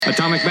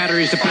Atomic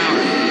batteries to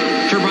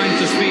power. Turbines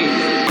to speed.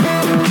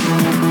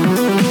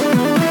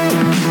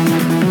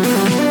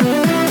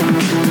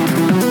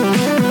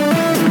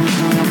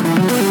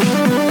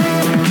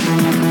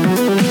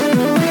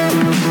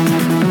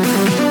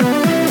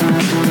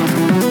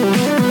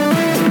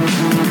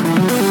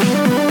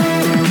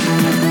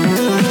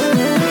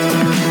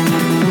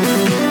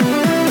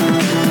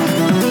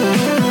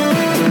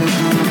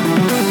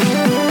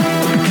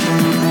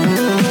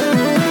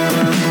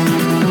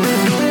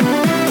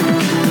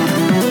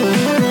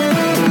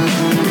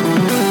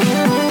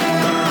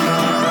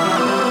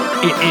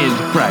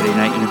 Friday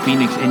night in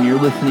Phoenix, and you're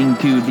listening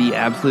to the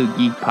Absolute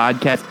Geek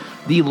Podcast,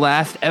 the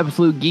last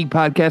Absolute Geek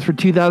Podcast for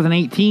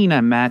 2018.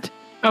 I'm Matt.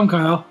 I'm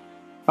Kyle.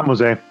 I'm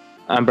Jose.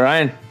 I'm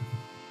Brian.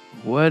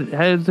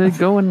 How's it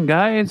going,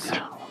 guys?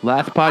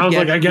 Last podcast I was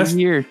like, I guess, of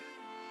the year.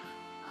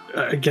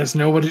 I guess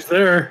nobody's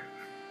there.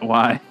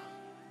 Why?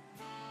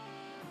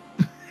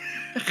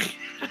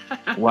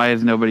 Why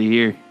is nobody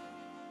here?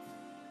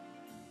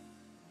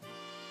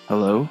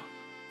 Hello?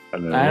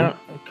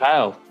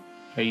 Kyle.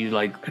 Are you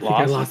like I think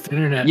I lost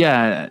internet.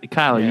 Yeah,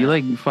 Kyle, you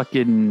like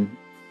fucking...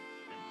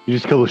 You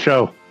just killed the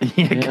show.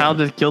 Yeah, Kyle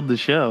just killed the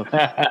show.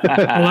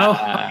 Hello?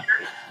 I'm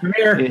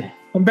here. Yeah.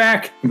 I'm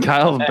back.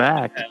 Kyle's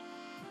back.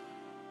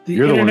 The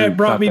internet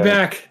brought me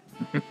back.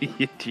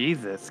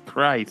 Jesus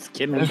Christ.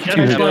 Can we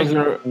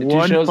have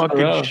one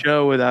fucking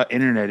show without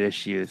internet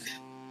issues?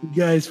 You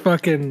guys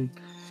fucking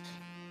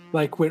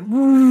like went...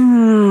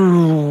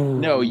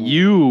 No,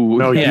 you.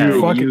 No,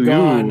 you. Fucking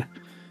gone.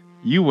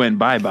 You went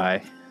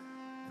bye-bye.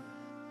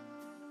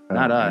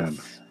 Not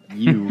us.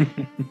 You.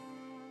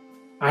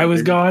 I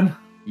was gone.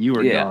 You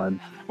were gone.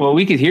 Well,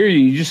 we could hear you.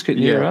 You just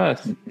couldn't hear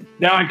us.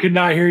 No, I could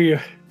not hear you.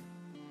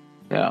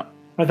 Yeah.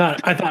 I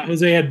thought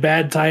Jose had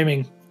bad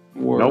timing.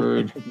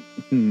 Word. Nope.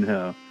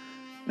 No.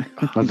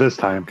 Not this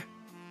time.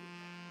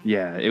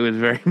 Yeah, it was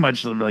very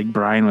much like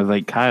Brian was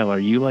like, Kyle, are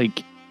you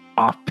like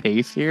off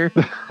pace here?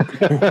 You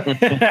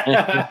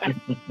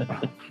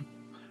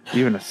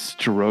having a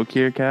stroke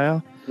here,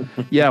 Kyle?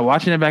 Yeah,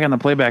 watching it back on the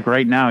playback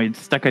right now, it's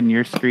stuck on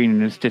your screen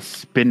and it's just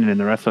spinning and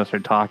the rest of us are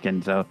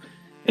talking. So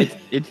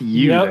it's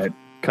you that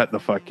cut the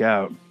fuck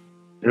out.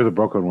 You're the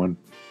broken one.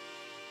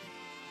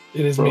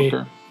 It is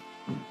Broker.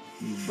 Me.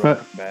 You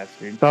broke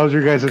bastard. How was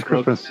your guys'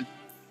 Christmas?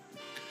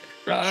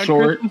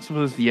 Short. Christmas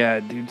was,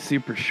 dude,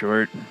 super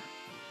short.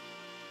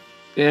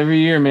 Every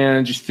year, man,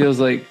 it just feels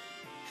like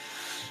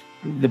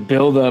the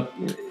buildup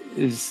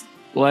is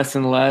less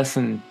and less,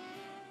 and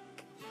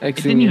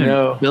next thing you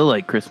know, feel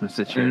like Christmas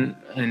this year.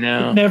 I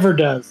know. It never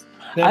does.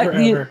 Never,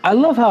 ever. I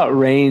love how it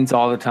rains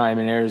all the time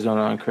in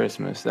Arizona on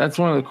Christmas. That's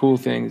one of the cool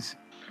things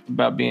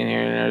about being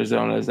here in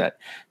Arizona is that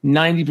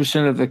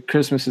 90% of the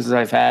Christmases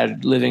I've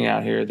had living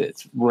out here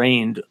that's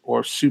rained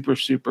or super,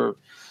 super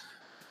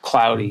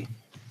cloudy.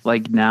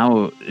 Like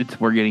now,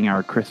 we're getting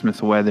our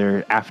Christmas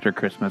weather after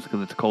Christmas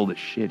because it's cold as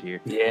shit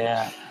here.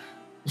 Yeah.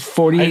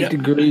 48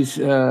 degrees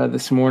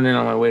this morning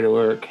on my way to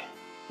work.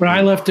 When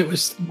I left,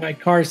 my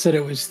car said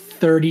it was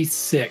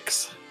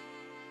 36.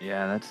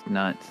 Yeah, that's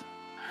nuts.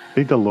 I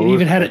think the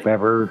lowest I've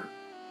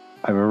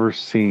ever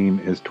seen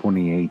is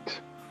 28.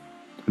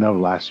 No,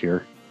 last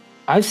year.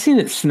 I've seen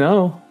it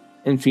snow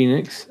in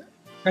Phoenix.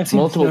 I've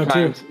seen multiple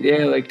times. Too.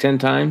 Yeah, like 10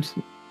 times.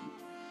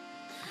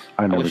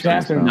 I never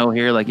seen snow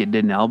here like it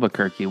did in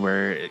Albuquerque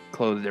where it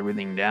closed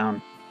everything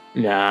down.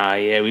 Nah,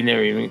 yeah, we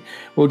never even.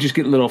 We'll just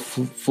get little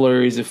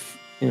flurries of,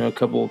 a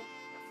couple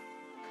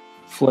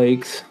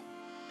flakes.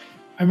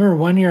 I remember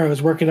one year I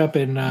was working up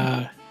in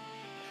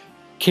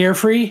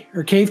Carefree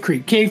or Cave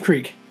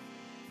Creek,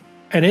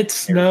 and it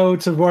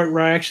snowed to where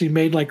I actually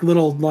made like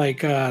little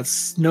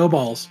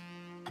snowballs.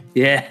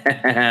 Yeah,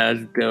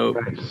 that's dope.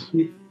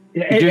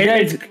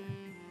 Nice.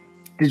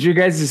 Did you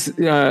guys,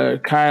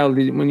 Kyle,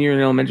 when you were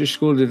in elementary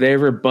school, did they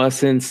ever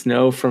bus in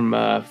snow from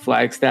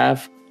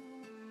Flagstaff?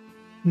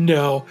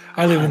 No,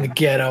 I live in the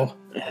ghetto.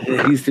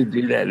 They used to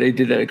do that. They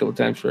did that a couple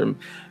times for us.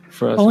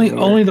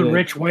 Only the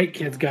rich white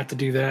kids got to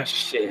do that.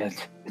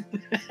 Shit.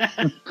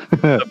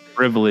 The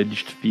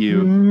privileged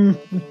few.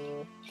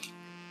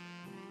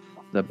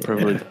 The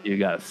privileged few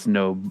got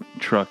snow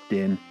trucked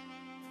in.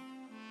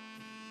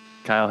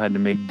 Kyle had to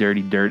make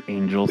dirty dirt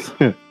angels.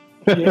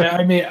 Yeah,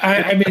 I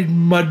made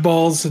mud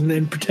balls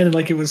and pretended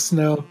like it was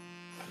snow.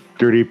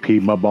 Dirty pea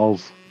mud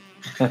balls.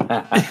 But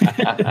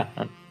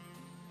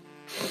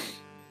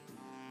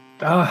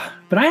I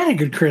had a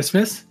good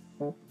Christmas.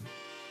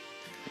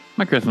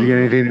 My Christmas. Did you get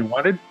anything you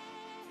wanted?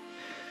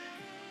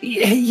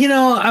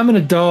 I'm an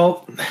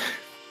adult.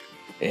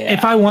 Yeah.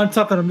 If I want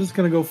something, I'm just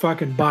gonna go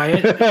fucking buy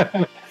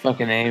it.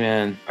 Fucking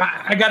amen.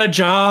 I got a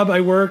job.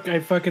 I work.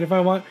 If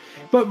I want.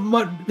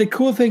 But the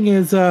cool thing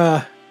is,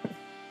 I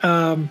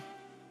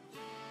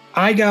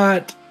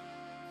got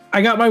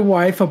my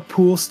wife a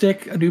pool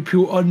stick, a new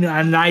pool, a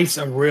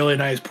really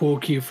nice pool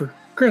cue for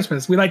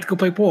Christmas. We like to go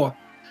play pool.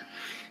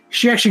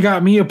 She actually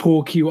got me a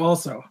pool cue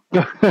also.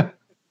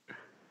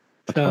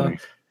 So,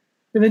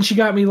 and then she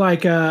got me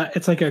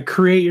it's like a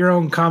create your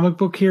own comic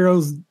book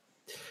heroes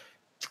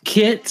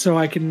kit, so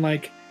I can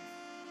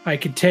I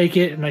could take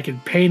it and I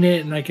could paint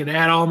it and I could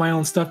add all my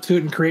own stuff to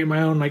it and create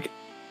my own like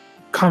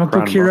comic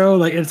book hero.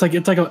 Like it's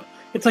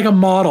like a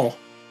model.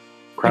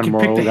 Crown I can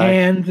pick the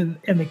hands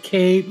and the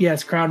cape.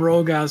 Yes, Crown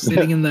Royal guy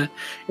sitting in the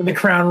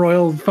Crown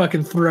Royal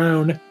fucking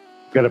throne.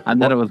 I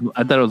thought it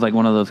was like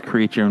one of those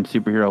creature and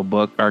superhero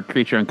book or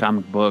creature and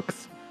comic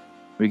books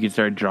where you could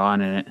start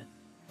drawing in it.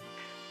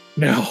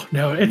 No,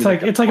 it's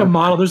like a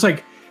model. There's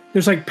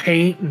like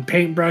paint and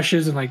paint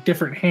brushes and like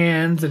different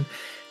hands, and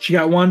she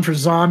got one for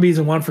zombies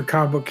and one for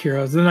comic book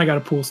heroes. Then I got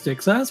a pool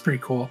stick, so that's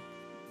pretty cool.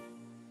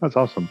 That's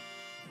awesome.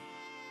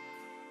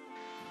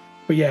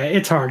 But yeah,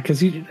 it's hard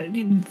because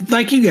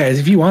like you guys,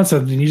 if you want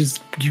something, you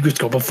just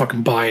go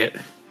fucking buy it.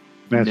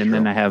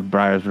 Then I have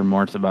Briar's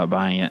remorse about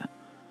buying it.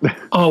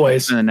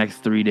 Always. In the next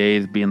 3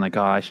 days, being like,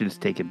 "Oh, I should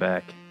just take it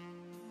back."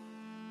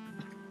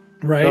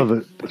 Right. No,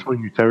 that's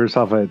when you tell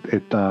yourself at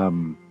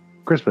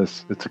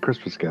Christmas. It's a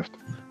Christmas gift.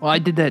 Well, I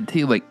did that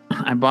too. Like,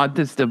 I bought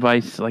this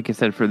device, like I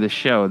said, for this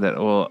show that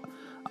will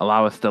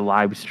allow us to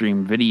live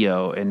stream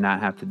video and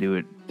not have to do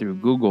it through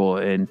Google.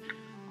 And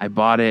I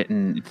bought it,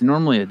 and it's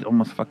normally an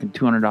almost fucking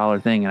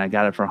 $200 thing, and I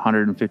got it for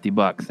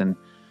 $150, and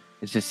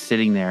it's just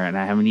sitting there, and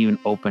I haven't even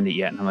opened it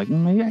yet. And I'm like,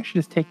 maybe I should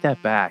just take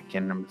that back.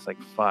 And I'm just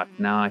like, fuck,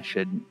 no, I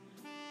shouldn't.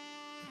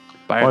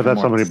 Or I thought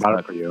somebody bought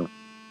it for you.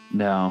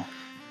 No.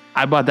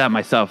 I bought that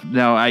myself.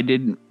 No, I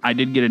did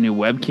get a new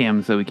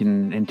webcam so we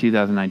can in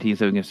 2019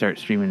 so we can start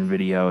streaming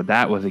video.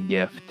 That was a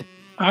gift.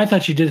 I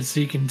thought you did it so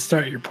you can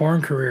start your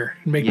porn career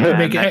and make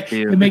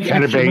extra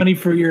money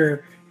for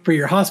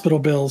your hospital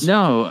bills.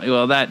 No,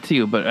 well that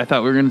too, but I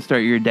thought we were going to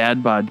start your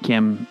dad bod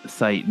cam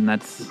site, and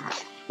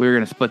we were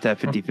going to split that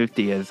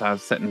 50-50 as I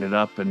was setting it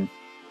up, and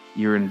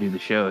you were going to do the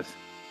shows.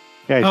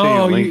 Yeah, I sent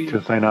you a link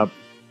to sign up.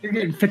 You're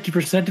getting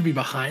 50% to be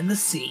behind the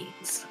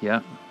scenes.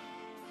 Yeah.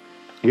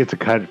 You get a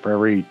cut for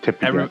every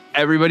tip you get.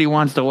 Everybody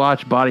wants to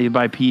watch Body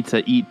by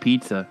Pizza eat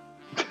pizza.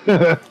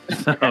 That's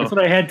what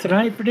I had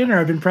tonight for dinner.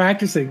 I've been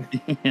practicing.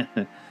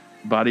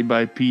 Body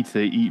by Pizza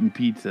eating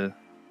pizza.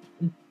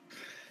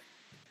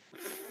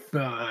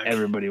 Fuck.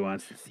 Everybody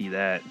wants to see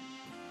that.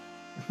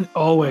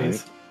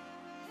 Always. Right.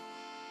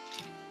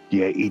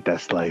 Yeah, eat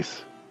that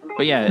slice.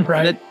 But yeah,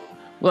 right.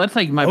 That's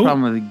like my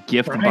problem with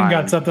gift buying. I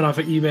got something off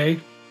of eBay.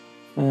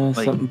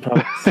 Something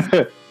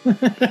probably.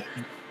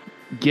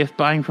 Gift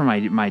buying for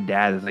my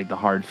dad is like the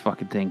hardest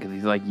fucking thing because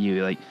he's like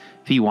you. Like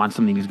if he wants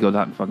something, he just goes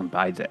out and fucking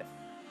buys it.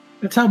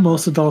 That's how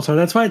most adults are.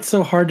 That's why it's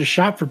so hard to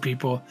shop for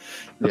people.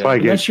 That's why I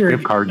get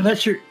gift cards.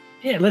 Unless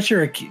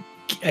you're a kid.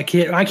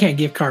 I can't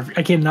gift card.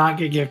 I cannot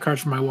get gift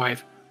cards for my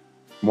wife.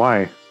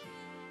 Why?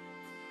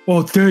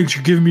 Well, thanks.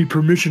 You're giving me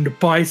permission to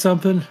buy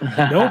something.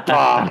 Nope.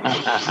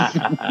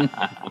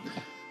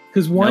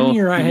 Because one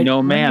year I had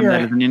ma'am.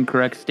 That is an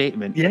incorrect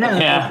statement.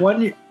 Yeah.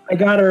 1 year I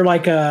got her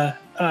like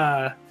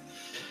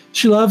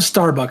she loves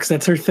Starbucks.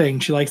 That's her thing.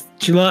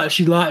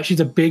 She's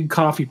a big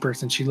coffee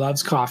person. She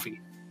loves coffee.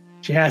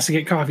 She has to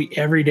get coffee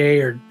every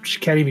day or she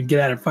can't even get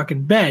out of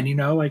fucking bed,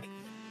 like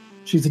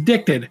she's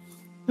addicted.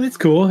 And it's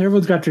cool.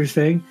 Everyone's got their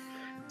thing.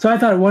 So I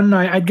thought one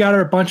night I'd got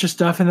her a bunch of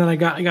stuff and then I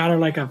got her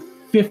like a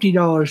 $50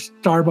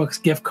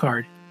 Starbucks gift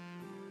card.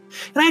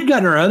 And I'd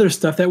gotten her other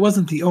stuff. That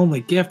wasn't the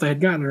only gift. I had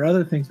gotten her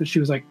other things, but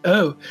she was like,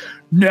 oh,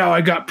 now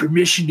I got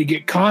permission to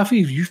get coffee.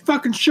 You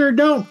fucking sure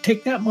don't.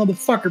 Take that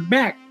motherfucker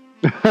back.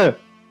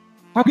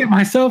 I'll get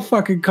myself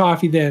fucking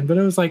coffee then. But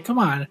it was like, come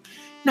on.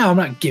 No, I'm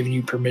not giving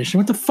you permission.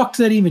 What the fuck does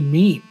that even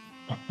mean?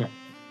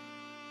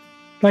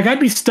 Like, I'd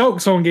be stoked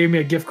if someone gave me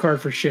a gift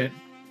card for shit.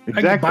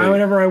 Exactly. I can buy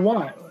whatever I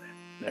want.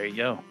 There you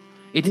go.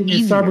 It's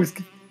easier.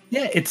 Starbucks.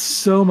 Yeah, it's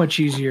so much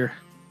easier.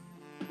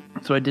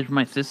 That's what I did for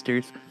my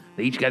sisters.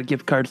 They each got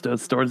gift cards to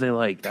stores they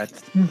like.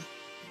 That's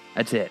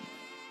it.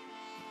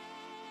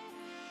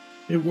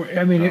 It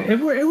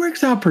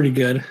works out pretty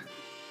good,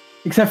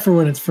 except for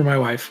when it's for my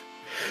wife.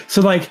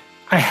 So like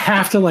I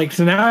have to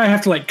now I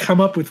have to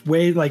come up with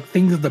ways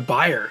things to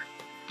buy her.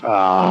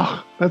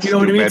 That's you know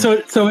what I mean. So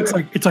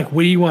it's like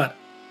what do you want?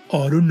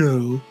 Oh, I don't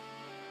know.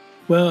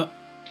 Well,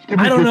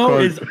 I don't know.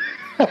 Is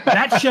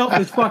that shelf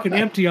is fucking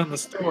empty on the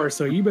store,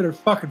 so you better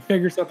fucking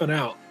figure something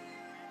out.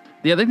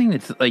 The other thing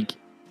that's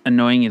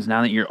annoying is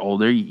now that you're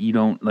older, you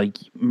don't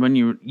when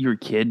you're a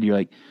kid, you're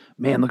like,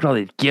 man, look at all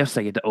these gifts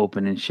I get to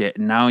open and shit.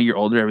 And now you're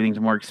older, everything's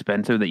more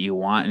expensive that you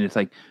want, and it's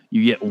like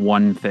you get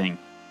one thing.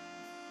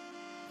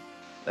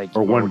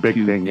 Or one big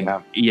thing,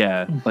 yeah.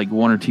 Yeah, like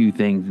one or two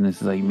things, and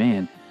it's like,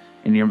 man,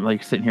 and you're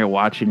sitting here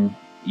watching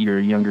your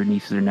younger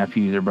nieces or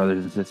nephews or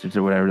brothers and sisters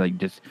or whatever,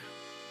 just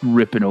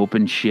ripping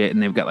open shit,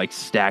 and they've got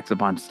stacks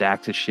upon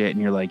stacks of shit,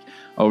 and you're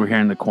over here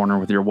in the corner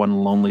with your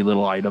one lonely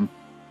little item.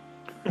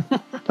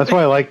 That's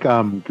why I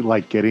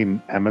like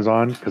getting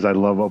Amazon, because I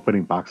love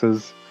opening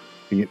boxes.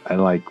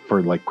 I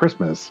for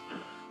Christmas.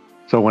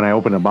 So when I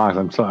open a box,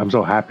 I'm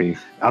so happy.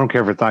 I don't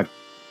care if it's not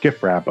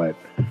gift wrap, but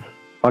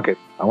fuck it,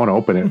 I want to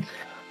open it.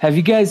 Have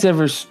you guys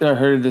ever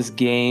heard of this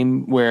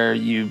game where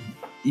you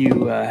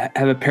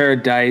have a pair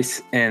of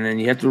dice and then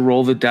you have to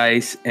roll the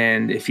dice,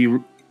 and if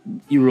you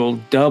roll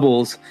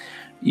doubles,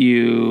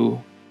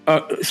 you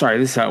Sorry,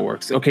 this is how it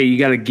works. Okay, you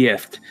got a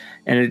gift,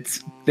 and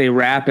they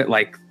wrap it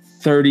like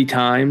 30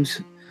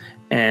 times,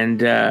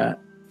 and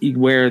you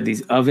wear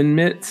these oven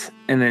mitts,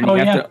 and then you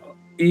have to.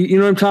 You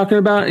know what I'm talking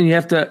about? And you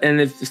have to, and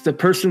if the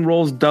person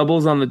rolls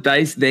doubles on the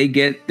dice, they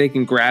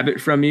can grab it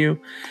from you,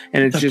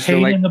 and it's just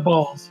pain like in the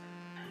balls.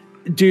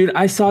 Dude,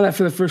 I saw that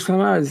for the first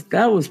time.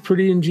 That was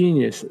pretty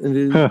ingenious. And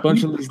there's a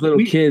bunch of these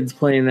little kids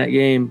playing that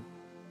game.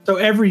 So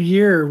every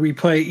year we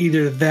play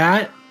either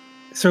that.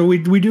 So we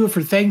do it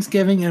for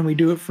Thanksgiving and we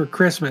do it for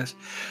Christmas.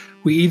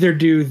 We either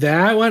do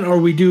that one or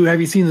we do. Have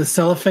you seen the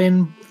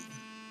cellophane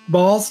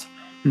balls?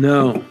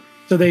 No.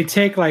 So they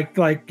take like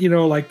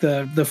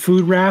the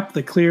food wrap,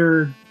 the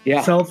clear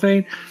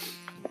cellophane,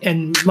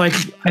 and like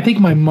I think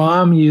my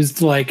mom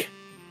used like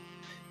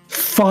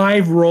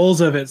 5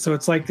 rolls of it. So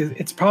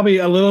it's probably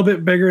a little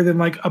bit bigger than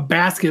like a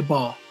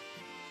basketball.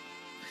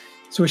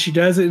 So she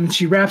does it and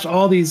she wraps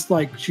all these,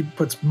 like she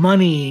puts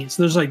money.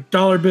 So there's like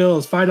dollar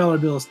bills,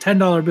 $5 bills,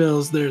 $10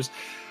 bills. There's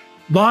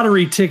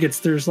lottery tickets.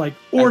 There's like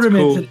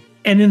ornaments. Cool.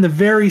 And in the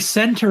very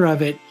center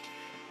of it,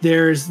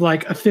 there's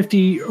like a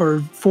 $50 or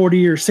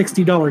 $40 or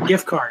 $60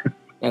 gift card.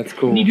 That's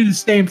cool. And you do the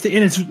same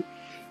thing.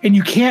 And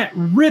you can't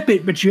rip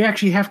it, but you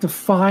actually have to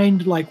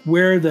find like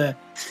where the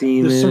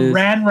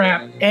saran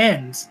wrap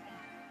ends.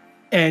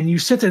 And you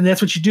sit there, and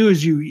that's what you do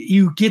is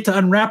you get to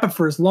unwrap it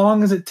for as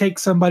long as it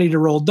takes somebody to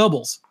roll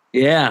doubles.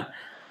 Yeah.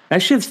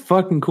 That shit's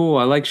fucking cool.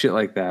 I like shit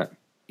like that.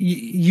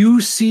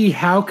 You see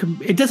how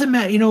it doesn't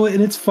matter,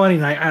 and it's funny.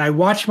 And I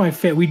watch my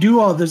fit. We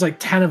do there's like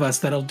 10 of us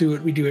that'll do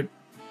it. We do it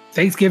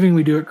Thanksgiving,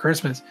 we do it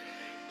Christmas.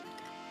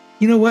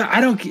 You know what?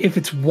 I don't if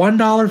it's $1,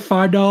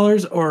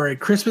 $5, or a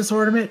Christmas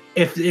ornament.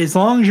 As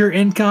long as you're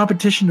in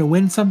competition to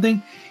win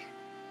something,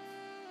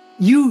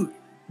 the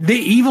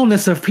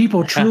evilness of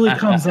people truly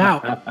comes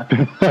out.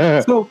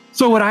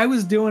 So what I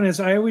was doing is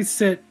I always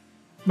sit.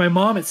 My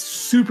mom is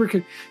super.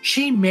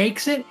 She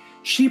makes it.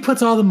 She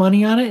puts all the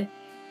money on it.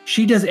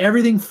 She does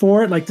everything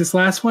for it, like this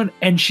last one,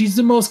 and she's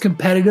the most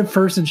competitive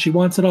person. She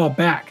wants it all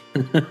back.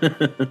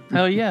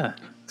 Hell yeah.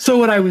 So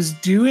what I was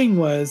doing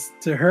was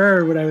to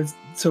her, when I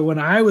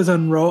was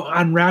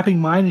unwrapping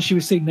mine and she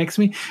was sitting next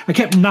to me, I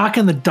kept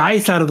knocking the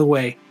dice out of the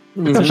way.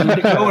 So she had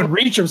to go and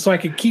reach them so I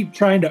could keep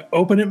trying to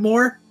open it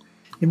more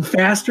and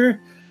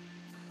faster.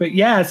 But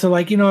yeah, so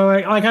like,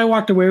 I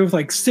walked away with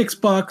like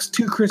 $6,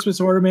 2 Christmas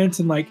ornaments,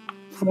 and like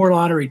 4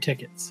 lottery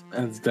tickets.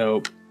 That's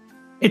dope.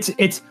 It's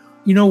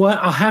you know what?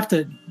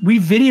 We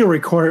video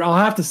record it. I'll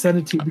have to send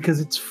it to you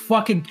because it's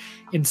fucking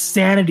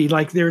insanity.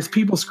 Like there's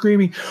people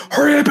screaming,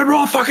 hurry up and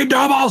roll fucking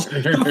doubles.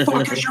 The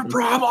fuck is your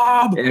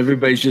problem?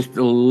 Everybody's just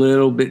a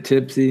little bit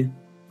tipsy.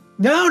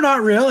 No,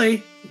 not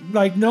really.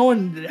 Like no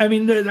one, I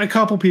mean, a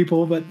couple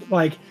people, but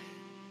like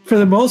for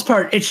the most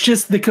part, it's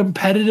just the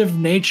competitive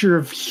nature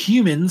of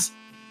humans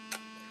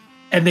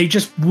and they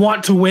just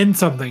want to win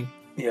something.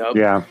 Yep.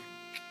 Yeah.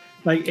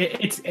 Like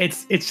it's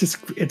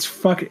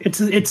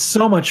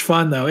so much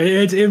fun though.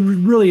 It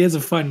really is a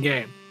fun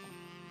game.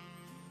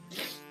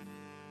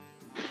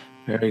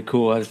 Very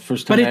cool. That's the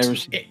first time I ever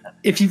seen it.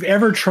 If you've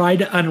ever tried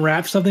to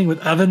unwrap something with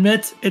oven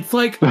mitts, it's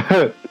like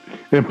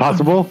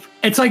impossible.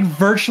 It's like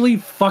virtually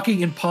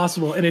fucking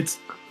impossible, and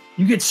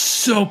you get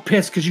so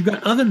pissed because you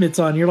got oven mitts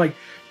on. You're like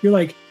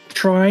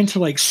trying to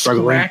like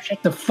scratch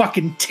at the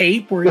fucking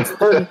tape where it's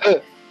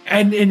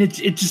and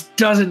it just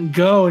doesn't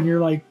go, and you're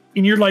like.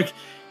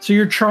 So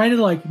you're trying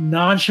to like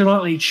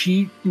nonchalantly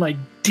cheat, like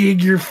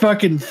dig your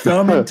fucking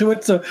thumb into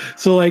it. So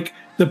like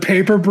the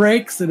paper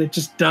breaks and it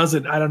just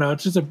doesn't. I don't know.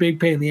 It's just a big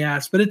pain in the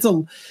ass, but it's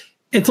a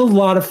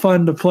lot of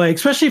fun to play,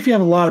 especially if you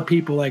have a lot of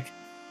people. Like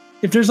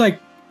if there's like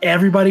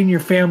everybody in your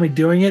family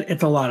doing it,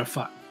 it's a lot of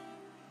fun.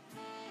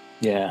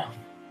 Yeah.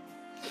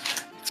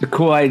 It's a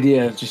cool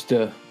idea just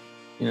to,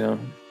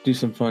 do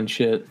some fun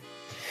shit.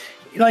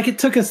 Like it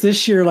took us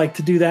this year, like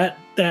to do that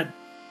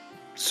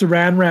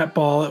saran wrap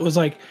ball. It was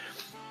like,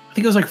 I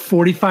think it was like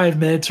 45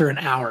 minutes or an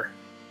hour.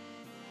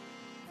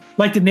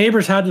 Like the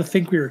neighbors had to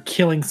think we were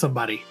killing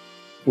somebody.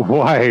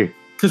 Why?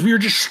 Because we were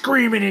just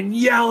screaming and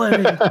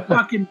yelling and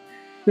fucking.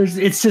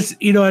 It's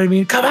just, you know what I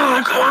mean? Come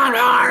on.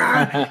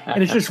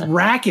 And it's just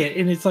racket.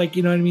 And it's like,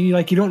 you know what I mean?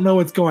 Like you don't know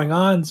what's going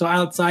on. So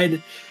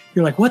outside,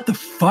 you're like, what the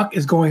fuck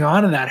is going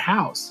on in that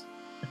house?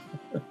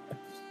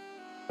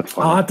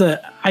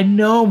 I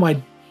know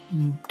my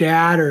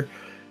dad or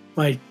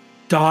my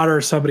daughter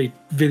or somebody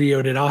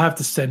videoed it. I'll have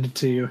to send it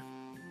to you.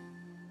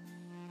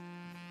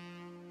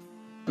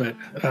 But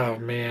oh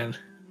man.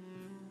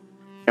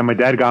 And my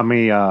dad got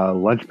me a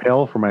lunch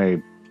pail for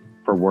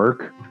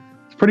work.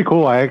 It's pretty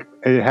cool. It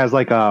has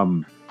like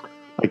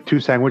 2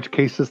 sandwich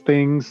cases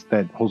things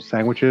that holds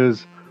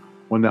sandwiches,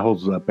 one that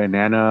holds a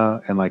banana,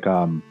 and like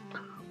a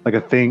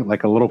thing,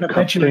 like a little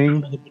cup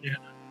thing.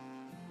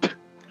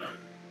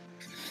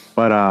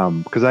 But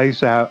because I used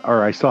to have,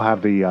 or I still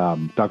have the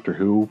Doctor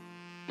Who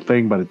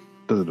thing, but it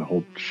doesn't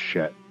hold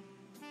shit.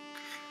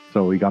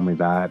 So he got me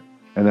that.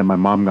 And then my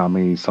mom got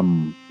me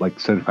some like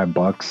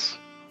 $75.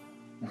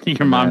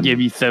 Your mom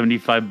gave you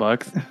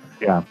 $75?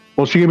 Yeah.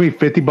 Well, she gave me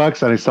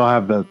 $50 and I still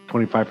have the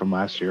 25 from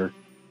last year.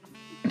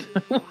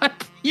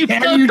 What? You Yeah,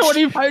 took you-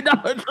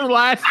 $25 from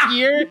last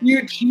year?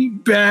 You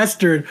cheap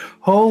bastard.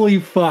 Holy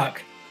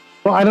fuck.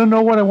 Well, I don't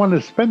know what I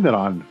wanted to spend it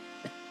on,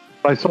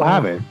 but I still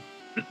have it.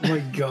 Oh my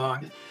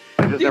God.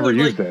 I just It never was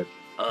used like- it.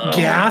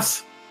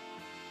 Gas?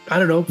 I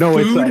don't know. No,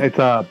 food? it's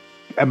a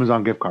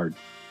Amazon gift card.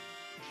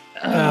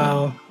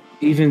 Oh,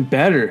 Even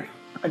better.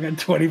 I got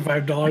 $25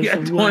 I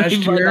got from last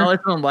year.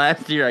 $25 from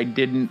last year I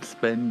didn't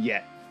spend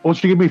yet. Well,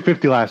 she gave me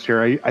 50 last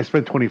year. I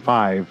spent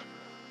 25,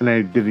 and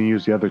I didn't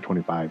use the other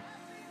 25.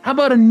 How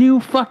about a new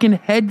fucking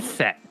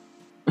headset?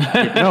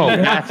 No,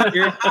 Last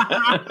year?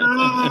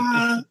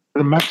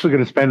 I'm actually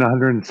going to spend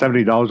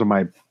 $170 on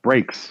my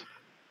brakes.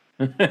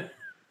 So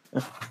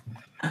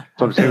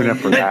I'm saving up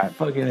for that.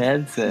 Fucking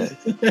headset.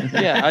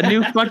 Yeah, a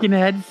new fucking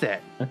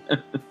headset.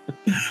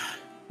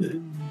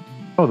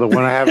 Oh, the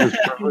one I have is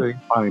perfectly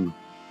fine,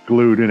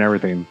 glued and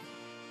everything.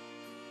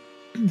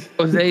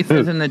 Jose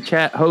says in the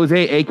chat, Jose,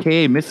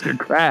 aka Mr.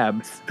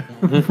 Krabs.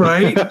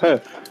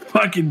 Right?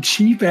 Fucking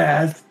cheap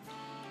ass.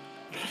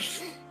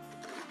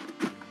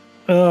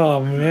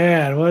 Oh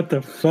man, what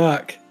the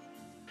fuck?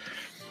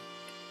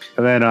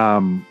 And then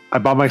I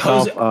bought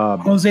myself a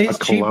Jose's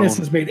cologne. cheapness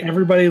has made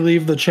everybody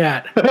leave the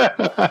chat.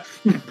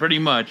 Pretty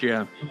much,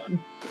 yeah.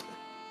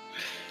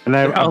 And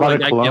I I was bought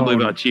like, a I can't believe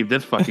how cologne. cheap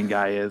this fucking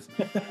guy is.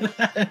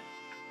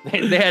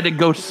 They had to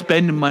go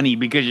spend money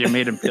because you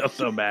made him feel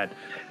so bad.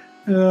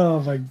 Oh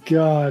my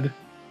God.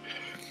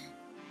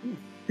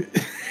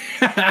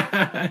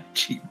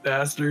 Cheap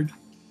bastard.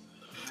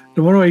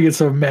 No wonder why you get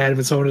so mad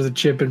when someone doesn't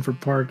chip in for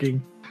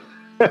parking.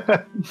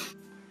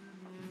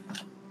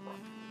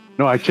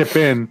 No, I chip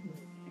in.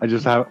 I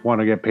just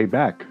want to get paid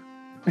back.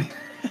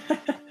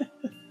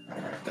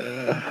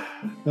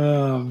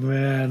 Oh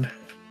man.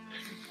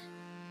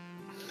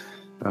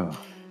 Oh.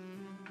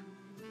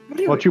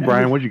 What about you,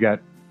 Brian? What'd you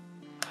get?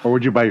 Or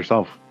would you buy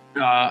yourself?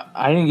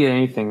 I didn't get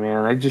anything,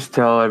 man. I just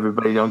tell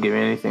everybody don't give me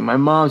anything. My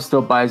mom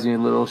still buys me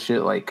little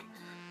shit like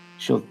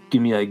she'll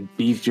give me like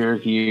beef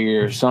jerky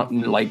or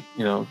something like,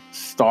 you know,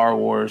 Star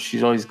Wars.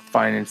 She's always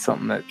finding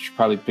something that she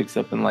probably picks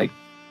up in like,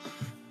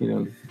 you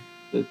know,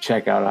 the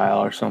checkout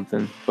aisle or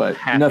something. But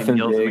Happy nothing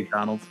Meals at big.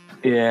 McDonald's.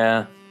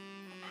 Yeah.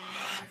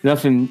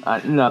 Nothing.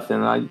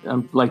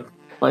 I'm like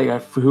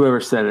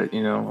whoever said it,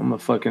 you know, I'm a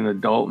fucking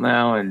adult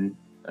now, and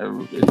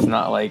it's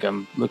not like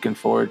I'm looking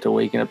forward to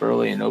waking up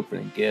early and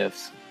opening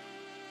gifts.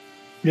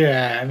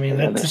 Yeah, I mean I'd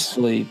rather that's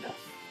sleep.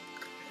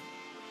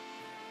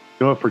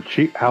 You know what? For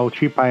how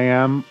cheap I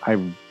am,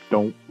 I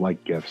don't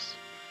like gifts.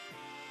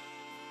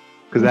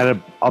 Because that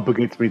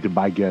obligates me to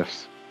buy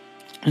gifts.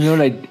 You know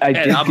what I It did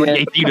get?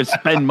 obligates you to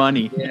spend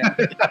money.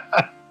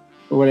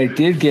 What I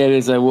did get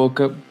is I woke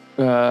up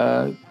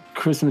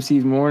Christmas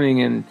Eve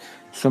morning and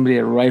somebody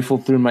had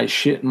rifled through my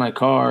shit in my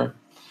car.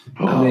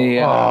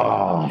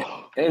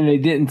 And they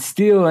didn't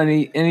steal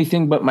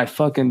anything but my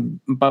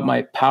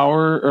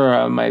power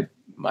or my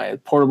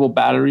portable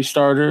battery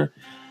starter,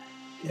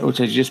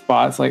 which I just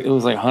bought. It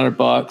was like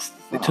 $100.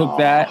 They took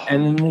that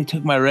and then they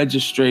took my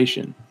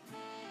registration.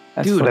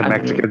 That's Dude, That fucking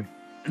Mexican.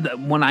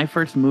 When I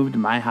first moved to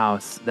my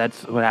house,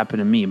 that's what happened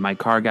to me. My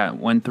car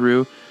went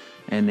through,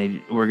 and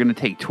they were gonna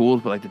take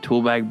tools, but like the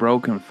tool bag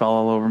broke and fell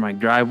all over my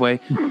driveway.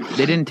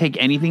 They didn't take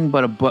anything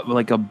but a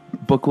booklet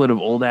of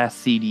old ass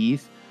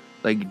CDs,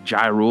 like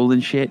Ja Rule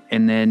and shit,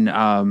 and then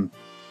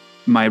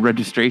my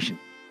registration.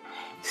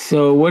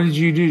 So what did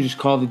you do? Just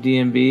call the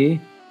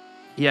DMV?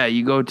 Yeah,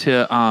 you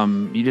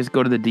just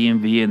go to the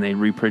DMV and they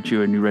reprint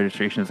you a new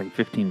registration. It's like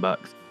 $15.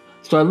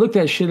 So I looked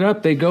that shit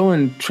up. They go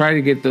and try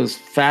to get those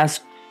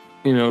fast,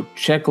 you know,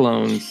 check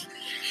loans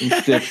and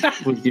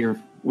stuff with your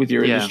Yeah.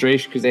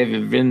 registration because they have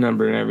a VIN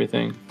number and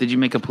everything. Did you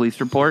make a police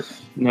report?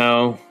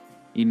 No.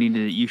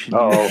 You should.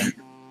 Oh.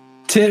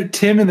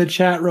 Tim in the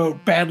chat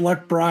wrote, "Bad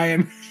luck,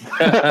 Brian."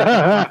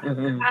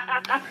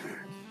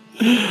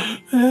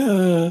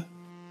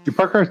 You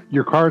park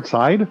your car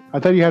outside? I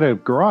thought you had a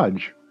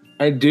garage.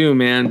 I do,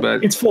 man,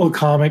 but It's full of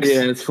comics.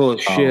 yeah, it's full of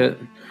shit.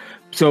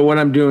 So what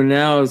I'm doing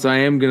now is I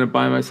am going to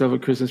buy myself a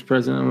Christmas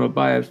present. I'm going to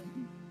buy a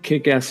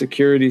kick-ass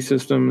security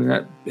system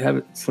and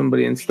have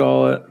somebody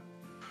install it.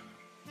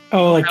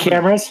 Oh, like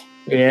cameras?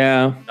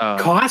 Yeah.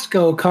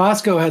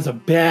 Costco has a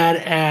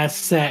badass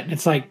set.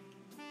 It's like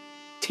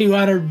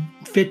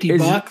 $250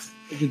 bucks.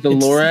 Is it the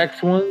It's-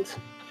 Lorax ones?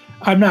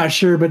 I'm not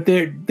sure, but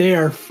they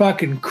are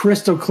fucking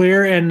crystal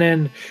clear, and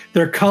then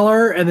their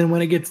color, and then when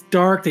it gets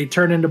dark, they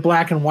turn into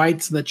black and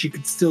white so that you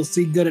can still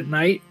see good at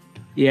night.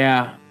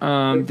 Yeah.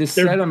 This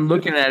set I'm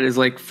looking at is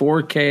like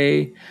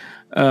 4K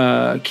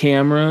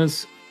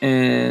cameras,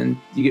 and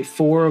you get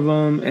 4 of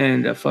them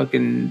and a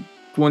fucking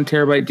 1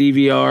 terabyte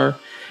DVR,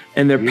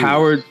 and they're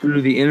powered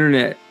through the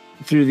internet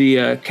through the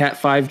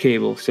Cat5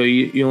 cable. So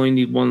you only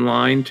need one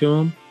line to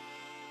them.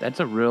 That's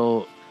a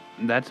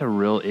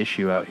real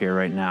issue out here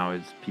right now.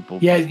 Is people?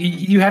 Yeah,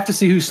 you have to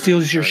see who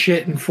steals your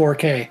shit in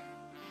 4K.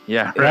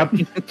 Yeah. Right.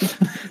 When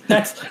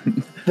That's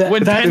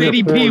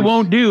 1080p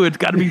won't do, it's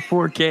got to be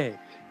 4K.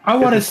 I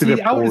want to It's the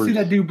see. I want to see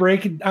force. that dude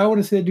break it. I want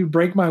to see that dude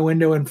break my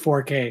window in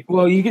 4K.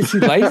 Well, you can see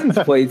license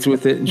plates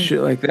with it and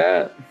shit like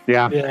that.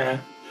 Yeah. Yeah.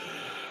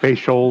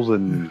 Facials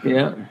and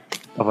Yeah.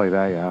 Stuff like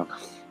that, yeah.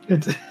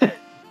 It's,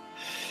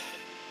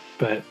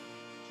 but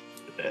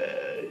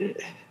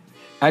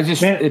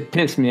it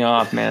pissed me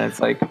off, man. It's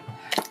like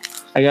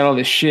I got all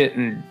this shit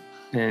and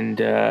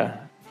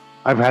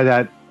I've had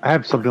that. I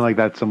have something like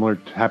that similar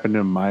to happen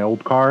in my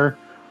old car.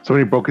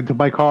 Somebody broke into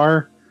my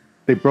car.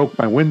 They broke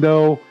my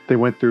window. They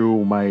went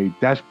through my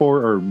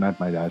dashboard, or not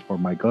my dashboard,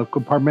 my glove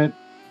compartment.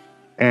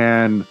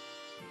 And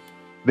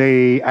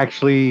they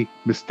actually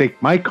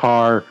mistake my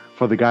car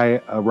for the guy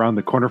around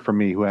the corner from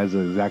me who has the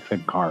exact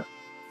same car.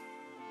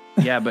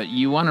 Yeah, but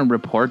you want to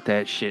report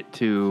that shit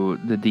to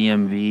the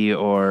DMV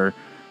or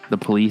the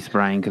police,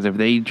 Brian, because if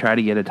they try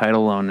to get a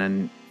title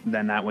loan,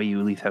 then that way you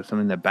at least have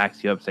something that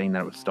backs you up saying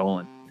that it was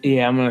stolen.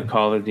 yeah, I'm gonna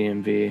call the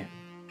DMV.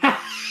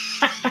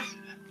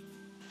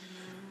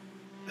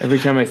 Every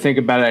time I think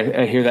about it,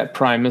 I hear that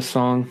Primus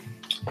song.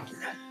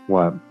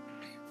 What?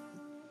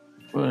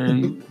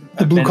 The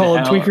the blue collar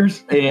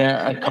tweakers.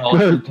 Yeah, I call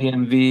it the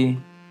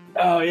DMV.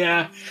 Oh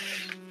yeah,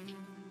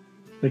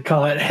 they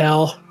call it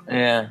hell.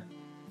 Yeah.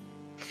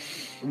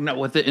 No,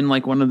 was it in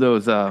like one of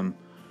those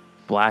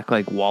black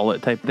like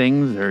wallet type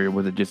things, or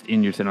was it just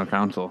in your center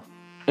console?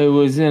 It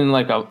was in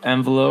like an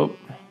envelope.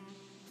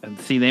 And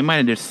see, they might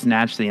have just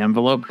snatched the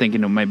envelope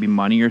thinking it might be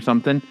money or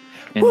something.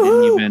 And Woo!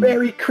 didn't even,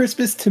 Merry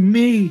Christmas to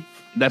me.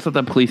 that's what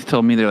the police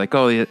told me. They're like,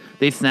 oh, yeah,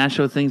 they snatch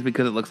those things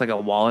because it looks like a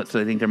wallet, so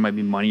they think there might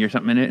be money or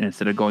something in it. And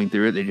instead of going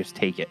through it, they just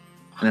take it.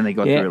 And then they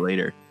go through it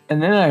later.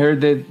 And then I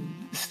heard that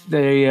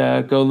they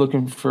go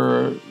looking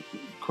for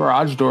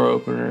garage door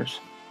openers.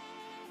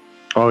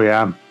 Oh,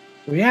 yeah.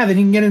 Well, yeah, then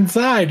you can get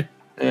inside.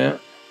 Yeah.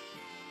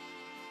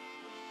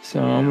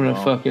 So I'm gonna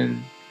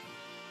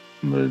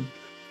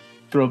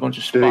throw a bunch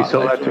of Do they spotlights.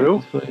 sell that too? on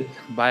this place.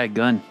 Buy a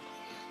gun.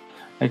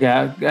 I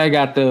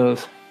got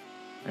those.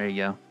 There you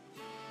go.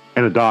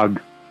 And a dog.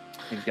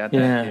 You got Yeah.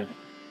 that too.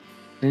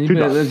 Anybody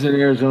that dogs. lives in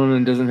Arizona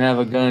and doesn't have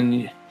a gun,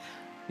 you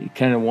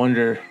kind of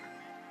wonder.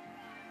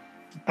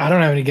 I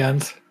don't have any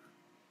guns.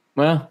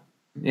 Well,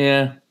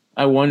 yeah,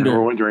 I We're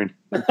wonder. wondering.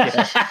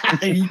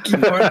 You keep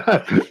going.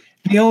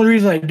 The only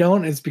reason I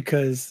don't is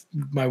because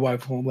my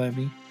wife won't let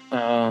me.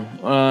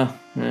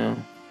 Yeah.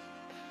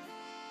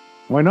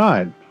 Why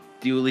not?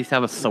 Do you at least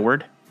have a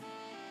sword?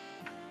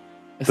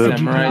 A The-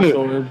 samurai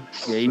sword,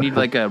 Yeah, you need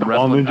like a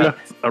Ball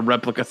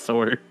replica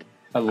sword.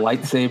 a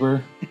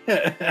lightsaber.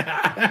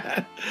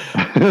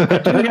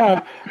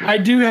 I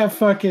do have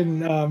fucking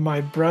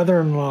my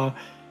brother-in-law,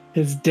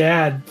 his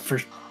dad.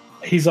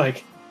 He's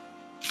like,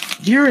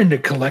 you're into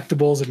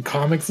collectibles and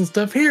comics and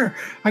stuff. Here,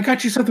 I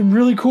got you something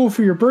really cool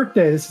for your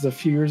birthday. This is a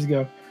few years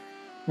ago,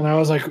 and I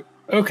was like,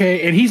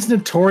 okay. And he's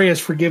notorious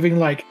for giving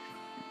like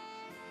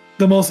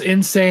the most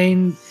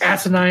insane,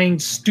 asinine,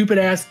 stupid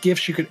ass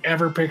gifts you could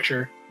ever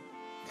picture.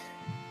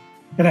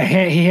 And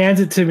he hands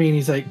it to me,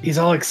 and he's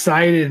all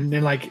excited, and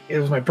then like it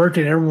was my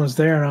birthday, and everyone was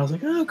there, and I was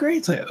like, oh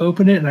great! So I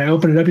open it, and I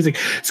open it up. He's like,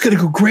 it's gonna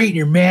go great in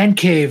your man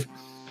cave,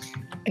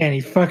 and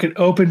he fucking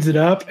opens it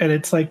up, and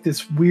it's like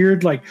this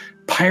weird like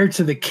Pirates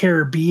of the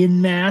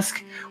Caribbean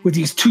mask with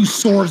these two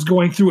swords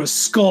going through a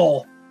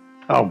skull.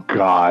 Oh,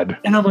 God.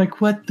 And I'm like,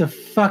 what the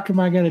fuck am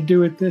I gonna do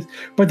with this?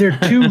 But they're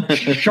two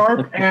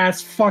sharp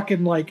ass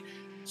fucking like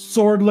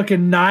sword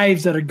looking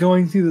knives that are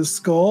going through the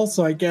skull.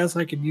 So I guess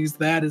I could use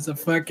that as a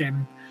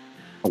fucking.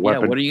 A Yeah,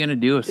 weapon. what are you gonna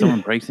do if someone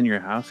breaks into your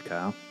house,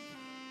 Kyle?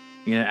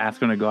 You gonna ask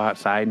them to go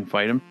outside and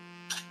fight them?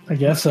 I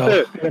guess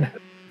so. I'm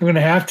gonna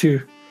have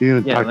to.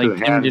 You gonna Yeah, talk to like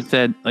the Tim hand? just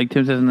said. Like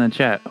Tim says in the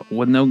chat,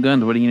 with no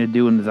guns, what are you gonna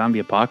do when the zombie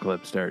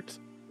apocalypse starts?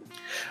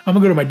 I'm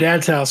gonna go to my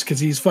dad's house because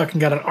he's fucking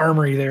got an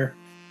armory there.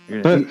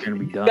 You're gonna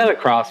be He's got done. a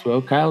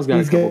crossbow. Kyle's got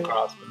He's a couple got-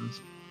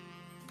 crossbows.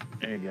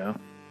 There you go.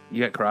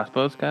 You got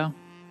crossbows, Kyle?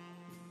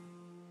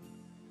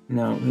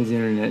 No, his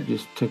internet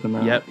just took him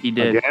out. Yep, he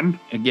did.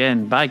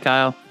 Again. Bye,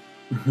 Kyle.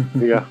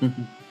 Yeah.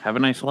 Have a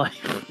nice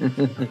life.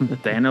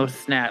 Thanos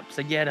snaps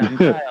again. I'm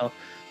Kyle.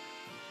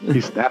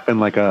 He's snapping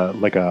like a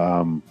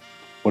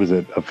what is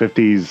it? A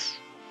 50s.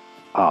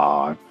 Oh,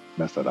 I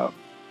messed that up.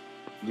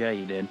 Yeah,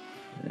 you did.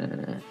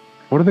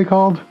 What are they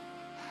called?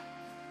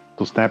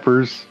 Those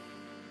snappers?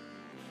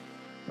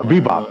 A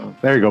bebop.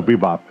 There you go,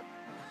 bebop.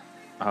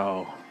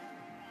 Oh,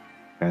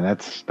 And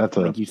that's a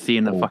like you see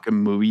in the fucking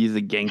movies,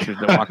 the gangsters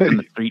that walk in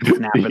the street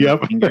snapping Yep.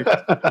 their fingers.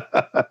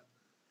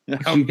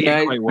 How You it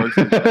guys- quite works.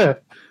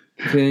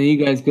 Can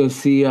you guys go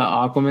see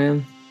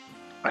Aquaman?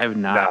 I have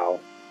not. No.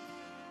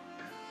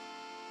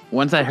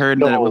 Once I heard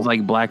that it was No.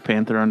 like Black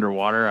Panther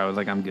underwater, I was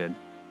like, I'm good.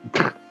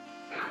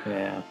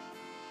 Yeah.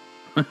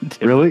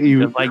 Really?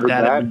 You Just like heard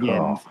that, it begins.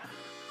 Oh.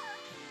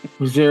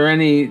 Was there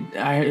any?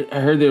 I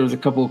heard there was a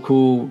couple of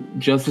cool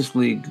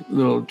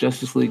little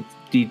Justice League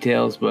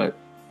details, but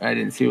I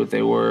didn't see what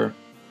they were.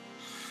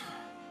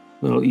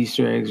 Little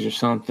Easter eggs or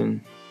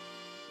something.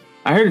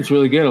 I heard it's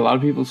really good. A lot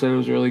of people said it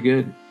was really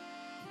good.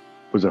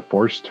 Was it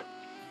forced?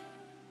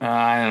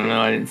 I don't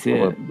know. I didn't see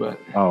Or- it, but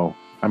Oh,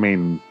 I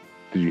mean,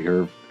 did you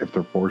hear if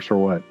they're forced or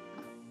what?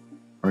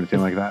 Or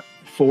anything like that?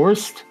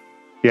 forced.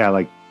 Yeah,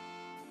 like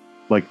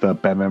the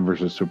Batman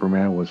versus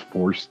Superman was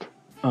forced.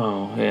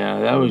 Oh yeah,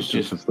 that was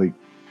just Justice League.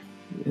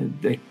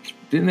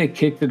 Didn't they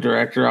kick the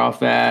director off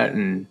that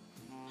and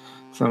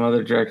some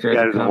other director? Yeah,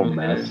 had it's to a whole come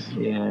in? mess.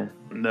 Yeah.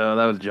 No,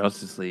 that was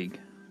Justice League.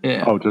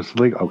 Yeah. Oh, Justice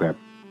League. Okay.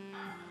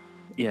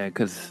 Yeah,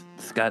 because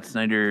Zack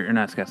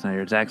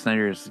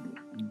Snyder's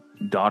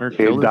daughter Kid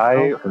killed die,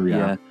 herself. or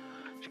yeah.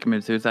 She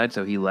committed suicide,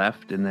 so he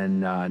left, and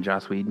then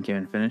Joss Whedon came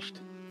and finished.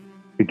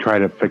 He tried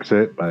to fix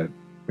it, but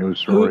it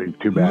was already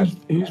too bad.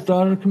 Whose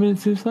daughter committed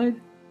suicide?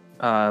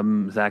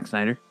 Zack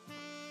Snyder.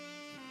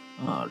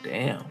 Oh,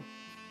 damn.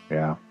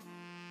 Yeah.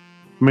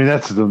 I mean,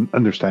 that's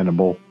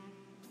understandable.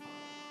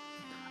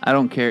 I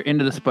don't care.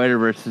 Into the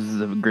Spider-Verse is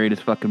the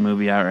greatest fucking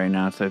movie out right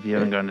now, so if you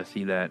haven't gone to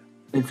see that.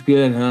 It's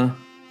good, huh?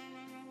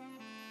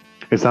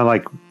 It's not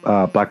like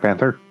Black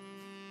Panther.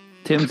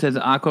 Tim says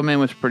Aquaman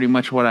was pretty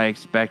much what I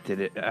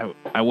expected.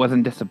 I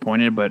wasn't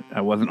disappointed, but I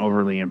wasn't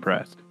overly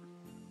impressed.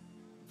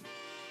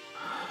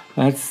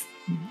 That's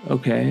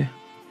okay.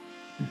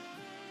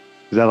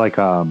 Is that like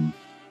it'll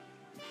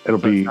So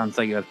it be sounds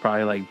like it was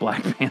probably like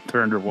Black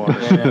Panther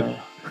underwater.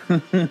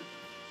 Yeah.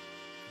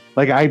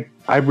 like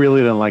I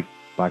really didn't like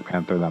Black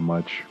Panther that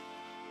much.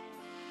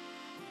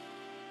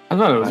 I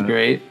thought it was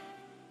great.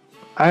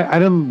 I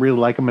didn't really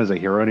like him as a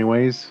hero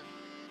anyways.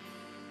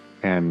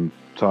 And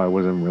so I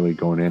wasn't really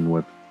going in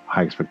with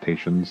high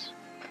expectations.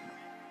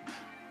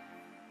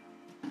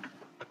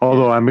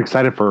 Although I'm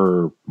excited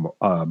for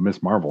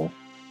Miss Marvel.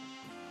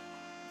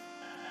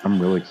 I'm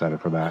really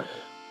excited for that.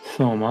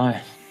 So am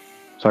I.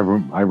 So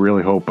I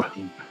really hope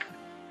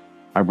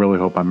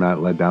I'm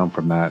not let down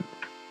from that.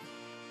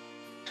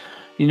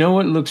 You know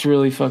what looks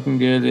really fucking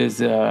good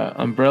is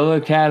Umbrella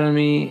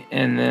Academy,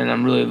 and then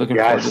I'm really looking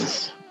forward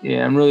to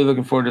I'm really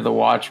looking forward to the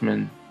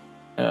Watchmen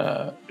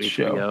show.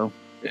 HBO.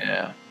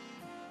 Yeah.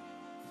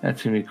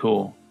 That's gonna be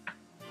cool.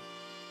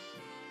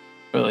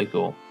 Really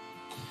cool.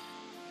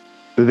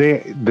 Did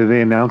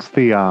they announce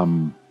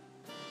the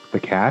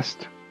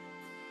cast?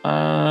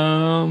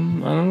 I don't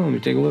know. Let me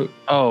take a look.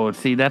 Oh,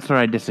 see, that's where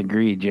I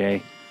disagree,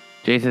 Jay.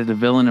 Jay says the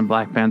villain in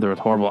Black Panther was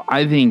horrible.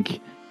 I think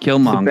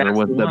Killmonger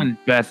was the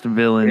best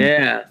villain.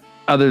 Yeah.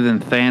 Other than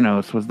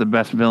Thanos, was the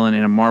best villain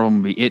in a Marvel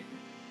movie. It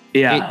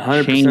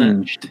 100%.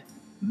 changed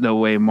the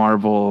way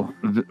Marvel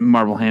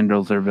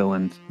handles their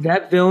villains.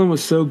 That villain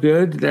was so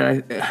good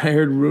that I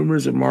heard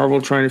rumors of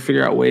Marvel trying to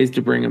figure out ways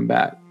to bring him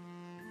back.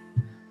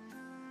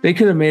 They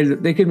could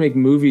make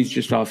movies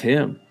just off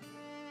him.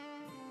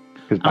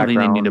 His I don't think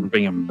they background. need to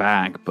bring him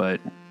back, but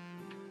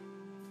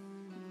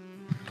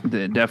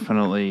they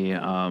definitely.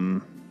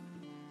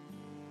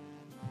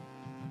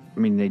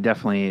 They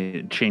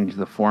definitely changed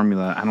the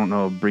formula. I don't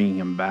know if bringing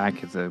him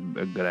back is a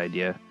good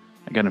idea.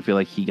 I kind of feel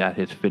like he got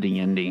his fitting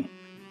ending.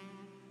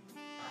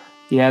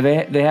 Yeah,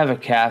 they have a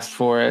cast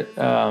for it.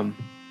 Let's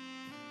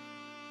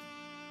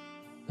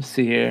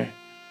see here.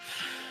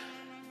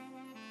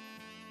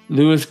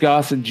 Louis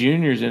Gossett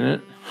Jr.'s in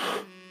it.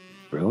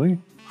 Really?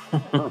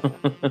 It's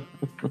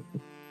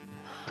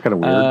kind of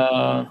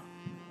weird.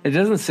 It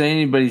doesn't say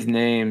anybody's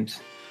names.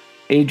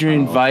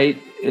 Adrian Veidt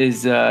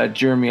is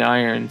Jeremy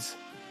Irons.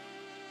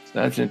 So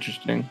that's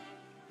interesting.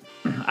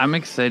 I'm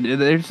excited.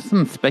 There's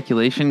some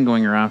speculation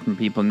going around from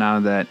people now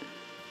that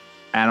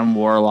Adam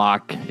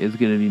Warlock is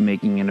going to be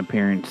making an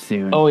appearance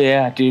soon. Oh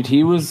yeah, dude.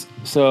 He was.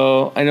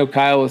 So I know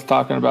Kyle was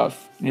talking about,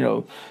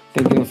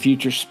 thinking of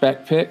future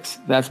spec picks.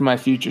 That's my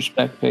future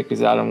spec pick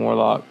is Adam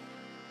Warlock.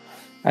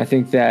 I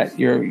think that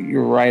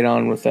you're right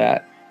on with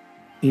that.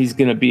 He's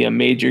going to be a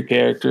major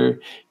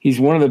character. He's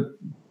one of the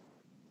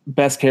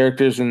best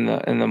characters in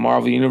the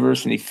Marvel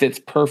universe, and he fits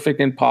perfect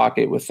in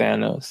pocket with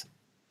Thanos.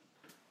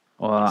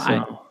 Well,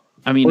 So-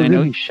 I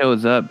know he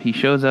shows up. He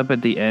shows up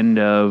at the end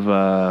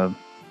of.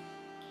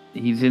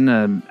 He's in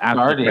the after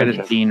Guardians.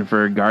 credit scene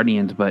for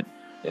Guardians, but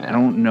I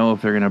don't know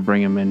if they're going to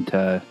bring him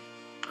into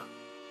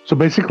So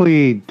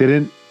basically,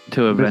 didn't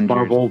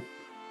Avengers.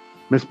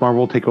 Miss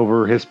Marvel take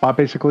over his spot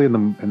basically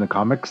in the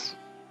comics?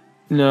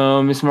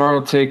 No, Miss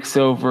Marvel takes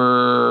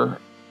over.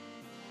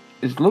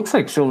 It looks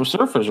like Silver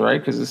Surfer's right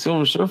because the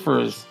Silver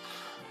Surfer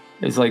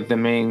is like the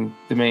main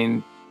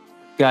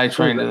guy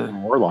trying to.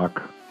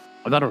 Warlock.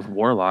 I thought it was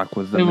Warlock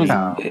was the It was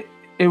main.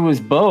 it was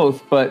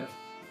both, but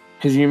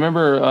because you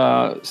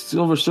remember,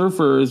 Silver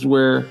Surfer is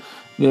where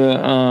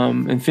the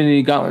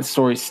Infinity Gauntlet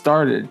story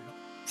started.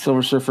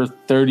 Silver Surfer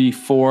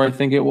 34, I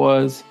think it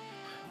was.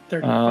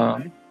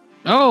 35.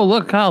 Oh,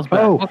 look, Kyle's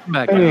back. Oh, Welcome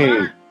back. hey.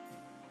 Kyle.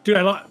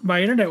 Dude,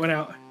 my internet went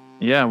out.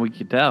 Yeah, we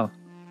could tell.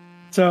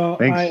 So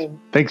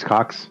Thanks,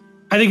 Cox.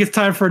 I think it's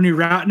time for a new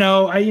route.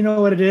 No, you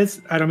know what it is?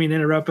 I don't mean to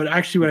interrupt, but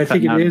actually what I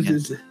think Cutting it out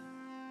is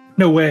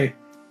no way.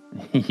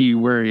 You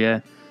were,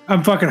 yeah.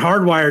 I'm fucking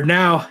hardwired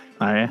now.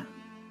 Oh, yeah.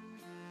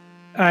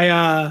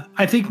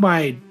 I think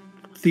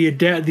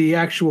the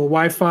actual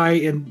Wi-Fi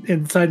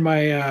inside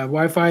my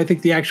Wi-Fi, I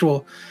think the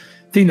actual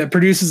thing that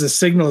produces a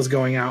signal is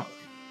going out.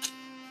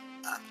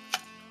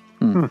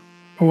 Or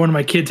one of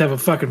my kids have a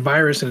fucking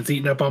virus and it's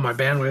eating up all my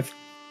bandwidth.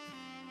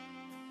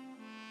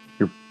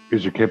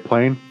 Is your kid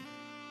playing?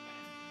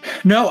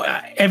 No,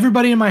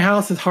 everybody in my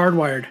house is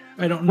hardwired.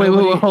 I don't know.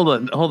 Wait,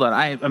 hold on.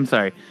 I'm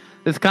sorry.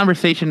 This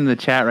conversation in the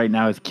chat right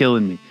now is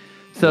killing me.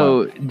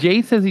 So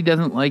Jay says he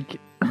doesn't like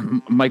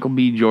Michael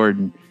B.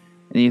 Jordan,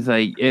 and he's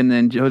like, and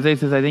then Jose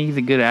says, I think he's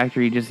a good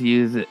actor. He's just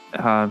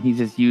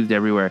used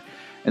everywhere.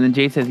 And then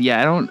Jay says,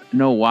 yeah, I don't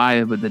know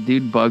why, but the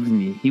dude bugs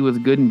me. He was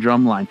good in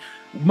Drumline.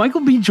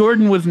 Michael B.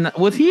 Jordan was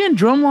he in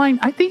Drumline?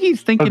 I think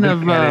he's thinking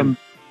of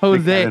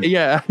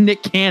Jose.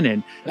 Nick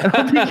Cannon. I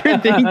don't think you're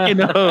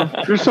thinking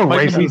of You're so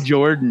Michael B. racist.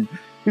 Jordan.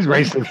 He's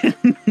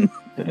racist.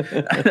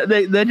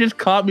 That just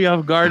caught me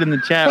off guard in the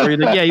chat where he's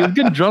like, yeah, he was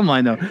good in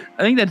Drumline though.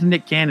 I think that's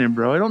Nick Cannon,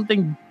 bro. I don't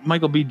think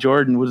Michael B.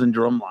 Jordan was in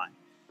Drumline.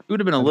 He would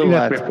have been a little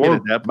ass kid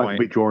at that point. Michael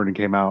B. Jordan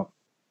came out.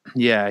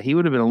 Yeah, he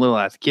would have been a little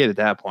ass kid at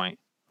that point.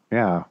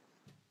 Yeah.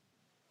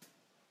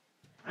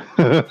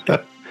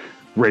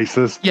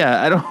 Racist.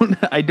 Yeah,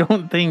 I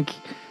don't think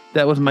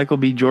that was Michael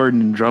B.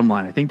 Jordan in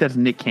Drumline. I think that's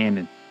Nick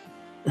Cannon.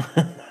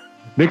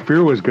 Nick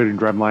Fury was good in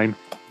Drumline.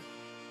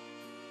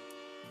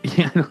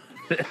 Yeah.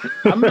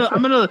 I'm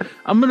gonna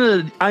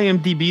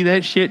IMDb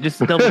that shit just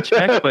to double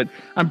check, but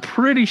I'm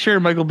pretty sure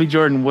Michael B.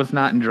 Jordan was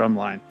not in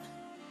Drumline.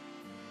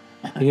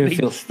 I'm gonna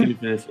feel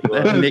stupid if he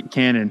That's was. Nick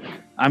Cannon.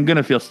 I'm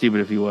gonna feel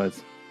stupid if he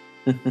was.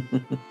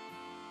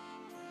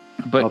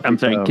 But I'm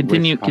sorry.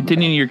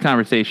 Continue your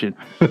conversation.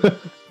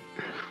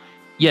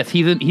 Yes,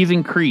 he's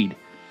in Creed.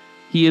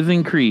 He is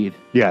in Creed.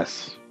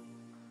 Yes.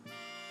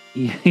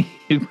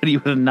 But he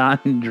was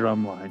not in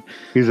Drumline.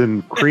 He's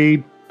in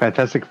Creed,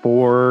 Fantastic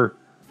Four.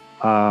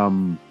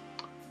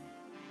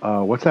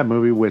 What's that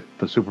movie with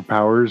the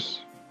superpowers?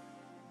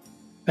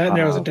 That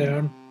narrows it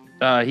down.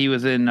 He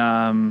was in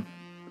oh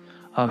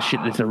shit,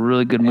 it's a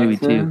really good movie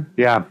too.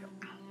 Yeah.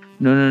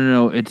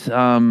 No. It's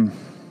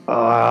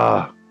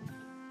I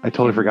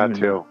totally forgot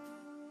too.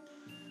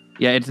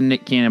 yeah, it's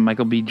Nick Cannon.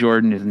 Michael B.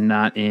 Jordan is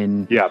not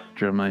in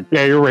Drumline.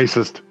 Yeah, you're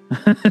racist.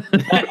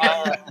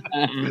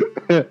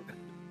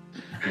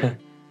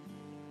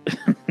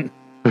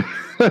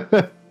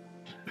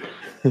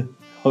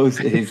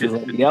 Jose's just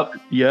like, yep.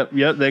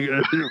 Yep. They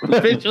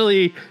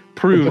officially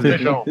proved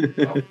it.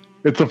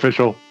 It's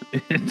official.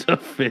 It's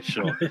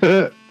official.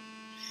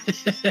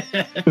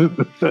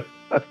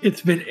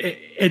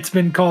 It's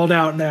been called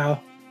out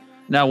now.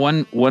 Now,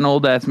 one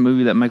old ass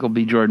movie that Michael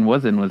B. Jordan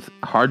was in was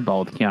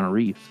Hardball with Keanu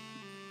Reeves.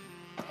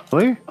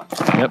 Really?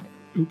 Yep,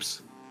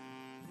 Oops.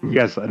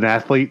 Yes, an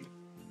athlete.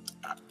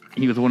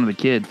 he was one of the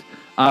kids.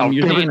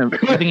 You're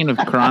thinking of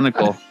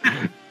Chronicle.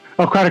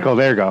 Oh, Chronicle.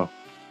 There you go.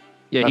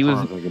 Yeah, That's what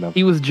I was thinking of.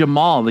 he was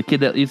Jamal, the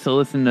kid that used to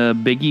listen to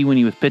Biggie when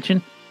he was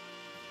pitching.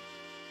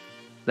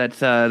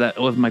 That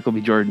was Michael B.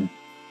 Jordan.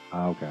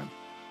 Oh, okay.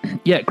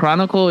 Yeah,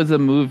 Chronicle is a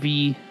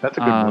movie. That's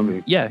a good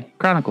movie. Yeah,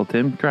 Chronicle,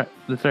 Tim.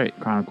 That's right,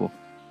 Chronicle.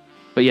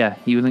 But yeah,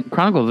 he was in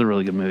Chronicle is a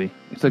really good movie.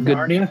 It's a good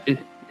Narnia?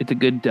 it's a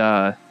good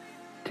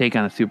take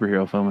on a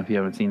superhero film if you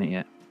haven't seen it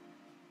yet.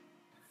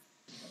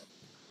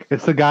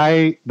 It's the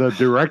guy. The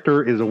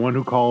director is the one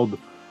who called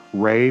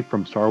Rey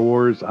from Star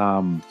Wars.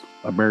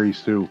 Mary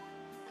Sue,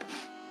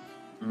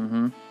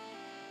 Mm-hmm.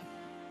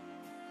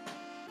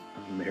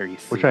 Mary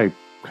Sue. which I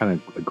kind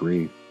of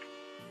agree.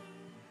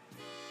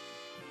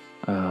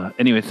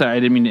 Anyway, sorry, I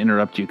didn't mean to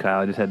interrupt you,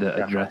 Kyle. I just had to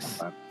Yeah,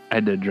 address. I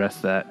had to address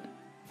that.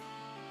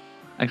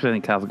 Actually, I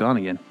think Kyle's gone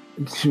again.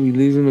 Should we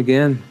lose him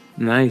again?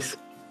 Nice.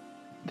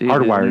 Dude,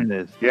 Hardwired. his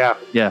internet is- Yeah.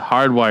 Yeah,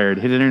 hardwired.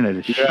 His internet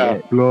is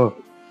shit. Blah.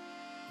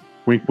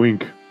 Wink,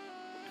 wink.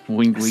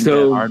 Wink, wink.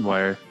 So- At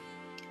hardwire.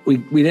 We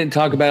didn't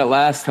talk about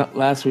it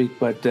last week,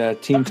 but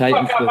Team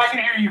Titans. I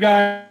can hear you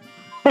guys.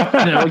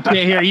 No, we can't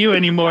hear you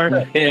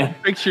anymore. Yeah.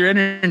 Fix your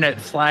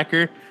internet,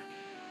 slacker.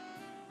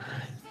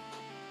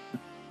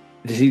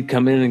 Did he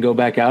come in and go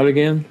back out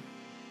again?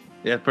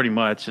 Yeah, pretty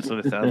much. That's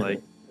what it sounds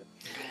like.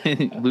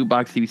 Loot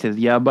Box TV says,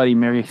 "Yeah, buddy,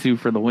 Mary Sue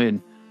for the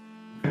win."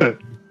 The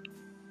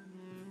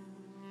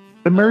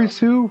Mary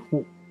Sue?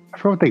 I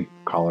forgot what they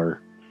call her.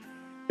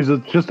 She's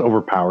just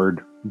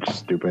overpowered. Just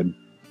stupid.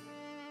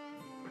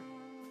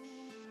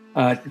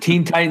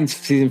 Teen Titans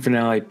season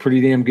finale, pretty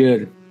damn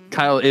good.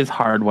 Kyle is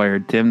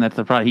hardwired, Tim. That's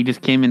the problem. He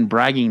just came in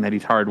bragging that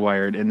he's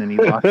hardwired, and then he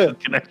lost his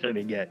connection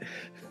again.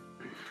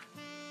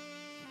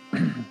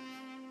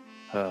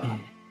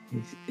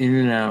 He's in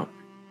and out.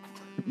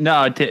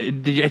 No, Jay,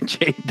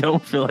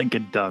 don't feel like a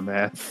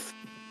dumbass.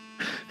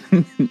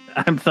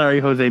 I'm sorry,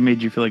 Jose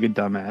made you feel like a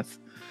dumbass.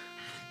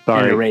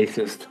 Sorry. And a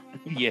racist.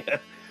 Yeah.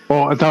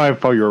 Well, that's how I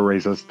thought you were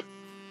racist.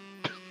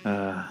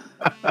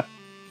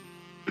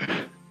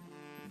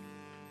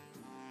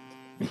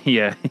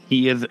 Yeah,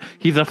 he is.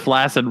 He's a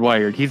flaccid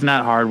wired. He's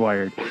not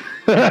hardwired.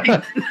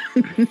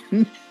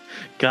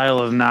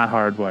 Kyle is not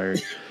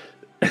hardwired.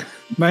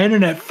 My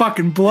internet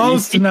fucking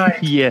blows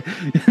tonight. Yeah.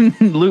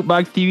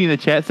 Lootbox TV in the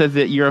chat says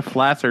that you're a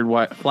flaccid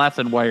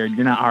wired.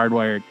 You're not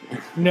hardwired.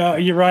 No,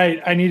 you're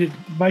right.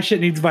 My shit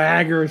needs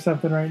Viagra or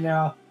something right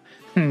now.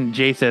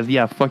 Jay says,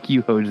 yeah, fuck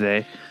you,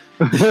 Jose.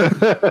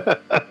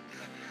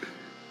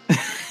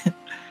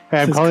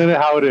 Hey, I'm calling it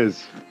how it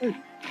is.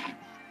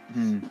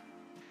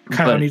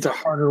 Kyle needs a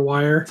harder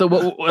wire. So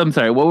I'm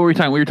sorry, what were we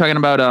talking? We were talking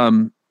about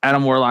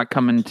Adam Warlock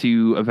coming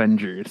to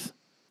Avengers.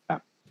 Yeah.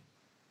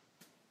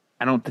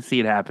 I don't see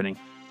it happening.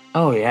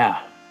 Oh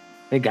yeah,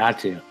 they got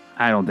to.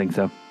 I don't think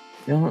so.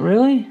 You don't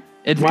really?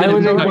 It's Why gonna would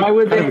be they? like- Why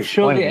would kind they of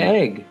show the explain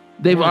it. egg?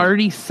 They've Yeah.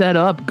 already set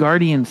up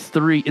Guardians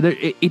 3.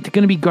 It's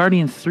going to be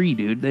Guardians 3,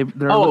 dude. They're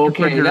Oh,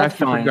 looking for okay, a that's director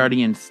for fine.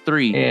 Guardians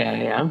 3.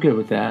 Yeah, I'm good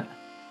with that.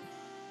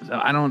 So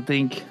I don't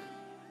think.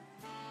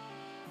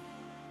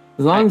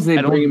 As long as they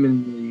I don't- bring him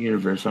into the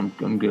universe, I'm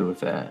good with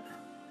that.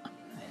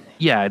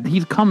 Yeah,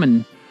 he's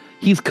coming.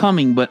 He's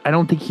coming, but I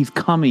don't think he's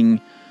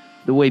coming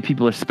the way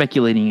people are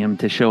speculating him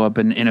to show up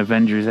in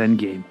Avengers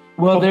Endgame.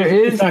 Well,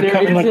 It's not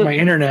coming like my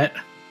internet.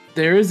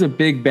 there is a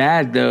big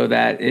bad though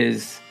that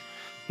is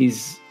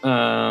he's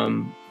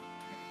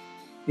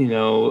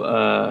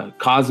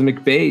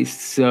cosmic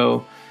based.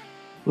 So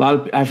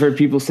I've heard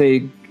people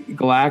say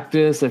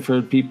Galactus. I've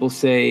heard people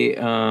say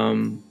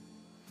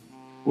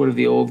what are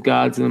the old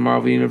gods in the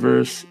Marvel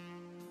universe?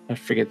 I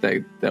forget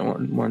that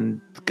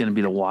one. It's going to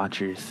be the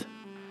Watchers.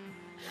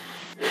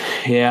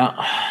 Yeah,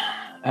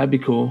 that'd be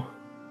cool.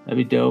 That'd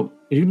be dope.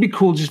 It'd be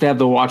cool just to have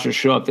the Watchers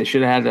show up. They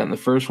should have had that in the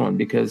first one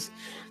because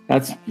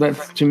that's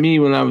to me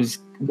when I was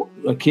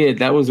a kid.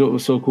 That was what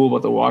was so cool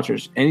about the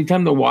Watchers.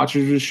 Anytime the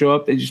Watchers would show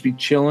up, they'd just be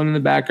chilling in the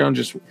background,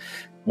 just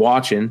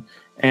watching,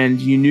 and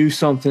you knew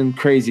something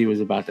crazy was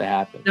about to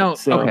happen. No,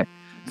 okay.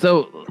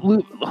 So,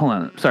 Luke, hold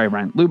on. Sorry,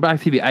 Brian. Luke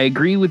Box TV. I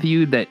agree with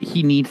you that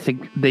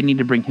they need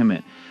to bring him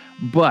in,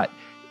 but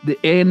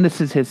and this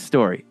is his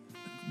story,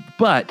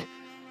 but.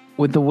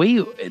 With the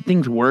way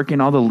things work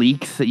and all the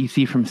leaks that you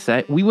see from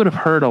set, we would have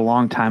heard a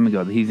long time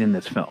ago that he's in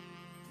this film.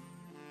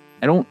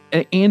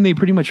 And they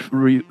pretty much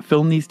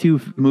filmed these two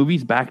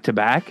movies back to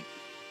back,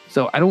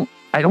 so I don't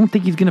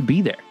think he's gonna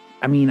be there.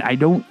 I mean, I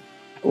don't.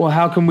 Well,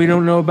 how come we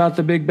don't know about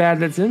the big bad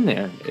that's in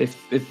there?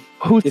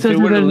 Who If says it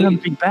we're would've gonna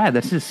leaked- big bad?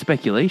 That's just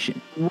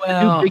speculation.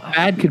 well, Big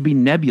bad could be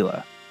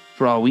Nebula,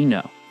 for all we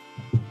know.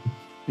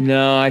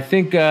 no, I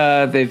think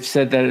they've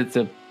said that it's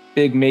a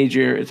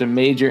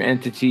major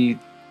entity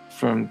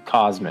from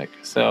Cosmic.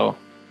 So,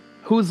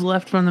 Who's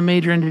left from the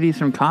major entities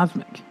from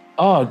Cosmic?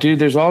 oh, dude,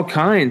 there's all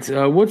kinds.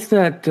 What's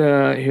that?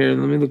 Here,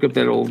 let me look up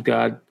that old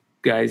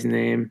guy's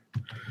name.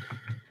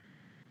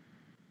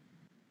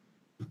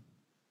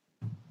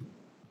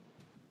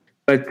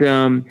 But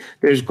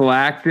there's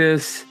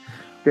Galactus.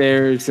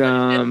 There's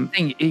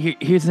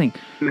Here's the thing.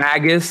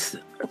 Magus.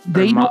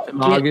 They don't get-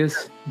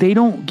 Magus. They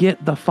don't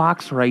get the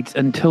Fox rights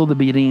until the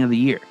beginning of the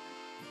year.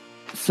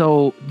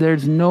 So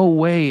there's no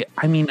way.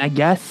 I mean, I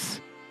guess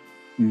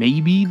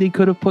maybe they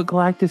could have put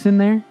Galactus in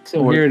there.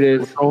 So here it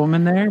is. Throw him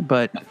in there,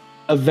 but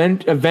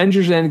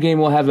Avengers Endgame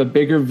will have a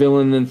bigger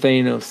villain than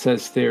Thanos,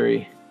 says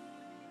Theory.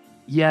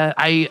 yeah,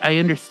 I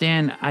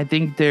understand. I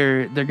think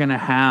they're gonna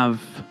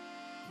have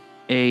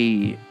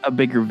a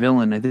bigger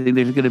villain. I think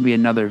there's gonna be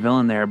another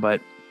villain there, but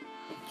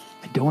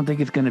I don't think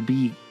it's gonna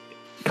be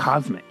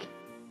Cosmic.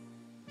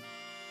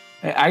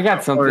 I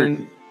got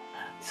something.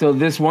 So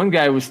this one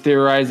guy was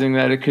theorizing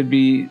that it could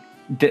be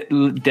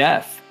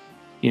Death.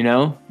 You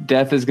know,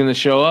 Death is going to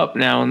show up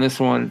now in this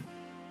one.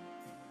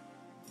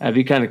 That'd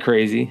be kind of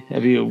crazy.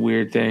 That'd be a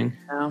weird thing.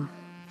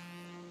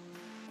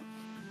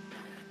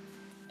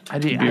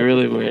 It'd be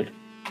really weird.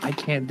 I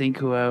can't think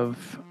who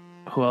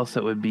else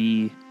it would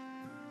be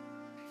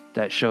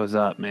that shows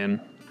up,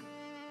 man.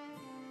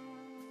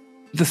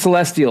 The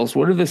Celestials.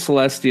 What are the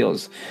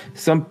Celestials?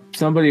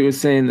 Somebody was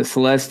saying the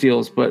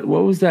Celestials, but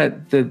what was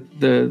that?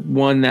 The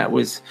one that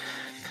was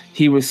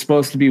he was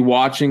supposed to be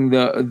watching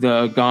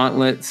the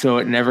gauntlet, so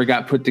it never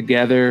got put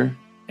together.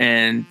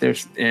 And It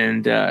was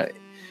in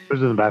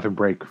the bathroom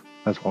break.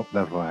 That's what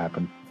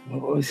happened.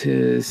 what was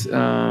his?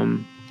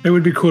 It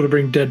would be cool to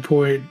bring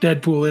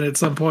Deadpool in at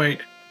some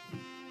point.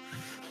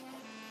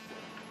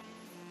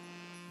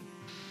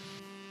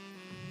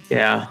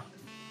 Yeah,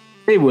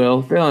 they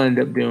will. They'll end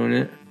up doing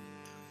it.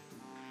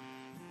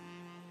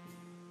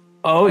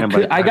 Oh,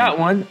 I got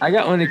one.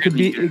 It could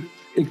be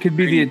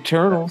the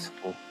Eternals.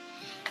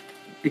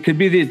 It could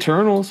be the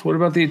Eternals. What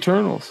about the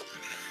Eternals?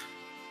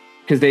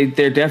 Because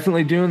they're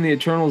definitely doing the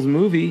Eternals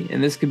movie,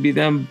 and this could be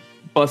them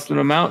busting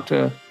them out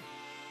to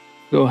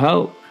go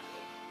help.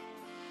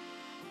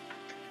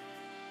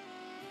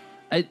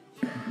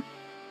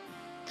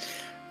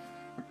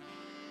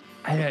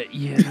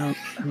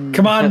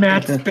 Come on,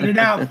 Matt, spit it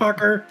out,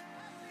 fucker.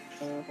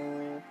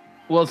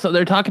 Well, so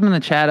they're talking in the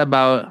chat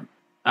about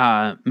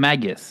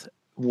Magus,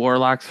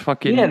 Warlock's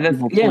fucking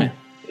evil twin.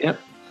 Yep.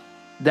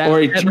 That,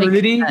 Or that makes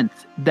Eternity?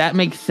 sense. That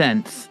makes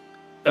sense.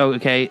 Oh,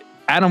 okay,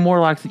 Adam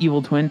Warlock's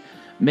evil twin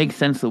makes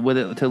sense with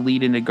it to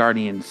lead into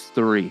Guardians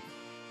 3.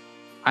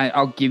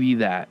 I'll give you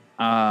that.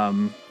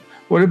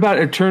 What about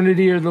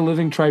Eternity or the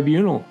Living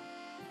Tribunal?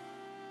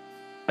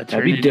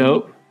 That'd be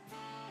dope.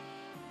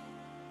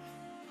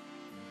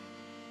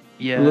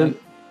 Yeah.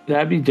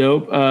 That'd be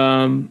dope.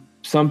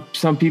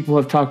 Some people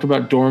have talked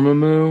about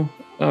Dormammu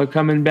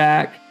coming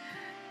back.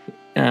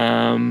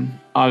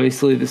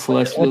 Obviously the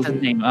Celestials. What's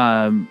his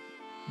name?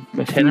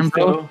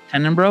 Mephisto.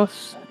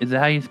 Tenebros? Is that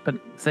how you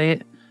say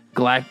it?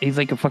 He's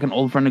like a fucking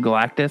old friend of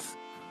Galactus.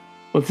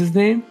 What's his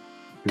name?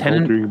 I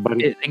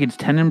think it's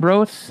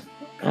Tenebros.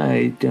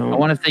 I don't. I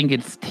want to think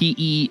it's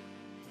Tenebros.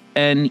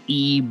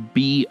 I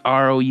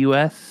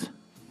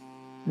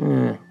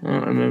don't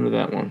remember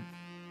that one.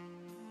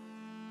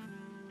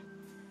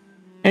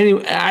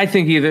 Anyway, I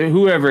think either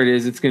whoever it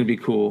is, it's going to be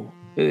cool.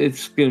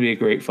 It's going to be a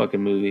great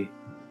fucking movie.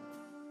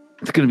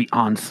 It's gonna be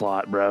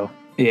Onslaught, bro.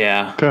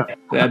 Yeah, Okay.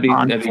 that'd be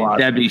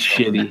Onslaught.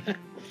 shitty.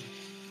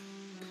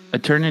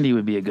 Eternity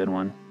would be a good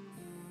one.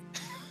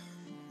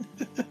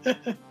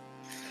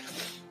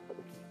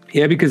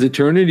 Yeah, because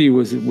Eternity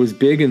was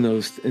big in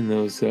those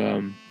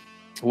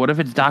What if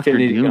it's Doctor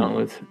Infinity Doom?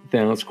 Gauntlets,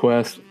 Thanos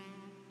Quest,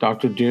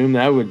 Doctor Doom.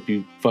 That would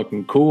be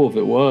fucking cool if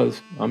it was.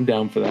 I'm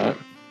down for that.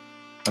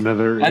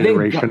 Another I think-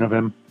 iteration of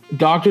him.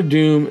 Doctor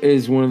Doom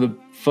is one of the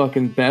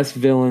fucking best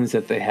villains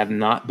that they have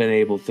not been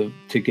able to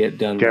get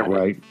done. Get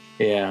right.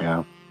 Yeah.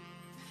 Yeah.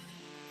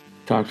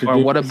 Doctor Or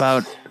Doom. what if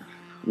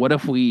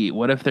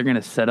they're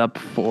gonna set up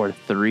for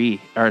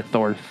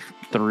Thor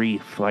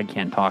 3? I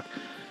can't talk.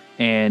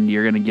 And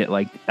you're gonna get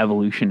like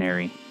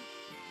evolutionary.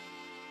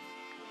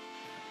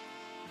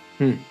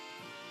 I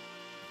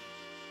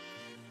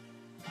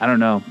don't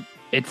know.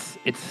 It's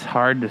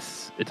hard to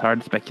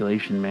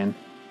speculation, man.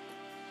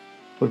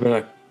 What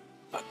about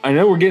I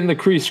know we're getting the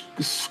Kree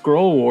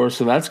Skrull War,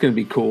 so that's going to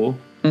be cool.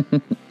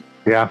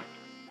 Yeah.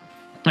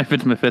 If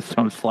it's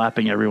Mephisto, I'm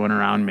slapping everyone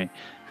around me.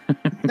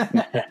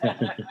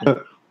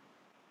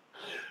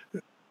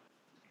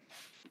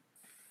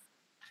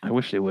 I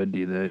wish they would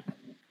do that.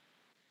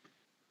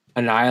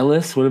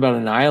 Annihilus? What about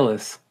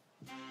Annihilus?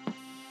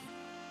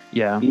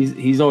 Yeah.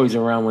 He's always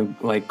around when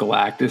like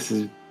Galactus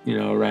is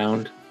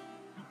around.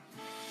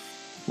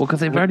 Well,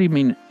 because you've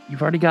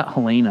already got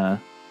Helena.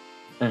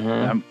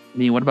 Uh-huh.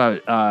 What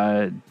about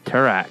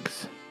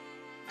Terax?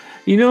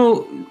 You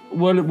know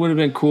what would have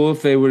been cool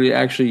if they would have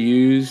actually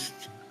used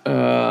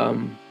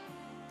her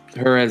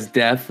as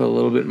Death a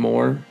little bit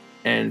more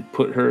and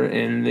put her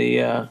in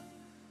the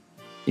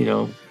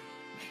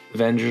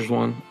Avengers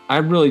one. I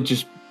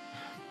was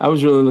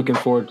really looking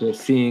forward to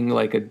seeing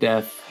like a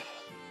Death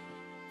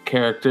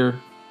character,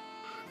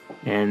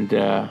 and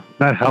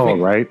Not Hela,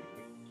 right?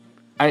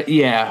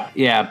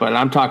 Yeah, but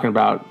I'm talking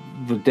about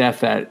the Death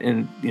that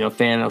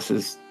Thanos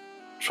is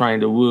trying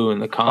to woo in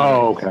the comics.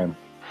 Oh, okay.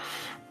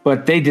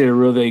 But they did a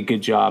really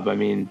good job. I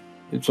mean,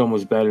 it's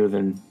almost better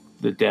than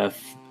the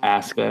Death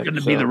aspect. It's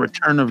going to be the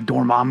return of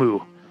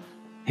Dormammu.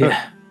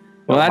 Yeah.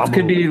 Well, that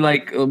could be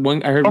like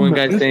one. I heard one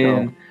guy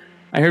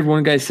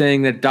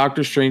saying that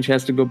Doctor Strange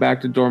has to go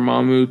back to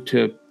Dormammu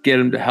to get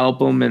him to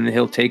help him, and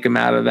he'll take him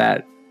out of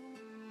that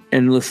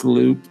endless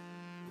loop.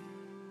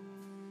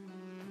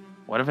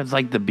 What if it's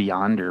like the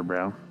Beyonder,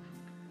 bro?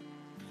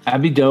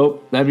 That'd be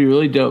dope. That'd be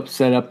really dope.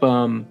 Set up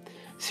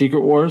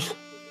Secret Wars.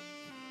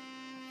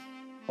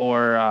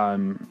 Or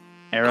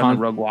Era the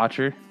Rogue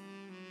Watcher.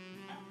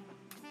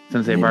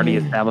 Since they've already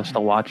established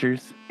the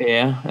Watchers.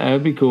 Yeah, that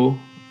would be cool.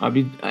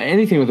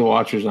 Anything with the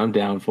Watchers, I'm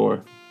down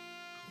for.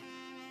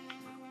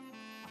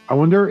 I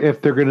wonder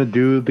if they're gonna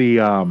do the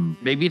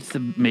Maybe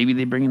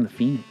they bring in the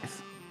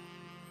Phoenix.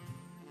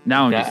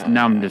 Now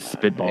I'm just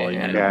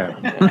spitballing.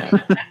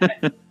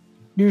 Yeah.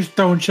 You just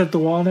don't shut the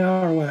wall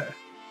now, or what?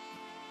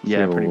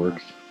 Yeah, See pretty what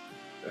much.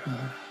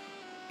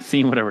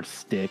 Seeing whatever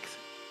sticks.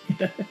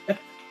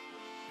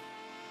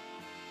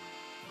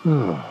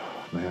 Oh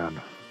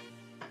man.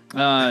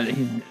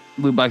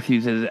 Lou Bucks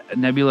says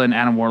Nebula and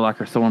Adam Warlock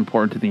are so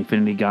important to the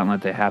Infinity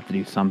Gauntlet they have to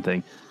do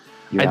something.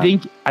 Yeah.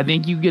 I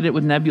think you get it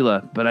with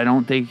Nebula, but I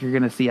don't think you're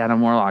gonna see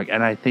Adam Warlock.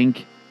 And I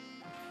think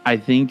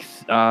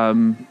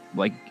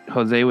like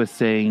Jose was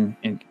saying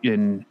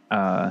and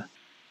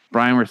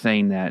Brian were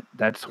saying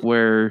that's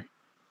where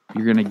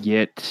you're gonna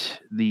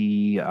get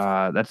the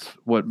that's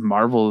what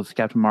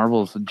Captain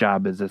Marvel's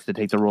job is to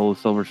take the role of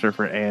Silver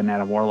Surfer and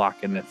Adam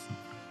Warlock in this.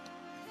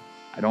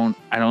 I don't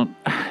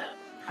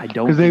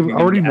Because they've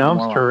already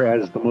announced her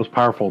as the most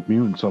powerful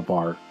mutant so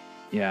far.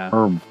 Yeah.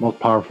 Or most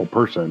powerful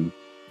person.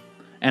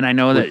 And I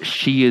know that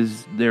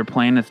their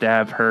plan is to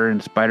have her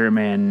and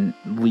Spider-Man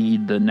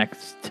lead the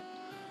next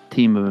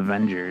team of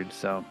Avengers,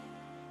 so.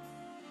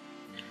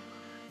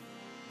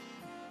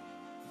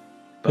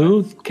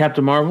 Who?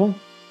 Captain Marvel?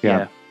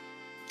 Yeah.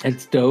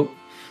 It's dope.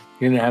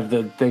 They're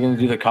gonna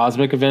do the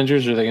Cosmic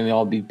Avengers, or they're gonna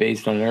all be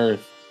based on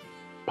Earth?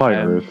 Probably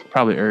Earth.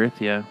 Probably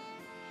Earth, yeah.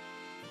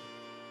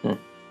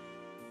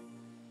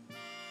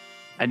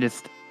 I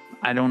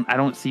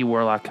don't see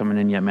Warlock coming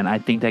in yet, man. I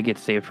think that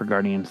gets saved for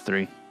Guardians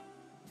 3.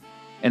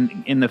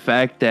 And in the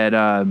fact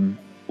that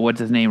what's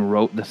his name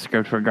wrote the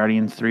script for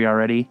Guardians 3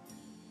 already.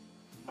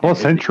 Well,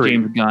 Century.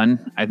 James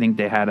Gunn. I think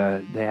they had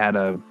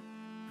a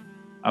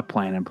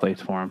plan in place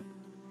for him.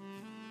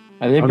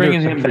 Are they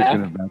bringing him back?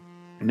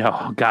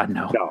 No, God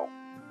no. No.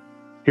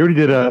 He already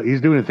did he's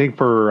doing a thing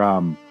for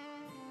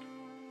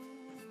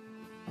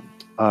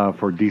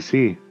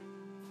DC.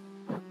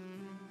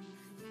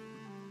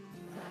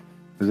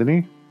 Isn't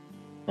he?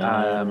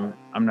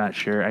 I'm not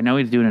sure. I know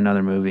he's doing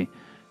another movie.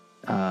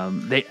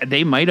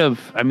 They might have.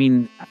 I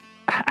mean,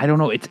 I don't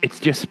know. It's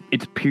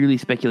purely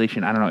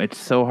speculation. I don't know. It's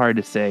so hard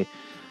to say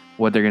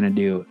what they're gonna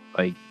do.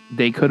 Like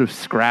they could have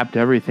scrapped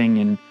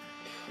everything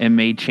and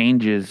made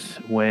changes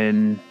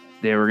when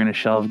they were gonna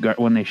shelved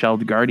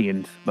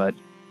Guardians. But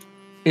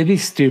It'd be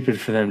stupid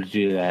for them to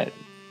do that.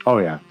 Oh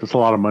yeah, that's a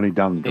lot of money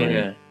down the drain.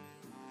 Yeah.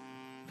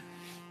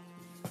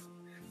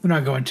 They're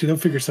not going to. They'll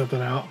figure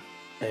something out.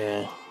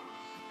 Yeah.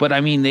 But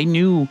I mean, they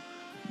knew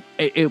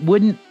it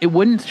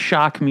wouldn't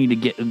shock me to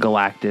get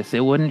Galactus.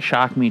 It wouldn't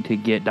shock me to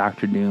get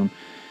Doctor Doom.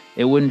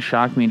 It wouldn't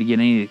shock me to get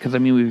any, because I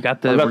mean we're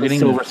getting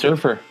Silver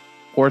Surfer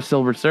or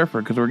Silver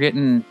Surfer, because we're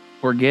getting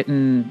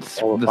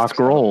the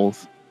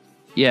scrolls.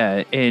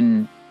 Yeah,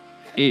 and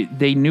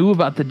they knew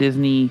about the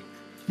Disney.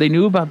 They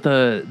knew about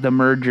the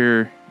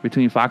merger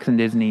between Fox and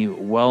Disney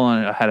well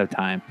ahead of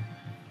time.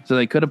 So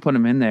they could have put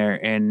them in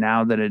there, and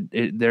now that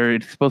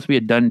it's supposed to be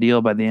a done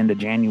deal by the end of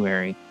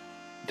January,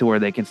 to where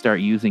they can start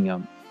using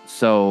them.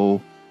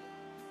 So,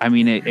 I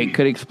mean, it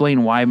could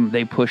explain why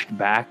they pushed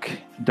back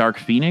Dark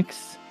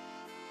Phoenix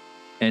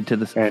from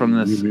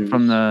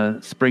the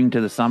spring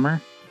to the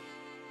summer.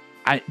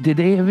 Did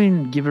they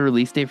even give a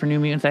release date for New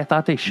Mutants? I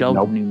thought they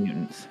shelved New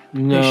Mutants.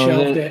 No, they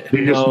shelved it.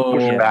 They just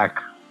pushed it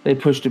back. They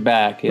pushed it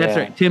back. Yeah. That's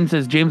right. Tim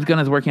says James Gunn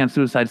is working on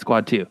Suicide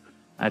Squad 2.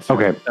 That's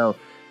right. Okay. So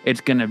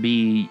it's gonna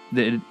be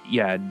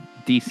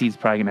DC's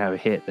probably gonna have a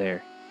hit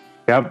there.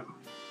 Yep.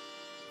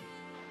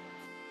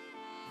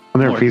 I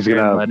wonder if he's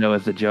gonna. Leto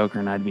as the Joker,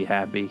 and I'd be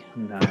happy.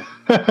 No,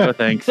 no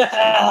thanks.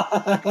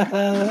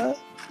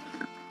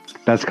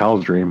 That's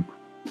Kyle's dream.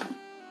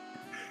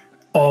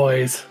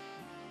 Always.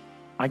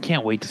 I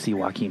can't wait to see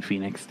Joaquin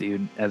Phoenix,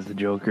 dude, as the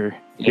Joker.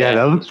 Yeah,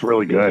 that looks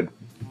really good.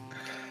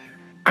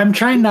 I'm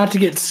trying not to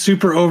get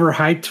super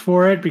overhyped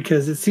for it,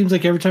 because it seems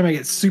like every time I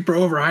get super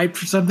overhyped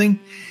for something,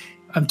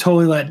 I'm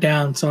totally let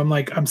down. So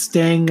I'm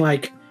staying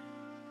at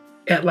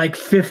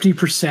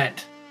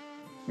 50%.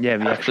 Yeah,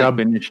 have you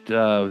actually finished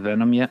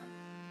Venom yet?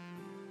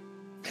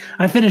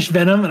 I finished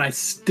Venom and I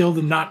still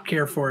did not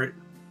care for it.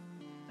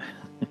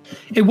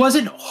 It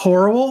wasn't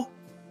horrible.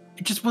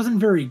 It just wasn't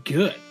very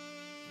good.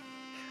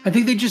 I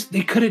think they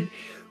could have,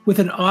 with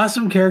an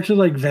awesome character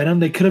like Venom,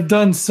 they could have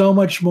done so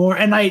much more.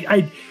 And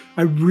I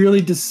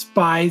really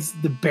despise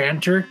the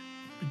banter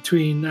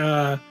between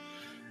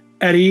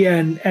Eddie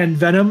and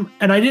Venom.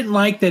 And I didn't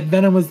like that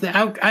Venom was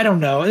I don't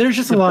know. There's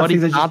just a lot of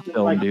things I just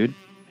didn't like. Dude.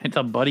 It's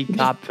a buddy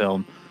cop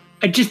film.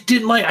 I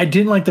didn't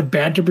like the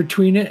banter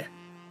between it.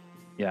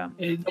 Yeah.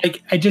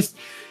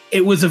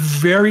 It was a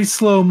very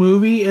slow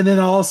movie, and then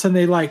all of a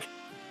sudden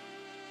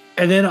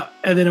and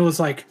then it was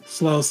like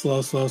slow,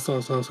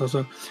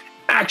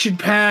 action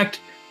packed.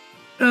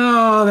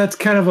 Oh, that's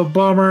kind of a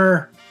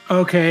bummer.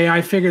 Okay,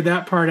 I figured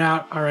that part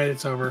out. All right,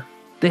 it's over.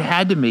 They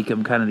had to make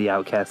him kind of the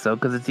outcast, though,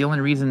 because it's the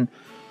only reason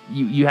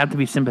you have to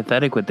be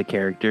sympathetic with the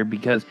character,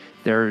 because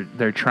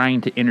they're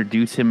trying to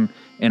introduce him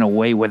in a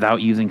way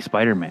without using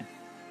Spider-Man.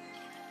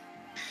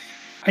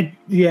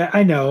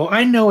 I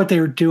know what they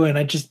were doing.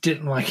 I just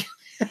didn't like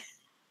it.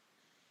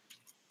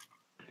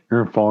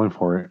 You're falling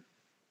for it.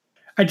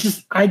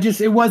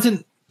 It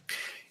wasn't.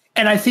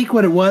 And I think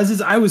what it was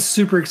is I was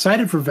super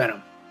excited for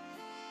Venom.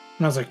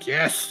 And I was like,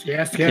 yes,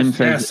 something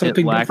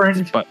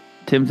different. But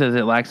Tim says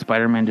it lacks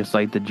Spider-Man, just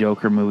like the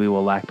Joker movie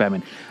will lack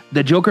Batman.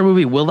 The Joker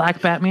movie will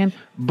lack Batman,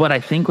 but I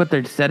think what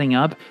they're setting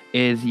up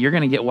is you're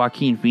going to get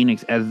Joaquin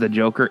Phoenix as the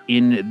Joker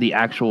in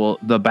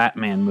the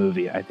Batman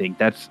movie. I think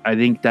that's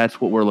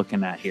what we're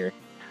looking at here.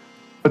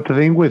 But the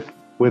thing with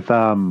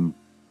the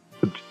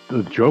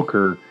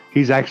Joker,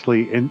 he's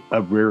actually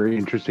a very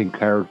interesting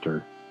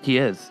character. He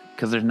is,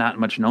 because there's not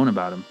much known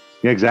about him.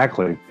 Yeah,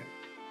 exactly.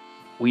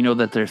 We know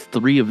that there's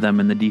 3 of them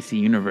in the DC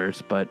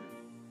universe, but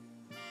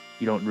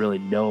you don't really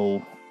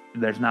know.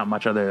 There's not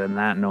much other than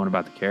that known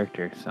about the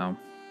character. So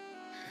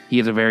he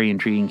is a very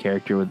intriguing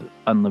character with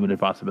unlimited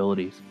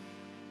possibilities.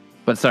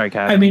 But sorry,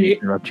 Kyle, I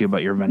didn't interrupt you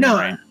about your Venom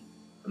rant.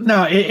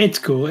 No, it's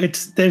cool.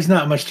 There's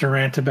not much to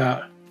rant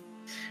about.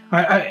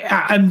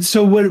 I'm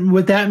so what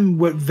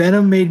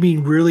Venom made me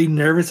really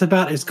nervous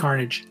about is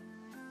Carnage.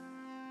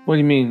 What do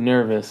you mean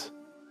nervous?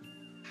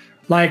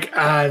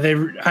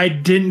 I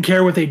didn't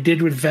care what they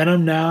did with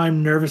Venom. Now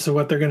I'm nervous of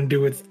what they're going to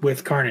do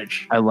with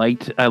Carnage. I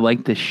liked the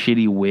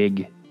shitty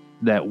wig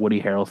that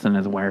Woody Harrelson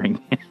is wearing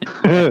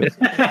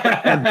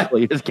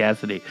as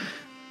Cassidy.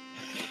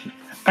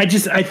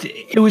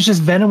 It was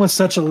just Venom was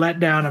such a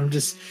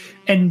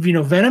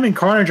letdown. Venom and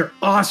Carnage are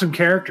awesome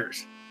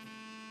characters,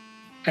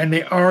 and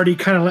they already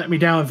kind of let me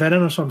down with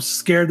Venom, so I'm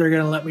scared they're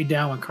going to let me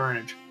down with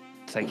Carnage.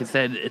 It's like I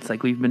said. It's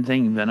like we've been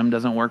saying, Venom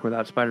doesn't work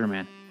without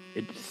Spider-Man.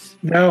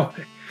 No.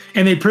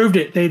 And they proved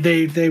it. They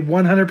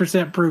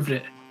 100% proved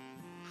it.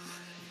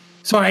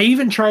 So I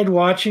even tried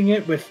watching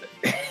it with,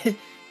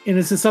 and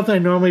this is something I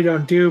normally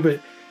don't do, but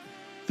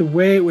the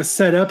way it was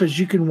set up is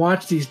you can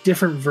watch these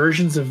different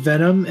versions of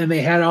Venom, and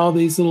they had all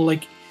these little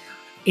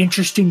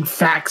interesting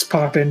facts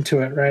pop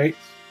into it, right?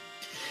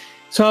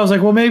 So I was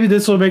like, well, maybe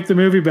this will make the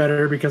movie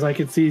better because I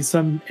could see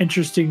some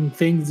interesting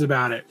things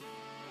about it.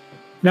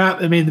 No,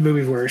 it made the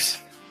movie worse.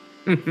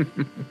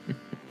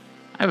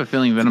 I have a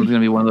feeling Venom's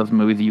going to be one of those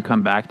movies that you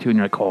come back to and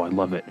you're like, oh, I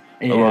love it.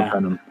 Yeah. I love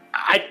Venom.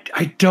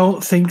 I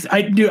don't think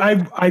I do.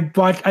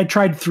 I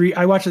tried 3.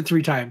 I watched it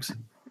 3 times.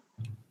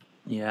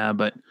 Yeah,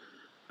 but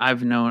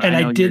I've known. And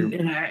I know I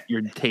didn't.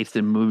 Your taste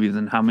in movies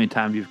and how many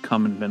times you've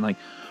come and been like,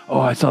 oh,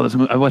 I saw this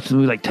movie. I watched this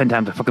movie 10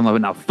 times. I fucking love it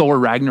now. Thor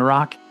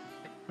Ragnarok.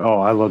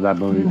 Oh, I love that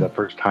movie the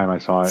first time I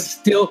saw it.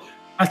 Still,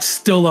 I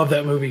still love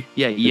that movie.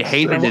 Yeah, you It's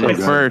hated so it at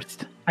good.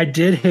 first. I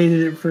did hate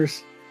it at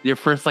first. Your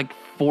first like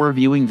 4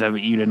 viewings of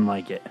it, you didn't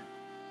like it.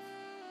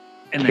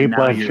 And Kate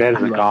now you Blanchett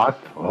as a love it. goth.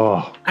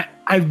 Oh,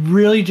 I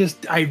really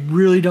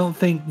don't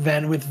think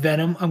with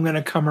Venom, I'm going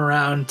to come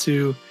around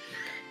to.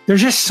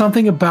 There's just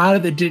something about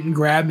it that didn't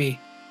grab me.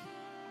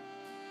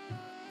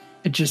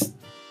 It just,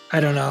 I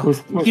don't know.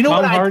 With You know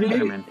Tom what?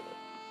 Hardy?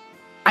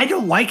 I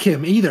don't like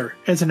him either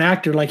as an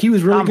actor. Like he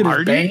was really Tom good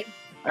Hardy? as Bane.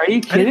 Are you I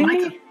didn't kidding like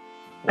me?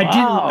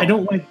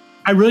 him.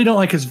 I really don't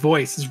like his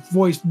voice. His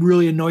voice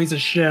really annoys the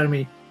shit out of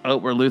me. Oh,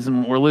 we're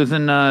losing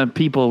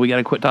people. We got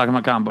to quit talking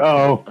about comic books.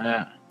 oh,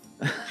 Yeah.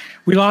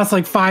 We lost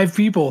like 5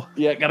 people.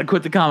 Yeah, got to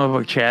quit the comic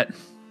book chat.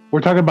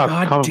 we're talking about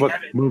God comic book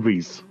damn it.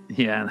 movies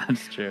Yeah,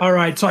 that's true. All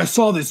right, so I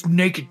saw this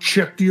naked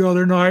chick the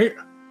other night.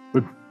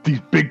 with these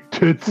big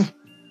tits.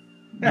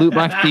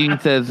 Lootbox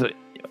TV says,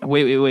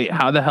 wait.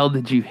 How the hell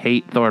did you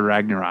hate Thor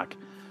Ragnarok?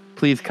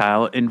 Please,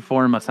 Kyle,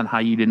 inform us on how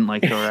you didn't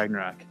like Thor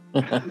Ragnarok.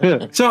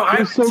 So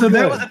was so that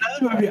good. was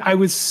another movie I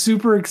was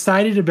super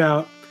excited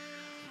about.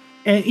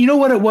 And you know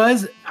what it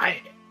was?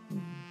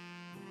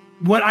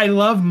 What I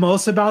love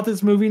most about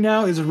this movie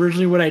now is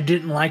originally what I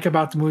didn't like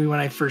about the movie when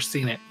I first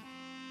seen it.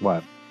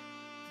 What?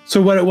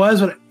 So what it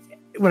was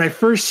when I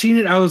first seen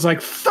it, I was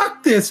like,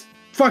 "Fuck this!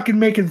 Fucking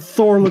making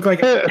Thor look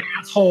like an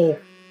asshole."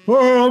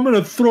 Oh, I'm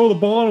gonna throw the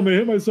ball. I'm gonna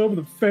hit myself in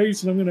the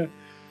face, and I'm gonna.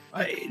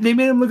 They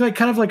made him look like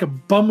kind of like a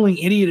bumbling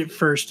idiot at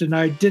first, and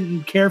I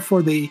didn't care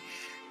for the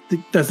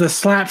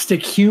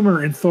slapstick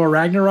humor in Thor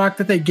Ragnarok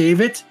that they gave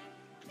it.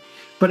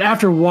 But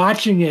after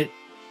watching it,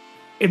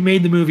 it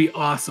made the movie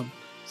awesome.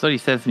 So he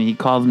says to me, he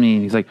calls me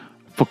and he's like,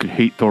 fucking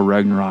hate Thor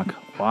Ragnarok.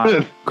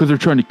 Why? Because they're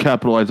trying to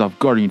capitalize off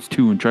Guardians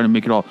 2 and trying to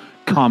make it all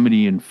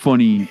comedy and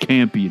funny and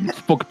campy, and it's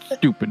fucking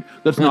stupid.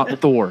 That's not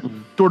Thor.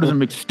 Thor doesn't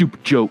make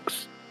stupid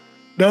jokes.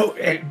 No,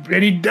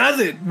 and he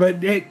doesn't.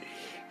 But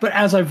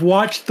as I've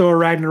watched Thor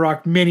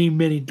Ragnarok many,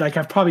 like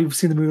I've probably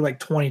seen the movie like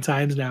 20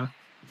 times now.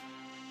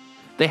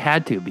 They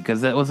had to,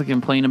 because that was a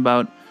complaint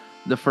about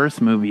the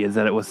first movie, is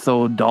that it was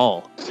so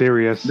dull.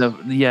 Serious.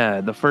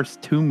 The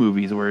first 2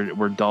 movies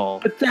were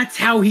dull. But that's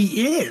how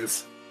he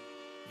is.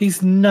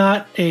 He's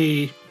not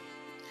a.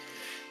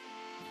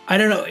 I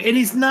don't know, and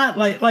he's not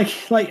like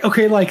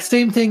okay, like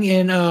same thing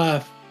in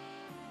like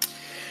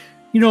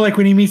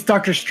when he meets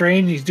Doctor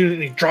Strange, he's doing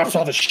and he drops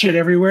all the shit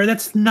everywhere.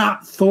 That's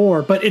not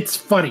Thor, but it's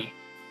funny.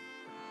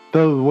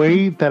 The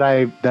way that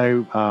I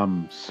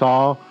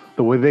saw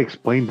the way they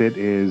explained it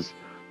is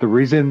the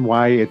reason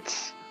why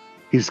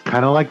he's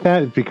kind of like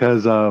that is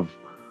because of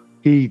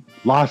he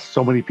lost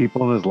so many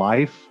people in his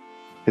life,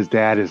 his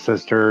dad, his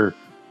sister,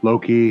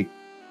 Loki,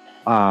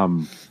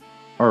 or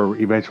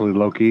eventually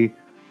Loki.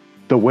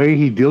 The way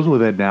he deals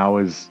with it now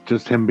is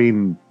just him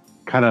being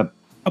kind of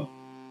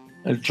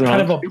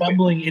Kind of a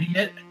bumbling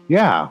idiot.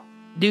 yeah.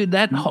 Dude,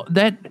 that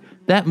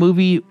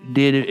movie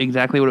did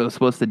exactly what it was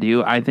supposed to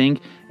do, I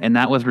think, and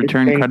that was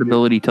return changed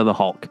credibility to the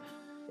Hulk.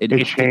 It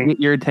to changed. get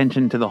your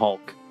attention to the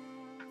Hulk.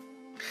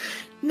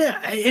 No,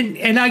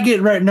 and I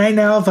get right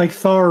now. It's like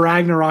Thor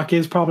Ragnarok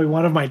is probably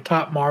one of my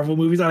top Marvel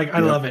movies. I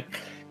love it.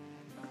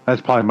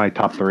 That's probably my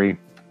top 3.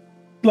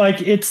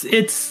 Like it's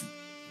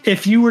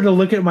if you were to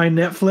look at my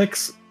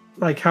Netflix,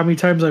 like how many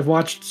times I've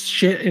watched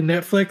shit in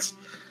Netflix,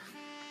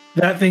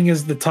 that thing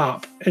is the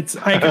top.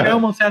 I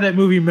almost have that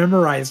movie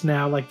memorized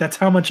now. Like that's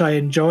how much I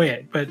enjoy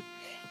it. But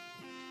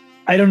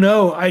I don't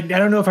know. I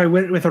don't know if I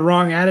went with the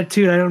wrong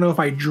attitude. I don't know if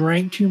I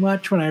drank too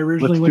much when I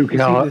originally went to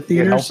see the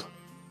theaters.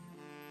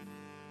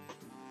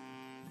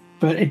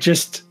 But it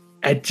just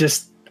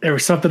there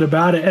was something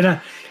about it, and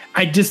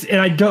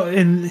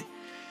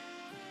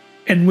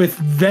and with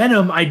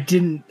Venom I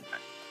didn't.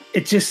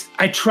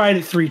 I tried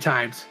it 3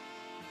 times.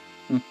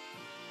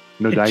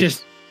 No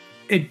dice.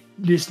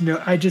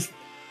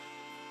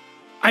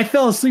 I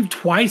fell asleep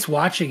twice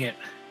watching it.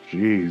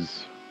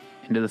 Jeez.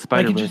 Into the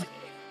Spider-Verse.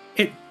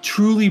 It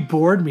truly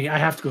bored me. I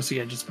have to go see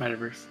Into the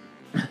Spider-Verse.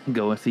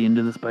 Go see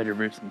Into the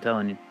Spider-Verse, I'm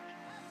telling you.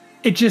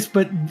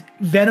 But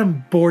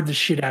Venom bored the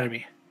shit out of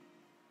me.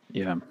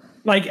 Yeah.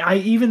 Like I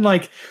even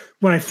like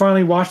when I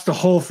finally watched the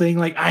whole thing,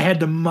 like I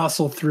had to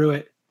muscle through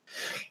it.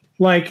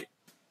 Like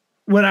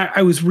when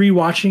I was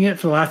rewatching it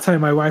for the last time,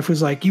 my wife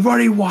was like, "You've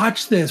already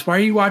watched this. Why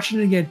are you watching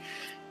it again?"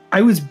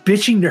 I was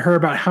bitching to her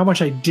about how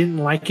much I didn't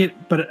like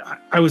it, but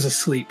I was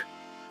asleep.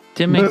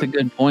 Tim makes a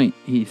good point.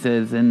 He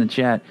says in the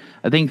chat,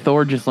 I think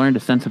Thor just learned a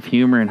sense of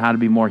humor and how to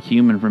be more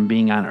human from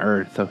being on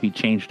Earth, so he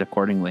changed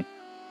accordingly.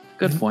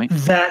 Good point.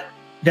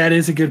 That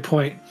is a good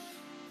point.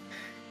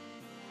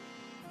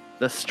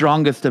 The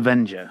strongest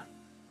Avenger.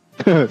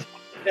 I've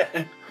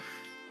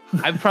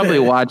probably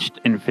watched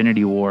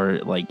Infinity War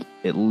like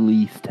at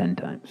least 10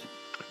 times.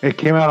 It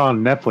came out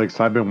on Netflix,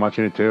 so I've been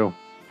watching it too.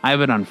 I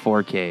have it on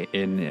 4K,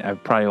 and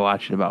I've probably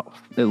watched it about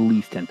at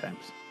least 10 times.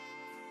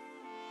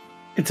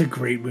 It's a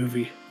great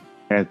movie.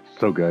 And it's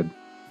so good.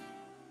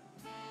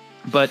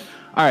 But,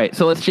 all right,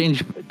 so let's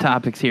change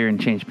topics here and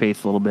change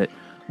pace a little bit.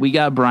 We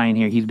got Brian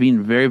here. He's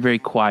being very, very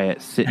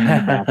quiet, sitting in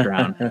the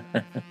background.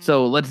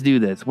 So let's do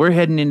this. We're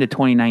heading into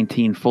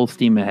 2019, full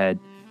steam ahead.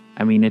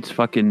 I mean, it's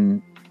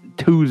fucking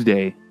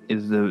Tuesday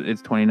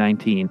it's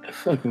 2019.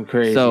 Fucking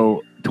crazy.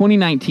 So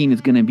 2019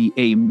 is going to be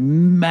a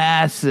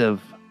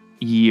massive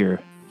year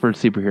for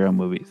superhero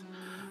movies,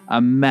 a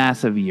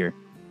massive year.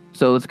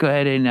 So let's go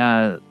ahead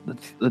and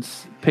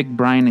let's pick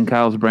Brian and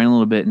Kyle's brain a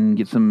little bit and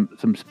get some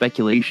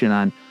speculation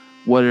on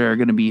what are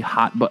going to be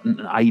hot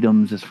button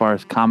items as far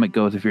as comic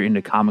goes. If you're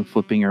into comic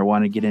flipping or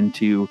want to get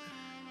into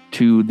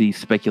the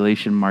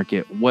speculation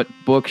market, what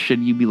books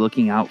should you be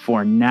looking out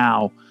for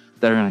now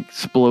that are going to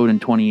explode in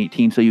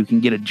 2018 so you can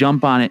get a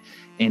jump on it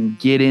and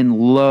get in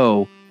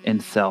low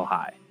and sell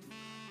high?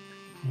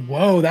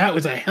 Whoa, that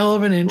was a hell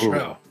of an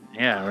intro. Ooh.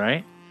 Yeah,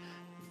 right.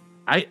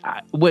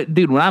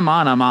 Dude, when I'm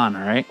on,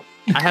 all right.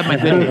 I have my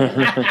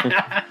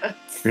good.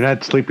 You're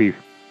not sleepy.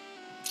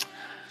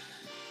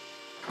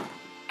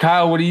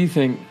 Kyle, what do you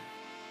think?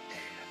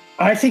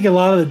 I think a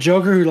lot of the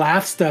Joker Who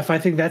Laughs stuff, I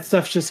think that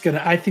stuff's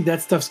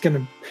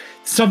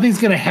something's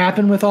gonna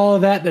happen with all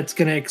of that that's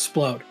gonna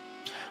explode.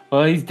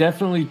 Well, he's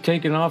definitely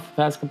taken off the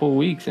past couple of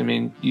weeks. I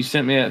mean, you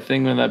sent me that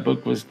thing when that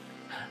book was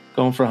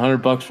going for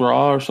 $100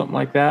 raw or something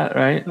like that,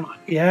 right?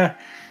 Yeah.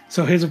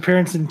 So his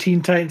appearance in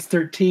Teen Titans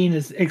 13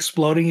 is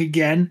exploding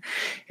again.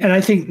 And I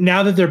think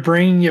now that they're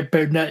bringing it,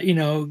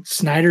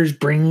 Snyder's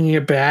bringing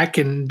it back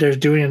and they're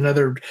doing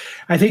another,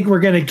 I think we're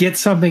going to get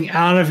something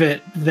out of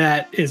it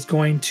that is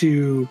going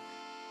to,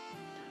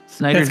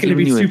 Snyder's gonna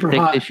giving be you a super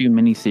hot. 6-issue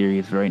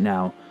miniseries right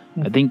now.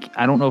 I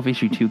don't know if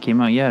issue 2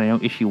 came out yet. I know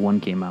issue 1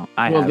 came out.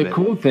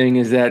 Cool thing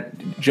is that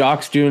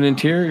Jock's doing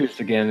interiors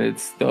again.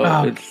 It's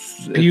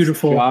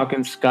beautiful. It's Jock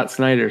and Scott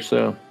Snyder.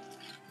 So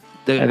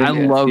I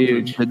love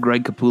the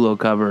Greg Capullo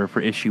cover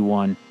for issue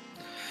 1.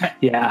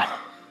 Yeah.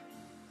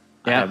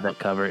 I have that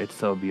cover. It's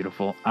so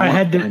beautiful. They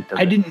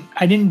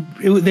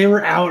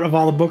were out of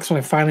all the books when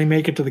I finally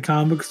make it to the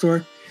comic book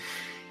store.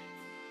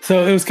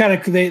 So it was kind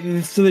of, they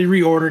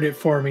reordered it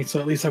for me. So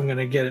at least I'm going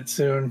to get it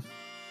soon.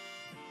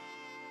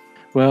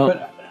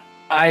 Well,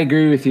 I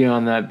agree with you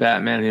on that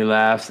Batman Who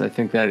Laughs. I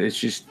think that it's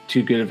just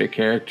too good of a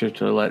character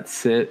to let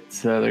sit.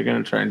 So they're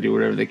going to try and do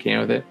whatever they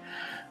can with it.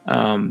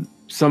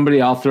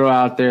 Somebody I'll throw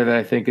out there that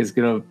I think is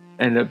going to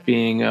end up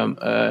being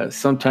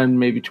sometime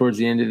maybe towards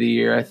the end of the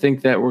year. I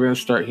think that we're going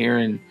to start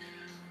hearing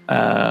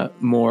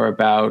more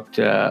about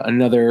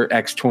another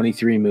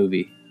X-23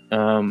 movie.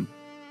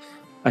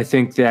 I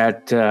think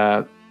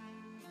that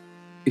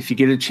if you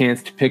get a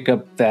chance to pick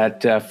up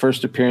that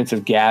first appearance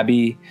of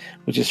Gabby,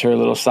 which is her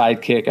little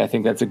sidekick, I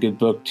think that's a good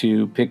book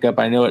to pick up.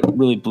 I know it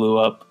really blew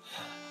up.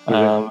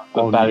 All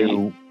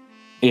new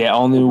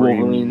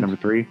Wolverine. Number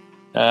 3.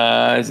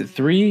 Is it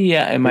 3?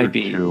 Yeah, it might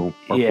be. 2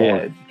 or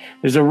 4.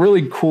 There's a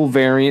really cool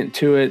variant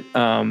to it,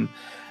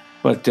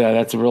 but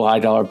that's a real $high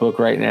book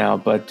right now.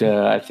 But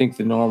I think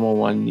the normal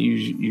one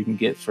you can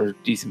get for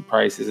decent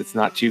prices. It's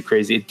not too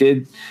crazy. It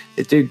did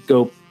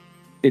go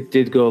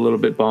a little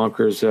bit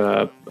bonkers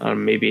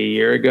maybe a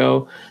year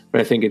ago, but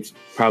I think it's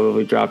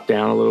probably dropped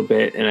down a little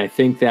bit. And I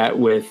think that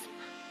with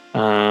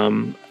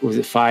Kevin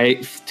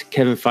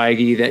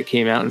Feige that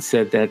came out and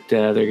said that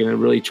they're going to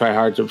really try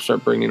hard to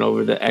start bringing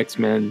over the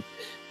X-Men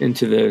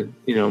into the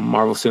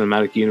Marvel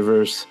Cinematic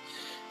Universe.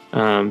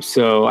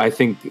 So I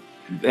think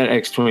that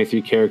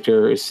X-23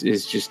 character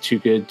is just too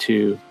good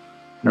to.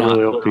 I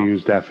really hope to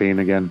use Daphne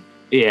again.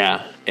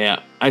 Yeah.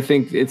 I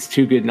think it's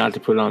too good not to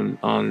put on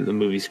the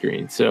movie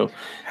screen. So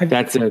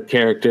that's a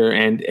character,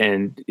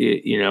 and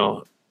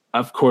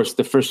of course,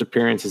 the first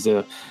appearance is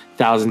a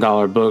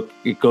 $1,000 book.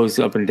 It goes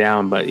up and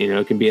down, but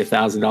it can be a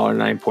 $1,000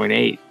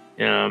 9.8.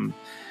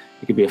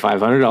 It could be a $500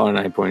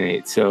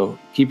 9.8. So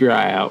keep your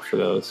eye out for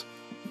those.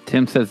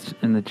 Tim says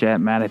in the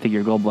chat, Matt, I think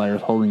your gallbladder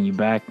is holding you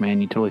back,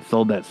 man. You totally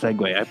sold that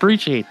segue. I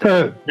appreciate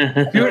that.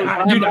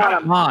 Dude,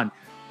 I'm on.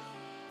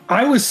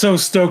 I was so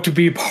stoked to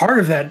be a part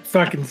of that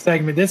fucking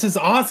segment. This is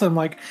awesome.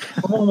 Like,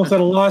 I'm almost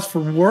at a loss for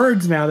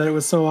words now that it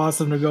was so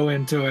awesome to go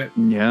into it.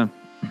 Yeah.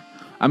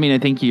 I mean, I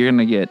think you're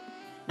going to get...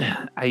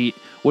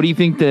 What do you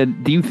think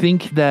that... Do you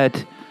think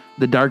that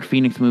the Dark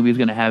Phoenix movie is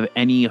going to have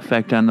any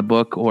effect on the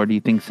book? Or do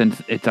you think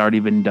since it's already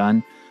been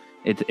done,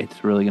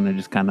 it's really going to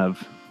just kind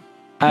of...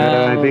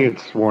 I think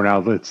it's worn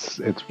out. It's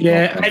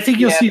I think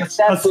you'll see a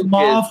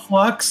small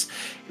flux,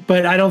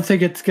 but I don't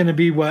think it's going to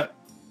be what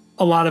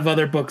a lot of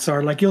other books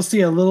are. Like, you'll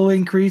see a little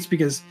increase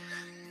because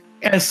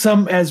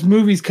as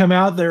movies come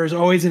out, there's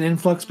always an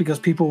influx because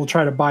people will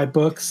try to buy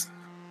books.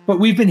 But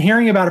we've been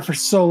hearing about it for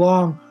so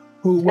long.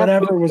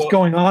 Whatever was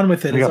going on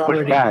with it is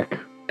already back.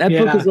 That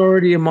book is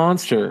already a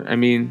monster. I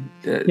mean,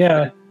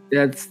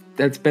 that's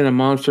been a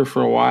monster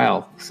for a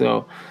while.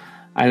 So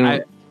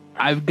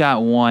I've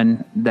got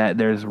one that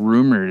there's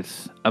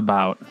rumors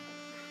about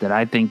that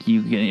I think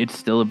it's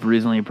still a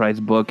reasonably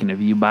priced book, and if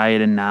you buy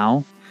it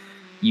now,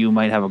 you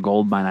might have a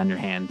gold mine on your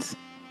hands.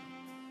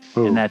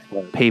 Ooh. And that's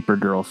Paper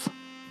Girls.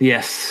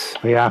 Yes.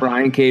 Yeah.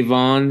 Brian K.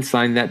 Vaughan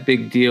signed that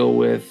big deal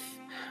with,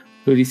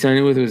 who did he sign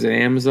it with? Was it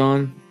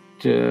Amazon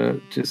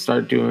to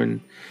start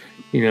doing,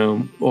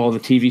 all the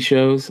TV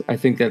shows? I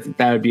think that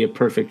would be a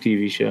perfect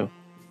TV show.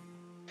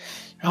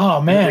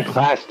 Oh man.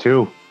 Class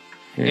too.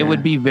 Yeah. It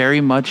would be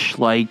very much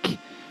like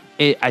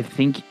it. I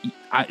think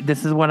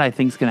this is what I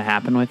think is going to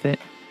happen with it.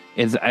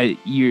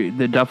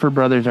 The Duffer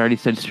Brothers already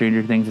said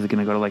Stranger Things is going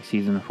to go to like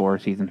season 4,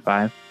 season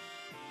 5.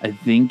 I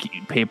think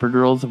Paper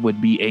Girls would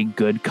be a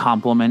good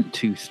complement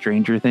to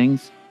Stranger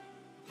Things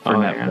for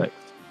Netflix.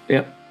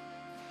 Yep.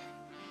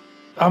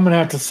 I'm gonna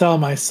have to sell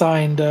my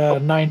signed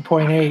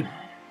 9.8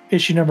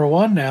 issue number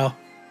 1 now.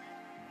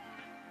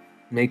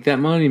 Make that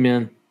money,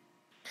 man.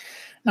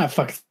 Not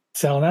fucking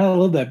selling. I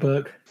love that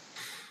book.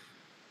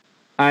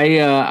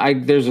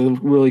 There's a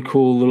really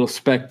cool little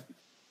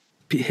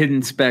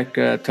hidden spec,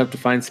 tough to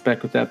find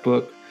spec with that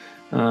book.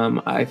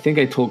 I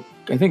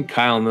think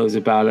Kyle knows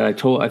about it.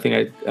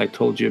 I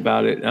told you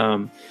about it.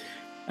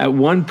 At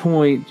one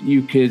point,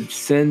 you could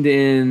send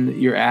in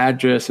your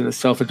address in a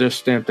self-addressed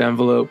stamped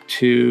envelope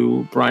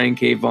to Brian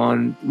K.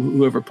 Vaughan,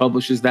 whoever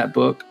publishes that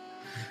book,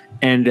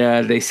 and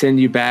they send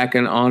you back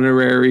an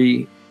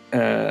honorary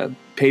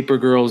Paper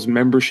Girls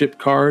membership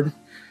card.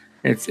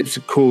 It's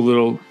a cool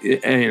little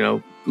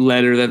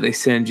letter that they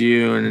send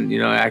you, and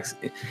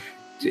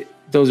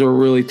those are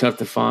really tough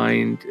to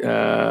find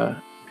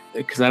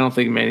because I don't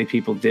think many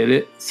people did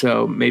it.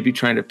 So maybe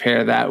trying to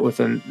pair that with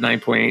a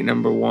 9.8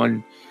 number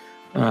 1.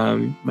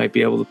 Might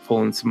be able to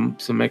pull in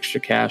some extra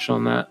cash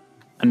on that.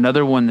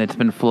 Another one that's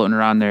been floating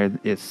around there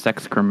is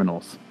Sex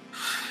Criminals.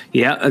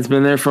 Yeah, it's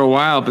been there for a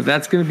while, but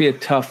that's going to be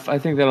I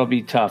think that'll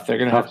be tough. They're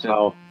going to have to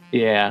sell.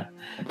 Yeah.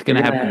 It's going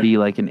to have to be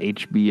like an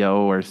HBO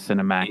or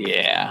Cinemax.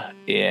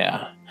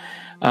 Yeah.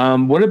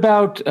 What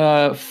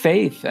about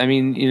Faith? I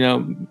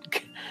mean,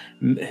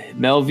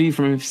 Mel V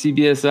from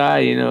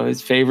CBSI,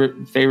 his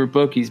favorite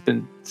book. He's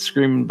been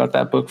screaming about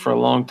that book for a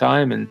long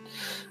time, and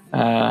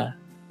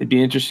it'd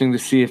be interesting to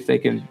see if they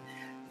can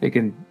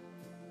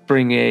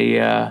bring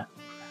a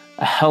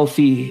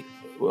healthy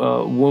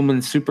woman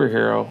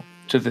superhero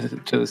to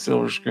the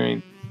silver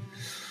screen.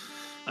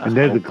 And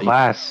they're The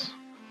Class.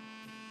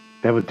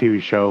 They have a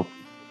TV show.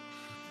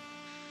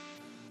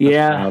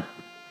 Yeah.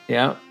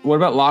 What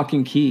about Lock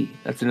and Key?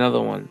 That's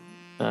another one.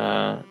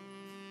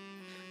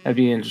 That'd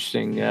be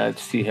interesting to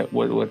see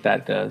what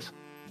that does.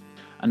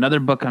 Another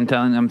book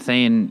I'm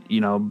saying,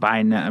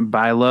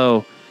 buy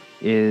low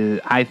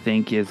I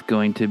think is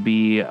going to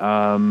be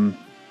God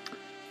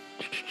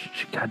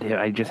damn,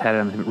 I just had it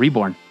on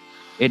Reborn.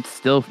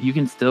 You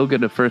can still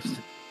get a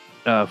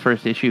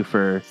first issue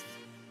for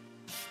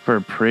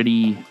a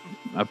pretty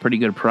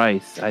good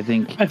price. I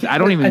think I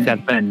don't even think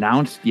that's been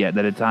announced yet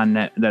that it's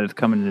that it's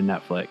coming to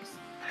Netflix.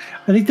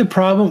 I think the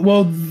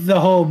problem, the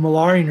whole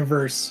Millar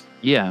universe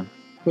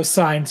was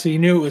signed, so you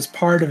knew it was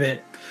part of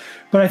it.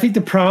 But I think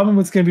the problem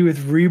what's going to be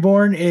with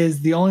Reborn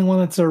is the only one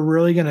that's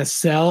really going to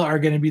sell are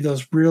going to be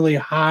those really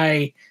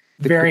high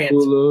variants.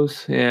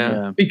 Cthulhu's,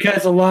 yeah.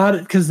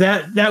 Because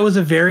that was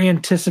a very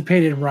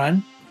anticipated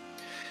run.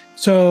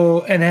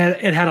 So, and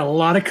it had a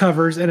lot of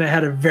covers and it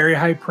had a very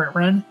high print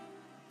run.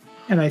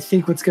 And I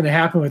think what's going to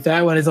happen with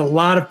that one is a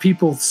lot of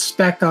people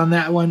spec on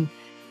that one.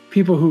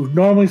 People who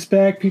normally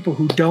spec, people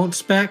who don't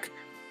spec.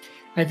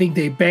 I think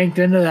they banked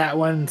into that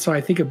one. So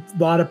I think a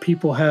lot of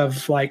people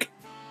have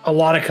a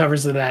lot of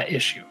covers of that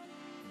issue.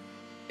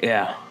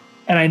 Yeah.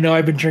 And I know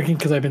I've been drinking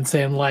because I've been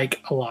saying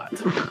a lot.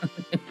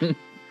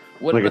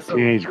 Like a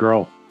teenage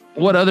girl.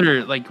 What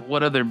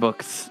other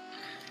books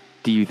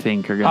do you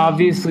think are going to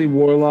Obviously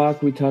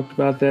Warlock, we talked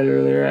about that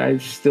earlier. I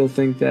still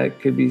think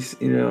that could be,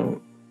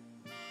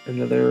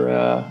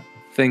 another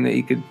thing that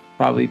you could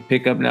probably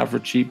pick up now for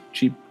cheap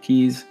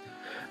keys.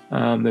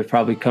 They've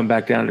probably come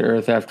back down to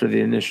earth after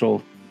the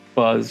initial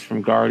buzz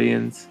from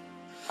Guardians.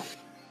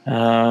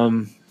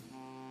 I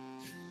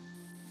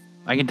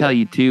can tell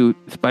you too,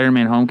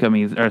 Spider-Man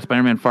Homecoming or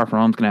Spider-Man Far From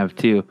Home is going to have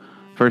 2.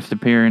 First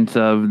appearance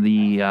of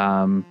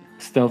the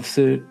stealth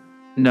suit.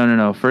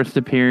 No. First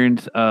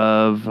appearance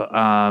of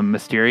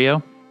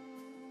Mysterio.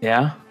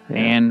 Yeah.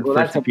 And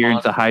first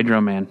appearance of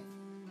Hydro Man.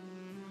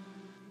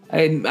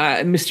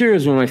 Mysterio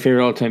is one of my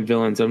favorite all-time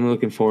villains. I'm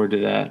looking forward to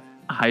that.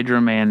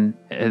 Hydro Man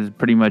is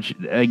pretty much.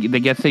 I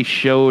guess they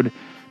showed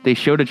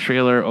a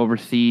trailer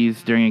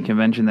overseas during a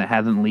convention that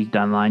hasn't leaked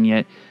online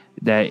yet.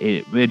 That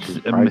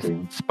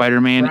it's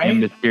Spider-Man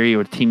and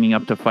Mysterio teaming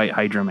up to fight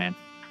Hydro Man.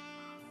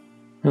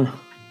 Huh.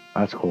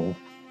 That's cool.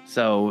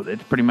 So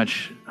it's pretty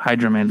much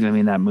Hydro Man's going to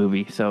be in that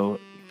movie. So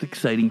it's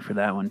exciting for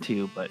that one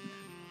too. But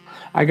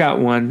I got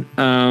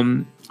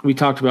one. We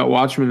talked about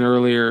Watchmen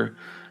earlier.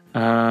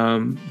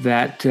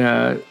 That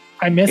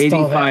I missed 85,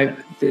 all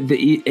that.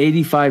 The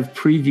 85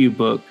 preview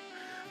book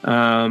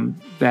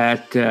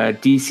that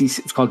DC.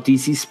 It's called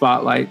DC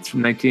Spotlights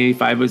from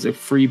 1985. It was a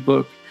free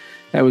book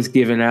that was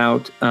given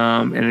out,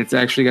 and it's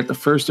actually got the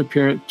first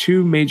appearance,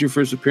 2 major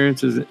first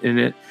appearances in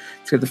it.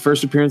 It's got the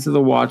first appearance of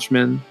the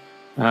Watchmen.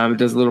 It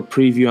does a little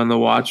preview on the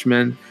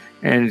Watchmen,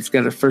 and it's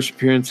got the first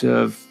appearance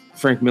of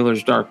Frank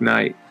Miller's Dark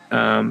Knight.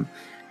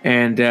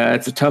 And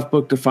it's a tough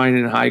book to find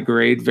in high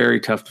grade, very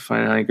tough to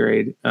find in high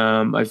grade.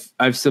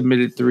 I've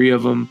submitted 3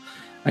 of them.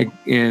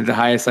 And the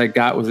highest I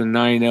got was a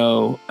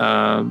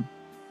 9.0.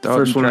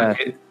 First one,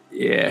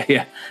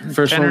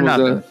 First one was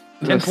a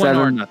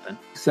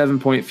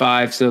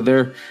 7.5. So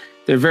they're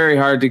very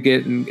hard to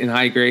get in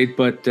high grade,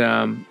 but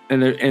and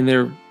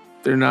they're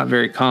not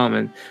very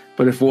common.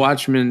 But if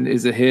Watchmen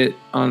is a hit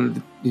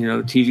on the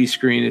TV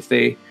screen, if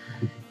they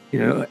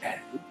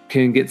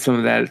can get some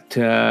of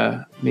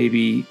that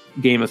maybe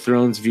Game of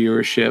Thrones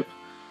viewership,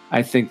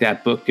 I think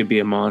that book could be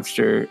a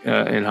monster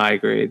in high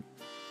grade.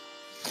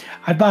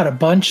 I bought a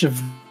bunch of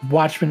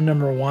Watchmen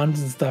 #1s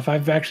and stuff.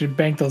 I've actually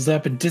banked those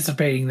up,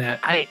 anticipating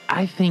that.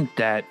 I think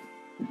that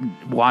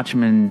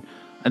Watchmen's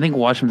going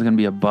to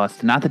be a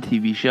bust. Not the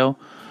TV show,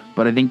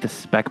 but I think the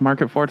spec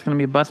market for it's going to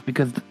be a bust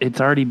because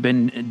it's already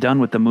been done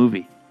with the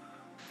movie.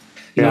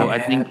 Yeah, so I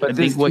think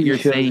what TV you're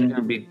show's saying going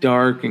to be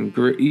dark and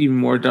even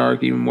more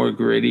dark, even more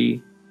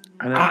gritty.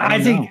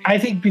 I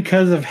think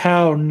because of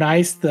how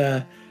nice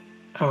the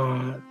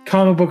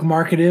comic book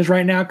market is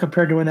right now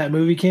compared to when that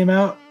movie came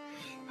out,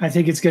 I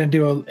think it's going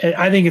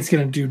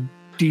to do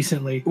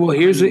decently. Well,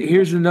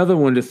 here's another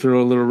one to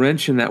throw a little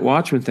wrench in that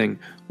Watchmen thing.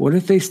 What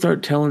if they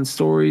start telling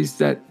stories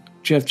that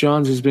Jeff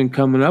Johns has been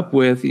coming up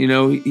with?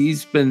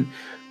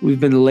 We've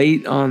been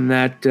late on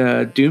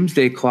that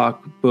Doomsday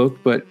Clock book,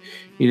 but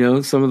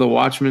some of the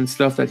Watchmen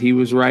stuff that he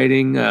was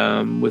writing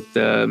with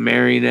the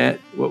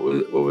Marionette. What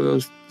were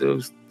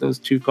those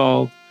two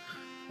called?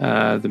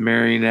 The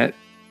Marionette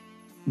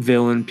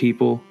villain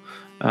people.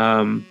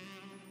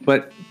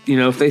 But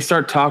if they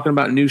start talking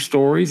about new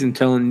stories and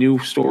telling new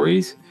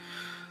stories,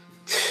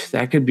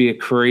 that could be a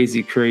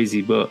crazy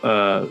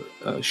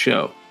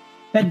show.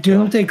 That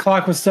Doomsday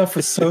Clock was so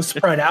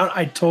spread out,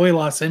 I totally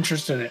lost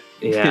interest in it.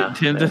 Yeah,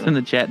 Tim just in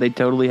the chat. They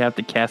totally have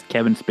to cast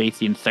Kevin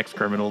Spacey in Sex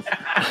Criminals.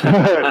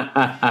 Man.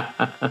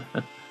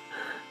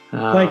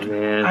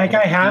 Like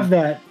I have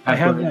that. I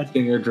have that.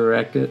 Singer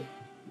direct it.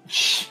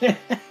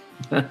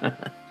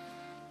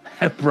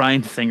 Have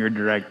Bryan Singer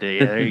direct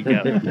it. Yeah, there you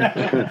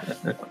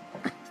go.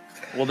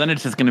 Well, then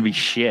it's just going to be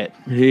shit.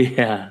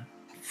 Yeah.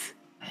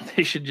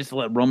 They should just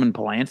let Roman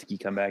Polanski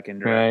come back and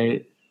direct.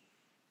 Right.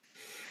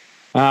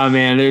 Oh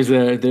man, there's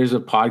a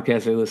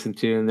podcast I listen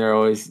to, and they're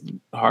always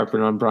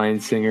harping on Bryan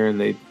Singer, and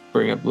they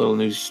bring up little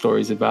news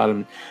stories about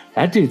him.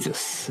 That dude's a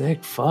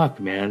sick fuck,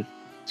 man.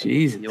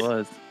 Jesus. He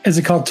was. Is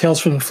it called Tales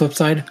from the Flip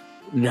Side?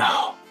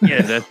 No.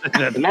 Yeah,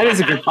 that is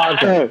a good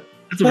podcast.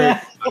 That's a very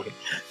good podcast.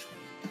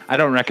 I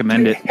don't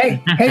recommend it.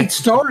 Hey,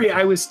 story.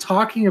 I was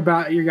talking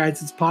about your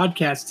guys'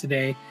 podcast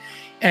today,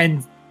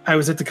 and I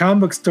was at the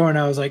comic book store, and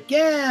I was like,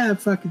 yeah,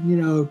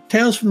 fucking,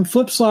 Tales from the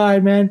Flip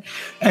Side, man.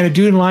 And a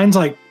dude in line's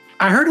like,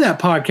 I heard that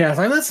podcast.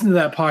 I listened to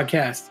that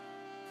podcast.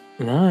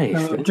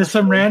 Nice. Just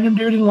some random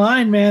dude in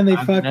line, man.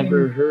 I've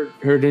never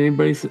heard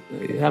anybody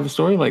have a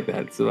story like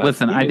that. So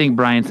listen, I think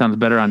Brian sounds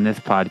better on this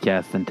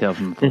podcast than Tales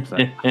from the Flip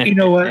Side. You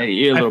know what? Hey,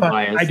 you're a little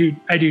biased.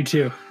 I do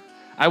too.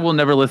 I will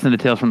never listen to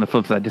Tales from the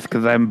Flip Side just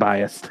because I'm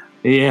biased.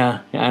 Yeah,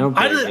 I don't.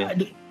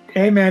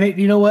 Hey, man,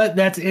 you know what?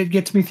 It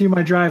gets me through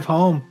my drive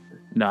home.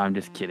 No, I'm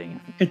just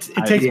kidding. It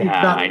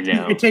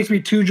takes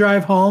me 2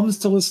 drive homes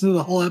to listen to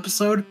the whole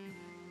episode.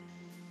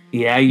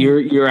 Yeah,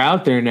 you're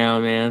out there now,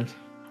 man.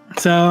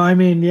 So I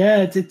mean,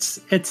 yeah, it's.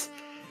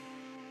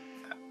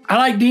 I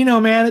like Dino,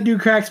 man. That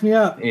dude cracks me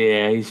up.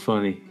 Yeah, he's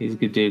funny. He's a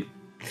good dude.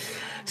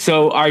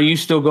 So, are you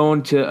still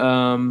going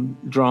to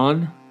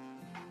Drawn?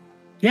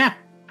 Yeah.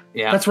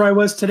 Yeah, that's where I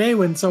was today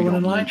when someone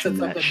in line said that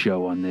something.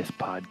 Show on this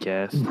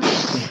podcast.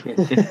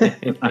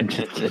 I'm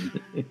just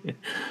kidding.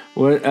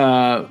 What?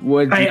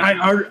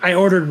 I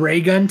ordered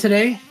Ray Gun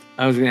today.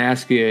 I was going to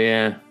ask you.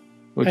 Yeah,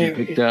 what you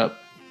picked up?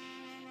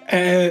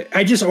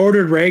 I just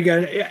ordered Ray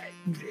Gun.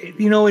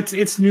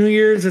 It's New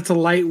Year's. It's a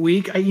light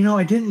week. I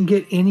didn't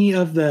get any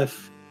of the.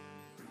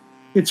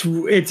 It's.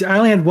 I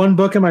only had one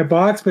book in my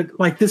box, but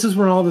this is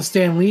when all the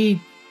Stan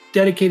Lee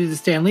dedicated to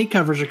Stan Lee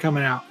covers are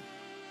coming out.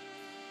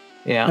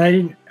 Yeah,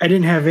 and I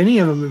didn't have any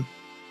of them.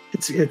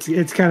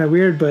 It's kind of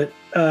weird, but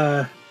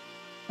I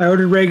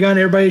ordered Ray Gun.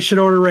 Everybody should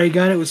order Ray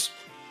Gun.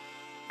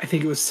 I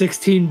think it was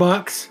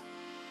 $16.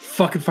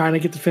 Fucking finally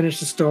get to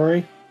finish the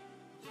story.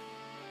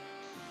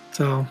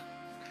 So,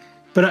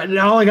 but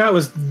all I got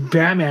was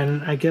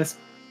Batman. I guess.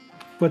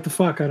 What the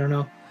fuck? I don't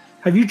know.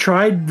 Have you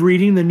tried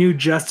reading the new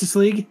Justice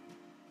League?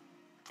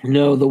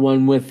 No, the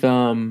one with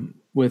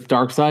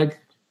Darkseid.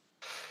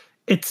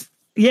 It's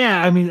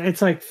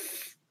like.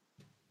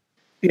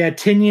 Yeah,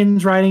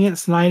 Tynion's writing it.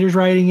 Snyder's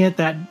writing it.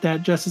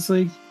 That Justice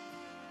League.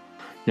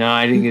 No,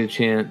 I didn't get a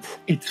chance.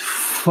 It's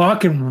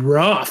fucking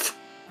rough.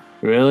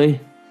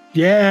 Really?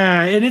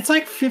 Yeah, and it's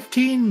like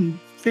 15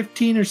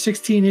 or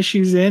 16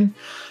 issues in.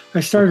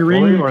 I started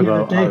reading it the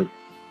other day.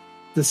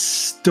 The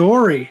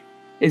story.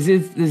 Is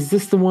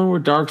this the one where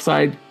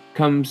Darkseid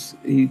comes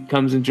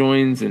and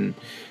joins, and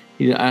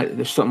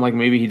there's something like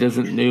maybe he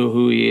doesn't know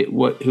who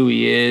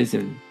he is,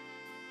 and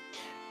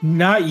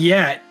not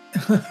yet.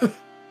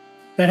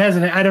 That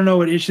hasn't. I don't know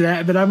what issue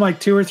that, but I'm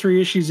like 2 or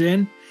 3 issues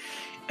in,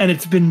 and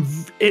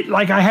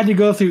I had to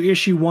go through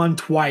issue 1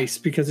 twice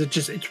because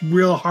it's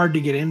real hard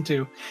to get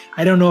into.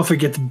 I don't know if it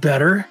gets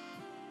better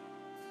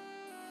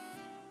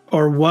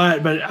or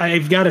what, but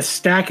I've got a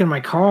stack in my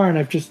car, and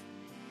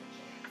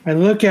I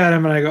look at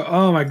him and I go,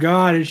 oh my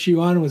god, issue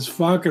 1 was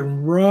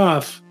fucking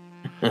rough.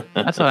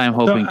 That's what I'm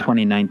hoping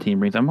 2019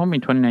 brings. I'm hoping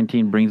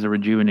 2019 brings a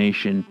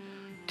rejuvenation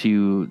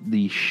to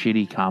the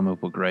shitty comic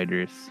book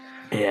writers.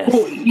 Yes.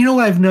 Well, you know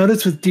what I've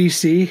noticed with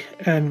DC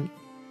and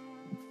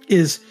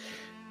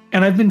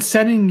I've been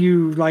sending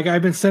you, like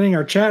I've been sending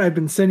our chat, I've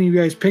been sending you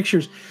guys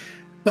pictures.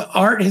 The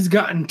art has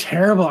gotten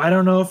terrible. I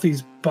don't know if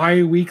these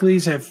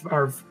bi-weeklies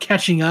are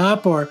catching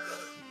up or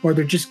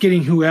they're just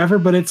getting whoever,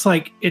 but it's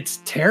like,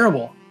 it's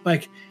terrible.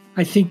 Like,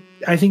 I think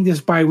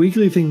this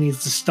bi-weekly thing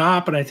needs to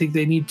stop, and I think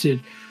they need to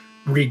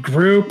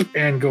regroup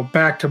and go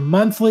back to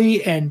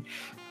monthly and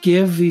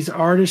give these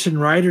artists and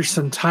writers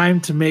some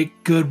time to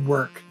make good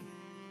work.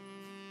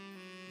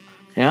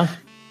 Yeah.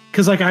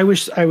 Because like I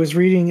was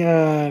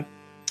reading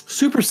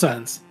Super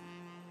Sons,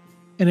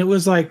 and it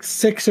was like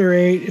 6 or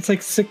 8. It's like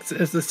it's a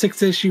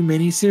 6-issue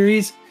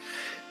miniseries,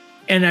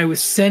 and I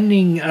was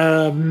sending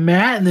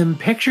Matt and them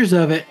pictures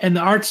of it, and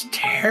the art's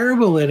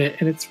terrible in it,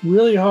 and it's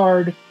really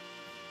hard.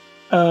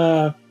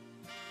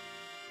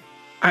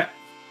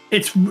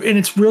 It's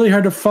really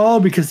hard to follow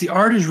because the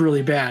art is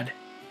really bad.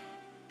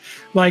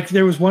 Like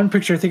there was one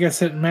picture I think I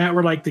sent Matt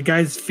where like the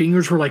guy's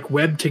fingers were like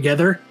webbed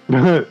together.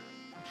 And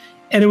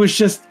it was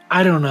just,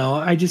 I don't know.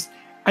 I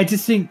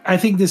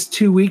think this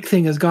 2-week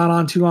thing has gone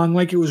on too long.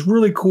 Like it was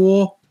really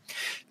cool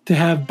to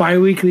have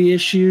bi-weekly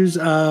issues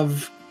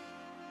of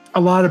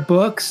a lot of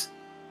books,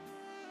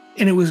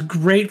 and it was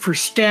great for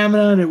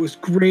stamina, and it was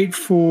great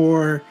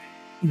for,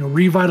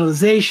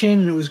 revitalization,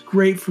 and it was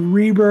great for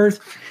rebirth.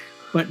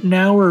 But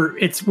now we're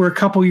a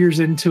couple years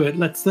into it.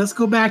 Let's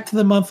go back to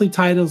the monthly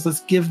titles.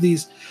 Let's give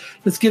these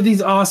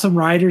awesome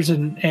writers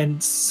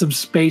and some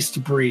space to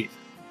breathe.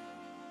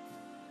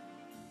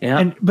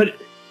 Yeah. But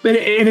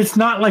it's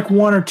not like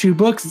 1 or 2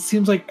 books. It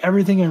seems like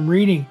everything I'm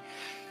reading,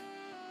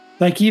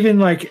 like even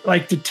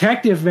like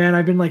Detective, man,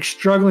 I've been like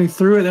struggling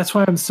through it. That's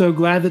why I'm so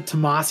glad that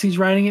Tomasi's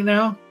writing it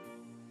now,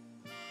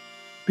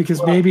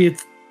 because maybe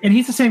and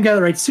he's the same guy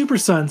that writes Super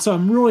Son. So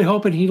I'm really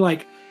hoping he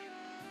like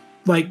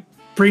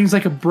brings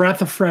like a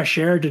breath of fresh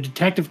air to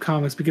Detective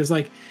Comics, because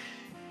like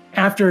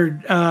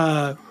after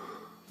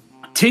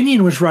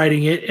Tinian was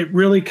writing it, it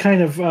really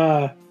kind of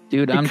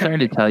Dude, I'm trying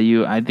to tell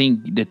you, I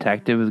think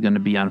Detective is going to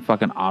be on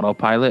fucking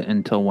autopilot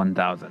until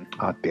 1000.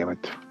 Oh, damn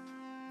it.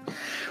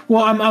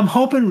 Well, I'm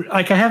hoping,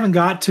 like I haven't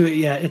got to it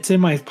yet. It's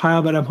in my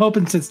pile, but I'm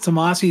hoping since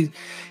Tomasi,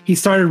 he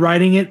started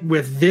writing it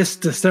with this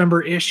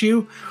December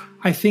issue,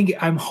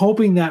 I'm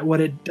hoping that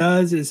what it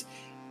does is,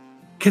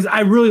 because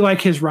I really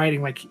like his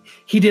writing. Like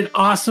he did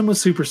awesome with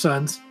Super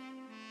Sons.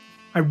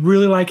 I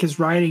really like his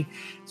writing.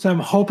 So I'm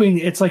hoping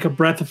it's like a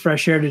breath of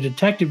fresh air to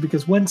Detective,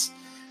 because once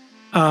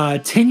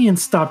Tinian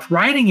stopped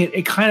writing it,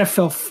 it kind of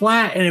fell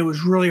flat, and it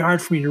was really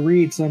hard for me to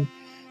read. So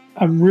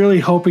I'm really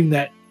hoping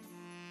that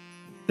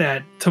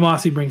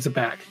Tomasi brings it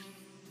back.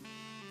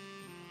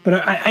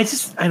 But I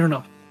don't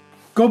know.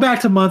 Go back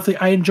to monthly.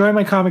 I enjoy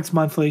my comics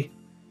monthly.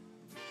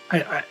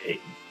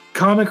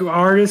 Comic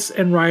artists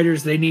and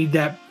writers, they need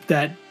that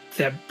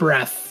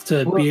breath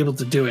to be able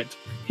to do it.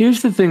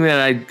 Here's the thing that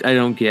I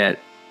don't get.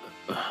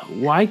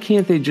 Why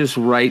can't they just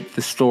write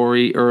the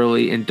story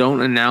early and don't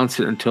announce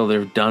it until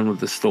they're done with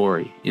the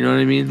story? You know what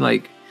I mean?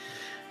 Like,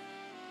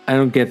 I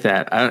don't get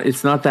that.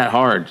 It's not that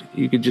hard.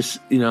 You could just,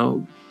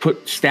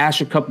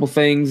 stash a couple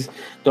things.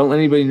 Don't let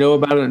anybody know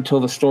about it until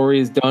the story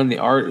is done, the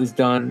art is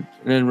done,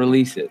 and then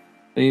release it.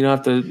 And you don't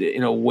have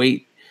to,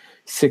 wait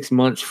 6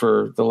 months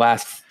for the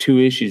last 2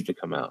 issues to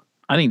come out.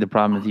 I think the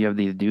problem is you have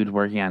these dudes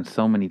working on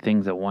so many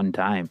things at one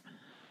time.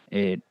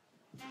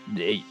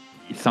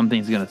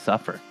 Something's going to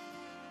suffer.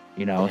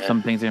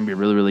 Some things are going to be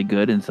really, really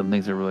good, and some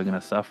things are really going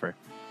to suffer.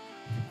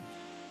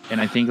 And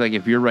I think, like,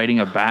 if you're writing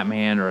a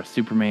Batman or a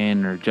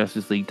Superman or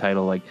Justice League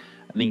title, like,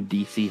 I think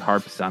DC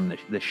harps on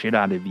the shit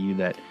out of you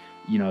that,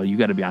 you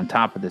got to be on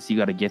top of this. You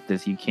got to get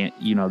this. You can't,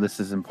 this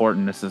is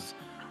important. This is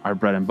our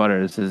bread and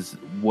butter. This is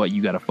what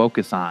you got to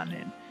focus on.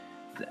 And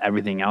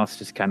everything else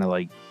just kind of,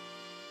 like,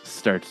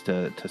 starts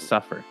to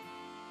suffer.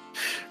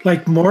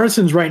 Like,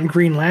 Morrison's writing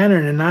Green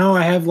Lantern, and now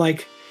I have,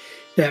 like,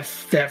 that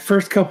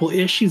first couple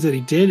issues that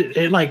he did,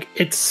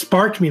 it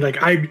sparked me.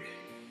 Like I've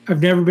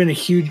never been a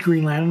huge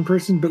Green Lantern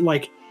person, but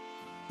like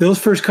those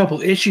first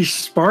couple issues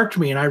sparked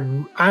me, and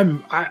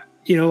I'm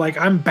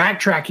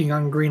backtracking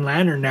on Green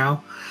Lantern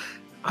now.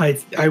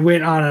 I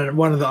went on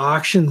one of the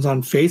auctions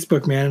on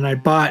Facebook, man, and I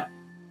bought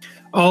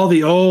all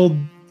the old.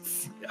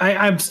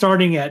 I'm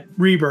starting at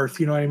Rebirth,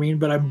 you know what I mean?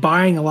 But I'm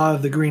buying a lot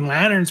of the Green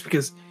Lanterns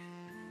because,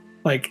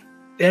 like,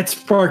 that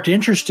sparked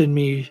interest in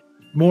me,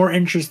 more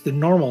interest than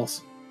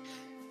normals.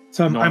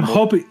 So I'm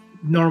hoping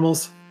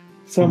normals.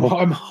 So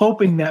I'm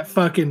hoping that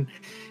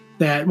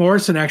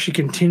Morrison actually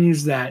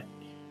continues that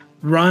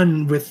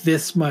run with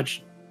this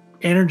much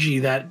energy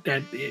that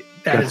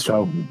is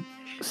so.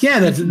 Yeah,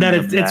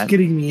 it's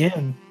getting me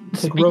in.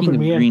 It's like Speaking of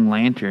Green in.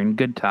 Lantern,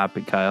 good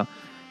topic, Kyle.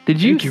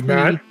 Did you see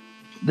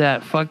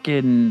that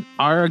fucking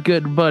our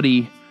good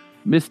buddy,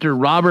 Mr.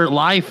 Robert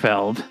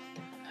Liefeld,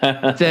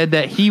 said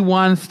that he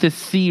wants to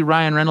see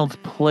Ryan Reynolds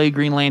play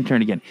Green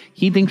Lantern again?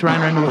 He thinks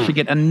Ryan Reynolds should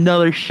get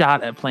another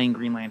shot at playing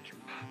Green Lantern.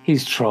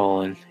 He's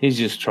trolling. He's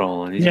just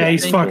trolling.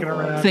 He's fucking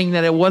around. Saying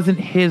that it wasn't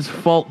his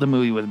fault the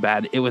movie was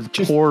bad. It was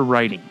poor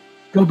writing.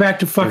 Go back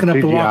to fucking up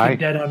The CGI? Walking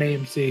Dead on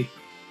AMC.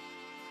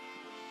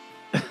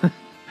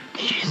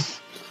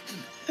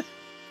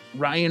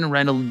 Ryan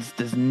Reynolds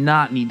does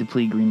not need to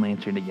play Green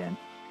Lantern again.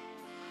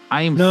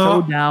 I am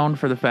No. so down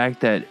for the fact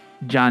that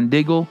John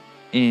Diggle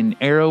in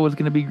Arrow was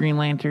going to be Green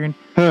Lantern,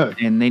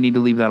 and they need to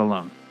leave that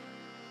alone.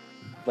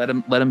 Let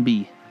him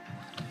be.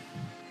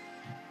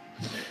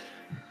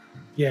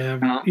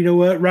 Yeah, you know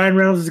what? Ryan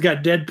Reynolds has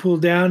got Deadpool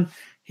down.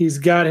 He's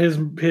got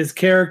his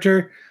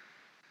character.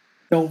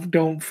 Don't.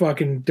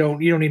 You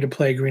don't need to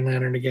play Green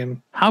Lantern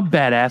again. How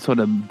badass would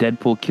a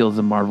Deadpool kills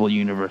the Marvel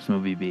Universe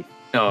movie be?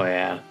 Oh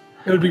yeah,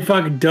 It would be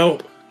fucking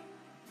dope.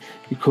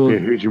 you cool. Yeah,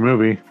 here's your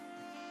movie.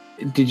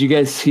 Did you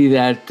guys see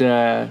that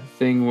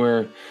thing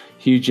where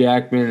Hugh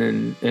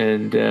Jackman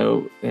and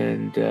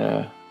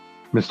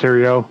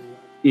Mysterio.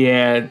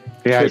 yeah,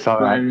 Yeah, I saw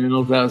that. Ryan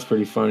Reynolds? That was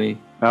pretty funny.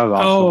 That was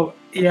awesome. Oh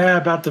yeah,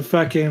 about the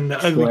fucking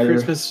ugly Sweater.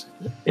 Christmas.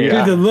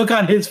 Yeah. Dude, the look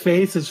on his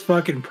face is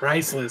fucking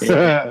priceless.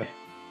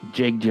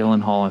 Jake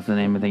Gyllenhaal is the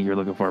name I think you're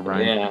looking for,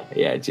 Brian.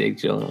 Yeah, Jake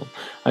Gyllenhaal.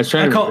 I was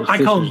trying I to call remember his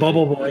him sister's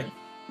Bubble name.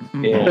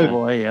 Boy. Yeah. Oh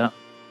boy, yeah.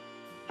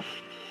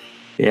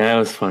 Yeah, that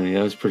was funny.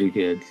 That was pretty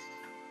good.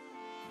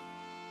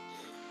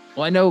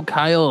 Well, I know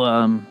Kyle.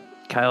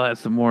 Kyle has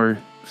some more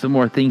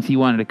things he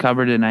wanted to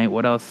cover tonight.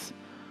 What else?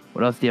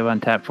 What else do you have on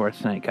tap for us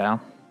tonight,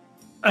 Kyle?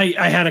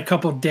 I had a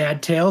couple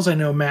dad tales. I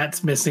know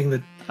Matt's missing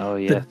the Oh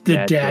yeah,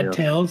 dad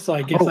tales. So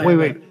I guess. Oh,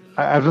 wait.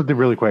 I have something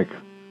really quick.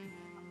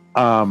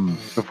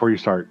 Before you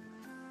start,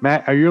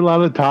 Matt, are you allowed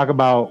to talk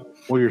about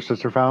what your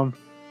sister found?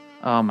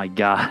 Oh my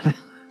god.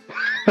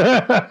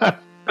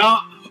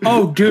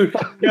 Oh, dude,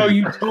 no,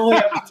 you totally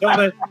have to tell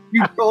that.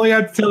 You totally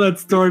have to tell that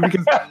story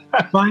because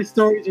my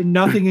stories are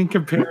nothing in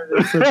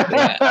comparison.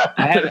 I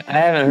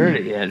haven't heard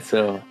it yet,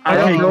 so I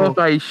don't know Oh. if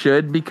I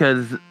should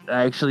because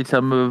actually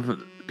some of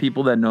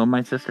people that know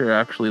my sister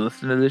actually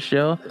listen to this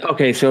show.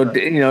 okay. So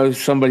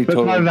somebody That's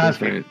told what I me was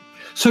asking. different.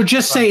 So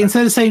just say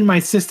instead of saying my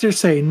sister,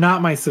 say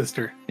not my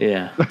sister.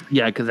 Yeah.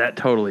 Yeah, because that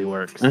totally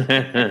works. Your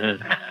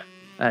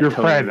Totally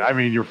friend. works. I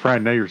mean, your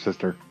friend, not your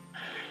sister.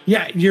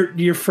 Yeah,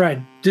 your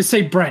friend. Just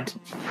say Brent.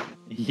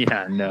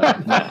 Yeah, no,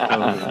 that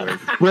totally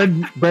works.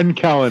 Bren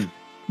Kellen.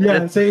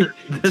 Yeah, say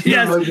This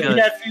yes. is like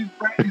Yes, he's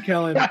Brent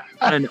Kellen.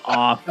 an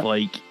off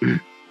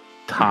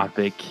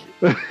topic,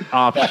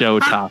 off show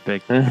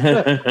topic.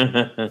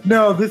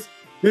 No, this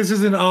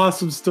is an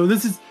awesome story.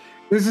 This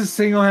is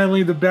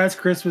single-handedly the best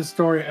Christmas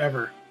story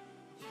ever.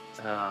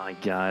 Oh my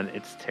god,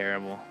 it's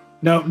terrible.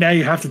 No, now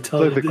you have to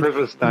tell It's like it. the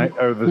Christmas night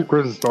or the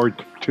Christmas story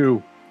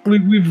 2.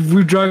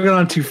 We've drug it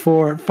on too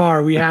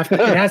far. We have to.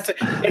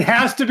 It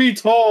has to be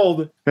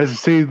told. Has to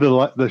see the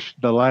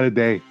light of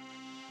day.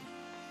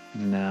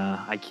 No,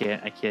 I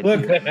can't.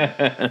 Look, do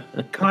that.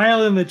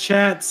 Kyle in the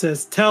chat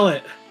says, "Tell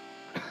it."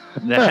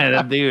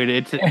 Dude,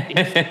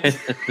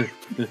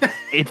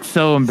 it's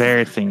so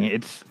embarrassing.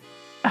 It's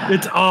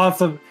It's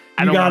awesome.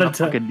 I You don't gotta want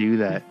to fucking do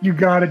that. You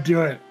gotta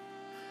do it.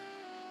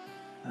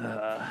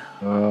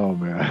 Oh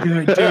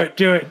man.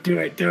 Do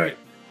it.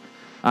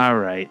 All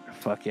right,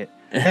 fuck it.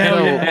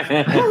 Hell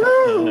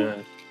yeah.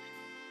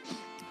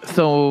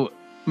 So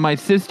my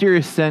sister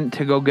is sent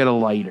to go get a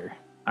lighter.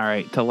 All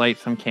right, to light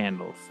some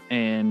candles,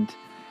 and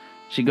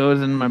she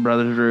goes in my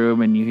brother's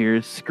room, and you hear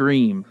a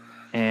scream,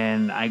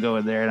 and I go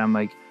in there, and I'm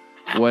like,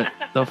 "What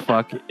the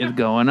fuck is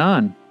going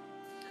on?"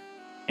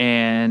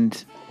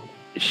 And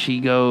she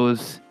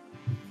goes,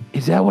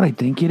 "Is that what I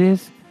think it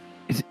is?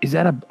 Is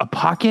that a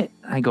pocket?"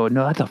 And I go,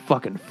 "No, that's a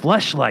fucking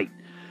fleshlight."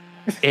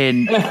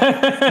 And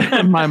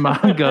my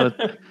mom goes,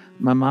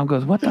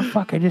 "What the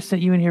fuck? I just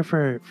sent you in here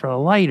for a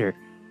lighter.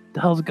 What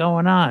the hell's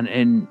going on?"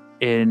 And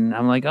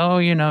I'm like,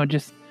 "Oh,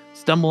 just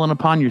stumbling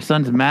upon your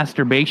son's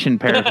masturbation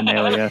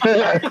paraphernalia."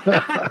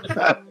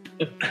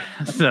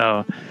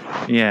 So,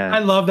 yeah. I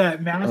love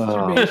that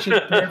masturbation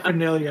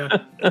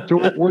paraphernalia.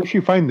 So where'd she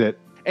find it?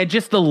 And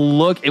just the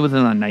look, it was in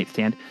a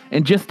nightstand,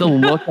 and just the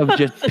look of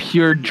just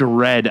pure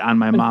dread on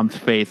my mom's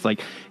face.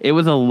 Like, it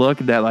was a look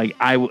that,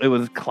 it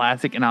was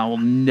classic, and I will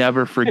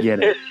never forget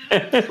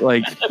it.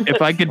 Like,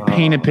 if I could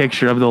paint a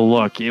picture of the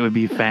look, it would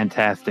be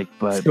fantastic,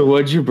 but So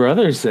what'd your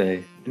brother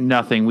say?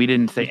 nothing. We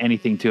didn't say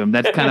anything to him.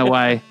 That's kind of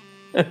why.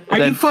 Are you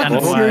That's fucking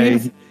kinda why-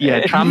 serious?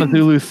 Yeah,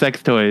 Tamazulu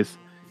sex toys.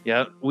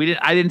 Yep.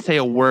 I didn't say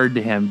a word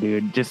to him,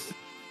 dude, just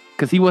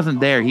because he wasn't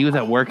there. He was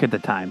at work at the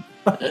time.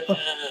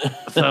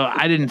 So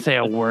I didn't say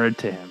a word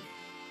to him.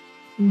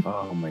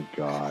 Oh my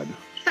god.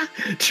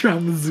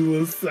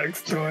 Traumazula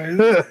sex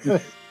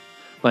toys.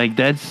 Like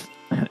that's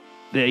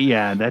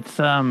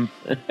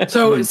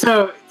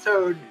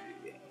So,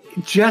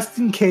 just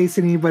in case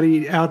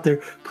anybody out there,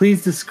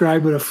 please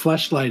describe what a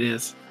fleshlight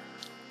is.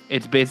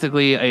 it's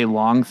basically a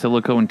long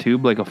silicone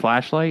tube like a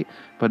flashlight,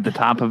 but the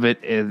top of it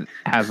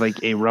has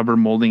like a rubber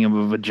molding of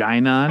a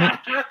vagina on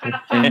it,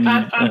 and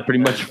you pretty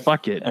much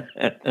fuck it.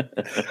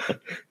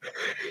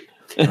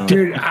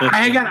 Dude,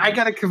 I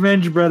got to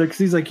commend your brother because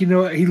he's like, he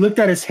looked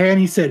at his hand.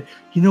 He said,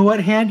 "You know what,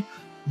 hand?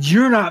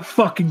 you're not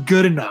fucking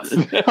good enough.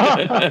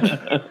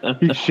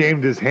 He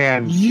shamed his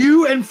hand.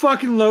 You and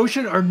fucking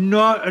lotion are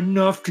not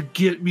enough to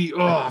get me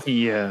off.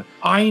 Yeah.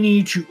 I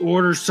need to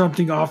order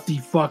something off the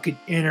fucking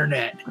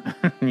internet.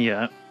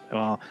 Yeah.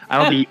 Well, I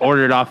don't think he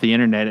ordered off the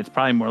internet. It's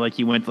probably more like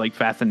he went to like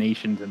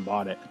Fascinations and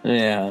bought it.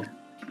 Yeah.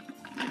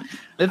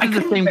 This I is the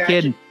couldn't same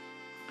imagine. kid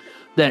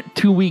that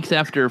 2 weeks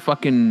after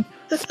fucking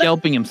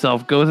scalping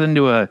himself goes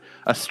into a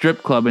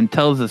strip club and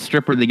tells the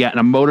stripper they got in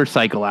a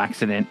motorcycle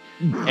accident,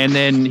 and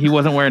then he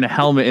wasn't wearing a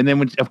helmet. And then,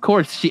 when, of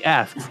course, she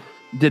asks,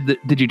 "Did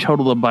you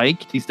total the bike?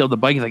 Do you still have the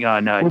bike?" He's like, "Oh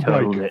no, I What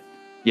totaled bike?" it."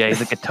 Yeah, he's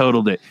like, "I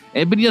totaled it,"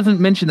 but he doesn't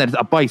mention that it's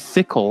a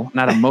bicycle,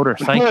 not a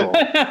motorcycle.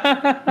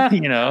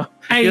 You know,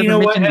 Hey, he you doesn't know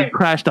what? mention he Hey,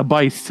 crashed a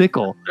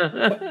bicycle.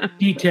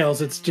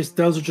 details. It's just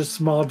those are just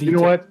small details. You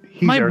know what?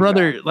 He's My earned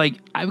brother, that. like,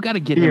 I've got to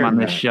get He him on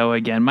earned this that. show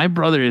again. My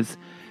brother is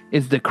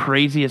the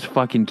craziest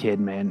fucking kid,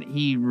 man.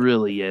 He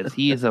really is.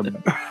 He is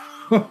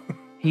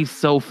he's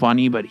so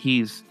funny, but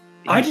he's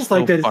I just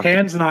like so that his fucking-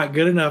 hand's not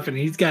good enough, and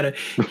he's got to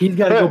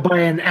go buy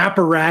an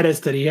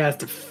apparatus that he has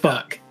to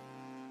fuck.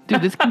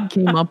 Dude, this kid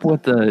came up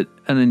with an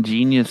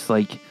ingenious,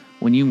 like,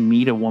 when you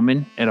meet a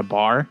woman at a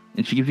bar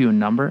and she gives you a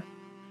number.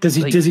 Does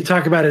he Like- does he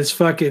talk about his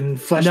fucking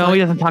fleshlight? No, he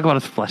doesn't talk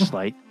about his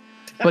fleshlight.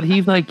 But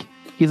he's like,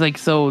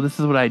 so this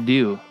is what I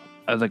do.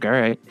 I was like, all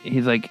right.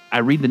 He's like, I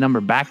read the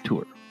number back to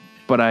her,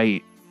 but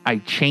I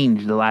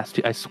changed the last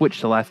two. I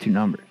switched the last two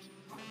numbers.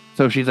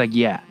 So she's like,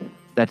 yeah,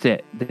 that's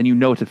it. Then you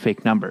know it's a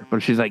fake number. But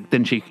she's like,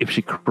 if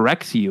she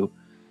corrects you,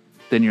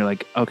 then you're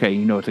like, okay,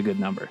 you know it's a good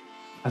number.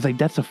 I was like,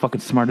 that's the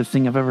fucking smartest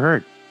thing I've ever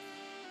heard.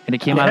 And it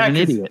came out Yeah, of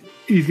an 'cause idiot.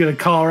 He's gonna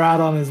call her out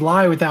on his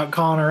lie without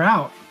calling her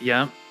out,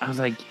 Yeah. I was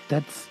like,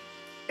 that's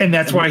and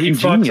that's why he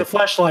fucks a Ingenious.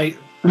 fleshlight.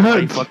 why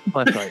you fucking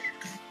fleshlight.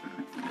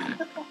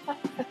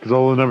 Because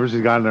all the numbers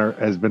he's gotten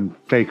has been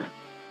fake.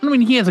 I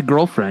mean, he has a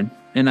girlfriend,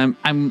 and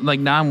I'm like,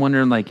 now I'm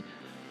wondering, like,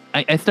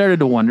 I started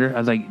to wonder. I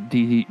was like,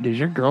 does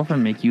your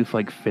girlfriend make you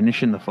like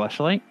finish in the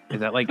fleshlight? Is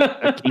that like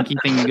a kinky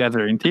thing you guys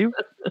are into?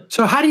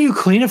 So how do you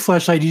clean a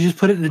fleshlight? Do you just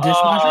put it in the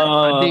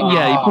dishwasher?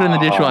 Yeah, you put it in the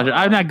dishwasher.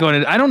 I'm not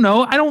going to. I don't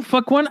know. I don't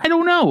fuck one. I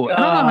don't know. I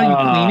don't know how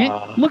you clean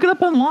it. Look it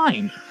up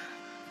online.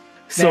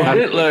 So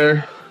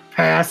Hitler.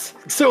 Pass.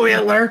 So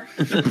Hitler.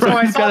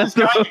 Brian's got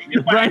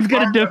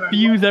to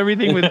diffuse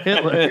everything with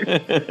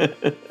Hitler.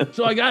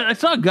 So I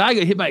saw a guy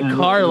get hit by a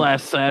car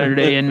last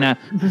Saturday, and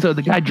so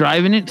the guy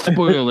driving it,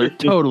 spoiler alert,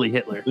 totally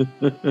Hitler.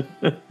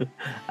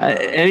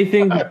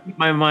 Anything to keep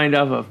my mind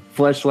off a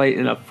fleshlight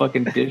in a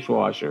fucking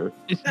dishwasher.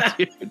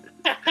 Dude.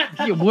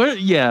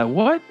 Yeah,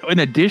 what? In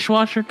a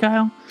dishwasher,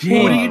 Kyle?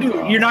 Well, what do you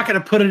do? You're not gonna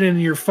put it in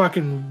your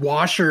fucking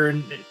washer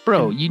and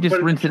Bro, you just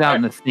put rinse it out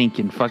in the sink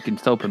in fucking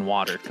soap and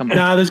water. Come on.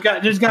 No, there's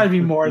got to be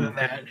more than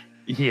that.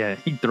 Yeah,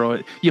 you throw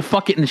it. You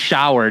fuck it in the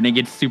shower and it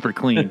gets super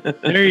clean.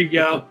 There you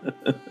go.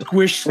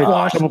 Squish,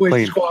 squash, double squish,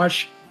 clean.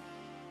 squash.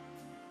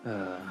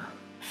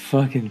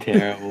 Fucking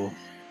terrible.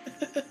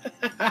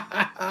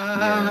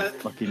 Yeah,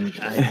 fucking.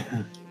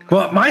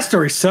 Well, my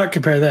story sucked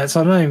compared to that,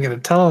 so I'm not even gonna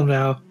tell them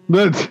now.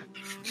 But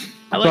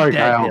I like Sorry,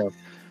 Dad Kyle. Tales.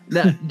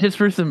 Now, just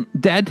for some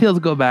Dad Tales,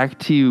 go back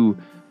to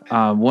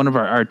one of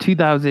our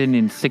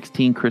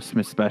 2016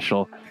 Christmas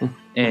special,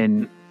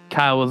 and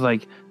Kyle was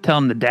like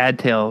telling the Dad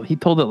Tale. He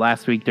told it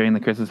last week during the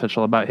Christmas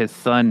special about his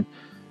son.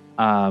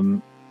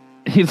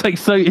 He's like,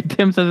 so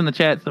Tim says in the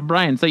chat, so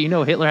Brian, so you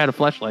know Hitler had a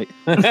fleshlight.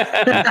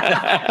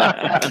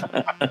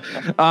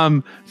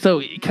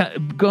 So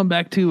going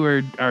back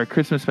to our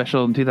Christmas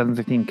special in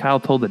 2016, Kyle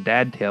told the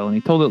Dad Tale, and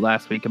he told it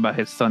last week about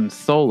his son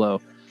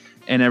Solo.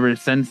 And ever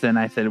since then,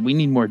 I said, we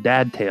need more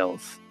Dad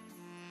Tales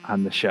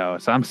on the show.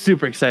 So I'm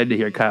super excited to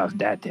hear Kyle's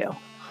Dad Tale.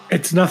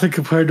 It's nothing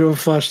compared to a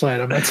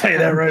flashlight. I'm gonna tell you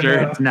that right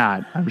Sure now. it's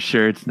not. I'm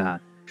sure it's not.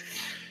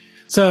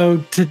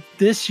 So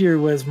this year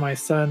was my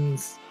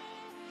son's.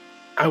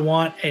 I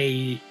want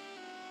a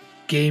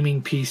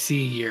gaming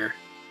PC year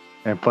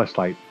and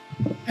fleshlight.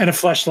 and a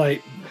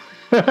flashlight,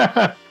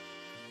 but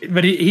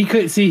he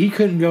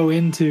couldn't go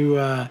into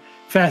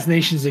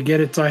Fascinations to get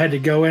it, so I had to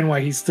go in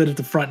while he stood at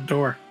the front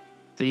door.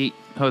 See,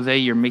 Jose,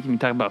 you're making me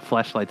talk about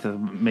flashlights that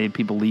made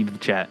people leave the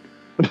chat.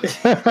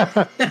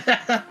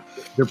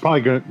 They're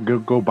probably gonna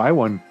go buy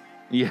one.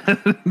 Yeah.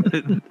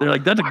 They're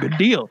like, that's a good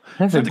deal.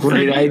 That's a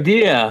great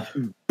idea.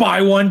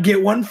 Buy one,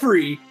 get one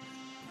free.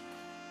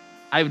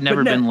 I've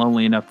never no- been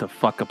lonely enough to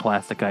fuck a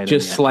plastic item.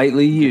 Just yet.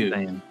 slightly used.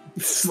 Saying.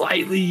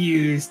 Slightly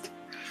used.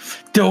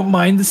 Don't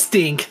mind the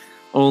stink.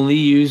 Only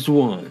used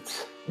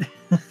once.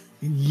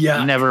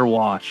 Yeah. Never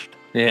washed.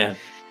 Yeah.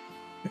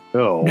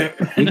 Oh,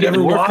 You get Never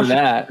more for washed.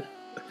 that.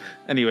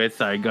 Anyway,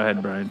 sorry. Go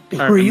ahead, Brian.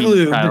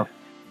 Prelude. Kyle.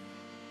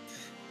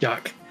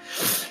 Yuck.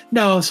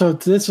 No, so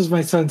this was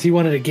my son's. He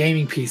wanted a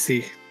gaming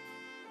PC,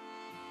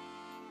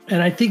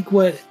 and I think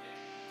what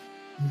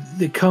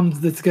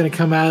that's going to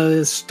come out of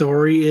this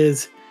story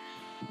is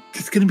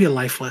it's going to be a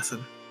life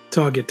lesson.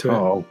 So I'll get to it.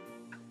 oh,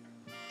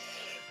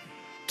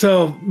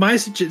 So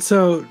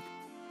so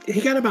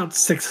he got about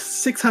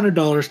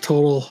 $600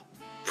 total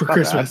for Not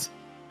Christmas.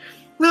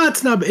 No,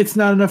 it's not. It's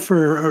not enough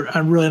for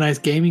a really nice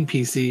gaming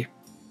PC.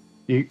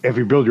 if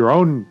you build your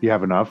own, you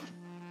have enough.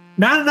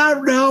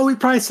 No, we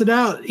priced it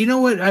out. You know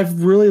what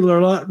I've really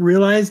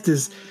realized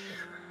is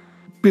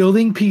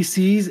building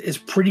PCs is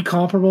pretty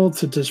comparable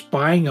to just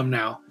buying them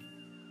now.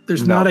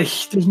 There's not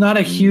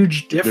a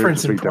huge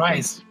difference in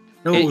price.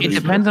 No, it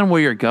depends on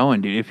where you're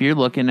going, dude. If you're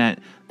looking at,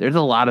 there's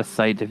a lot of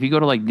sites. If you go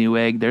to like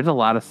Newegg, there's a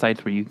lot of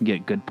sites where you can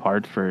get good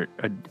parts for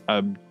a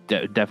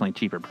definitely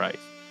cheaper price.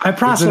 I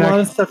processed a lot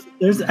of stuff.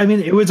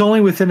 It was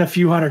only within a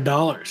few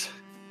 $100s.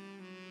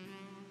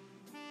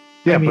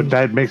 Yeah, but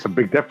that makes a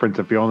big difference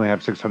if you only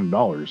have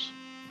 $600.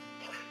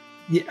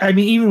 Yeah,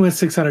 even with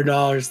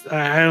 $600,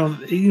 I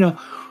don't.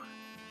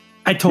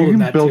 I told him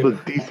that build a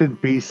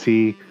decent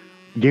PC,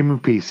 gaming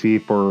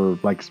PC for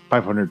like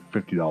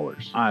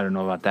 $550. I don't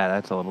know about that.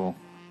 That's a little.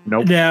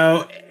 Nope.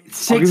 No,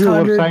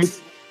 600.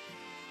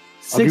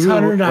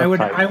 600. I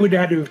would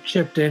have to have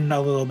chipped in a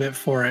little bit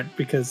for it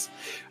because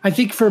I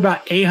think for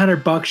about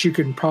 $800 you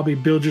can probably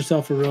build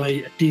yourself a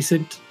really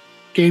decent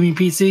gaming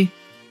PC.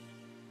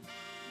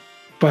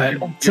 But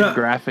your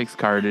graphics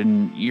card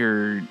and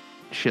your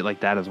shit like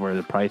that is where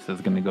the price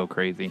is going to go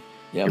crazy.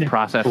 Yeah, the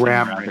processor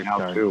RAM right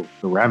now too.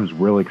 The RAM's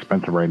really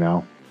expensive right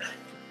now.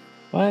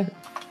 What?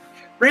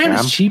 RAM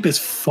is cheap as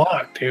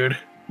fuck, dude.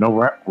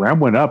 No, RAM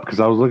went up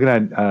because I was looking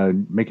at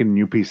making a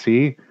new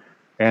PC,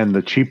 and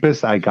the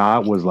cheapest I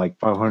got was like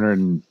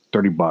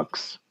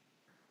 $530.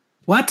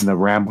 What? And the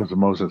RAM was the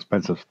most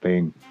expensive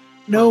thing.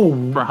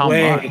 No For how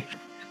way. much?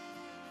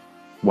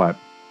 What?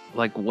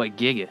 Like what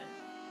gig?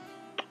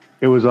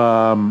 It was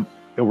a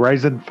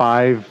Ryzen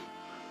 5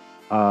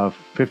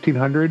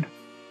 1500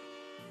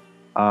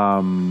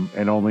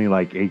 and only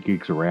like 8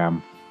 gigs of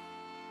RAM.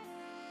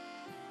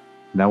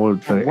 And that was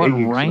the What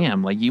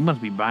RAM? Like you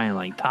must be buying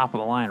like top of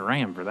the line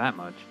RAM for that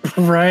much.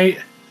 Right.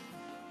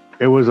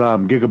 It was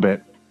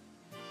gigabit.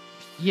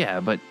 Yeah,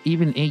 but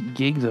even 8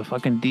 gigs of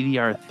fucking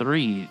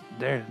DDR3,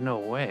 there's no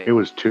way. It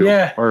was 2.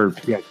 Yeah. Or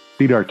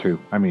DDR2.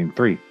 I mean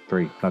 3,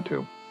 not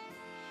 2.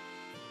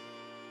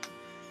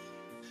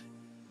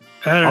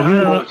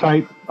 I'll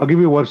give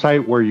you a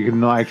website where you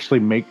can actually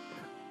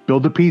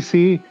build a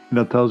PC, and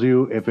it tells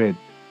you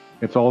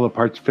if all the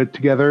parts fit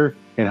together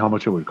and how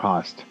much it would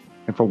cost,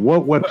 and for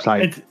what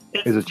website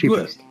is the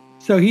cheapest.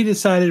 So he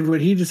decided what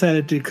he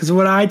decided to do, because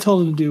what I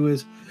told him to do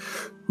is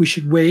we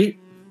should wait,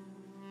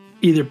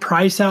 either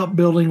price out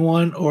building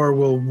one or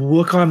we'll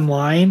look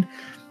online,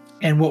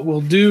 and what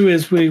we'll do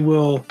is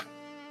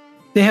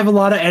they have a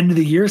lot of end of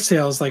the year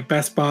sales like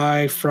Best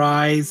Buy,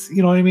 Fry's,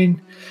 you know what I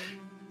mean?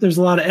 There's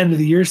a lot of end of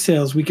the year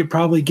sales. We could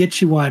probably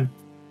get you one.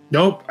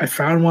 Nope, I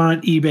found one on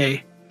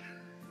eBay.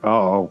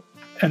 Oh.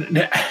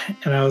 And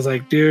I was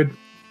like, dude,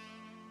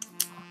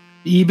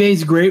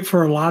 eBay's great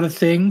for a lot of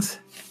things,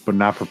 but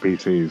not for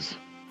PCs.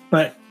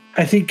 But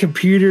I think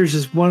computers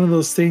is one of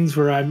those things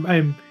where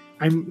I'm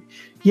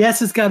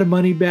yes, it's got a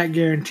money back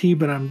guarantee,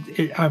 but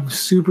I'm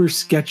super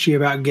sketchy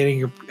about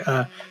getting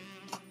a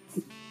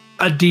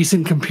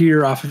decent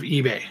computer off of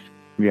eBay.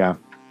 Yeah,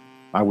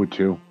 I would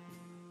too.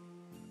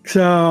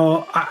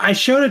 So I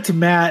showed it to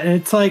Matt, and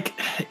it's like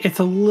it's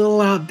a little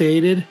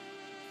outdated,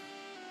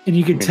 and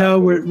you can tell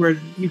where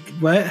you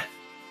what.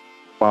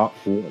 Well,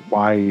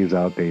 why is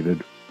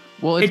outdated?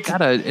 Well, it's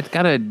got a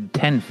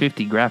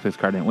 1050 graphics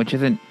card in it, which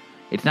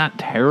it's not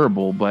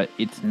terrible, but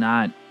he's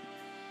gonna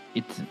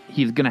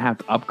have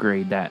to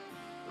upgrade that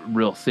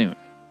real soon.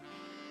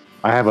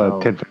 I have a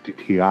 1050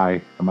 Ti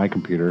on my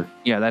computer.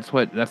 Yeah, that's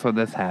what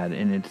this had,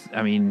 and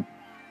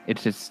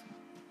it's just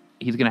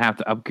he's gonna have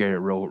to upgrade it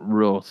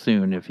real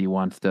soon if he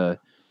wants to.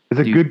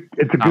 It's a good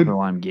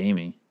line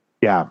gaming.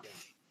 Yeah.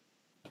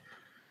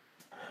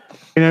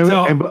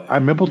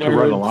 I'm able to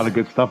run a lot of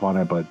good stuff on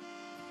it, but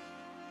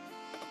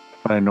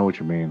I know what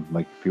you mean.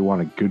 Like if you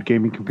want a good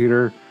gaming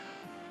computer,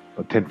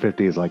 a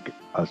 1050 is like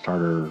a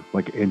starter,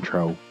 like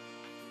intro.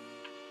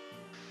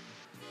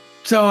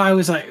 So I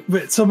was like,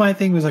 so my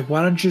thing was like,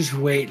 why don't you just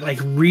wait, like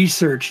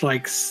research,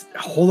 like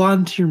hold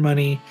on to your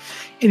money.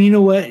 And you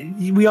know what?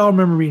 We all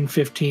remember being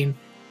 15.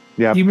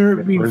 Yeah. You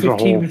remember being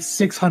 15 with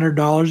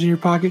 $600 in your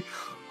pocket?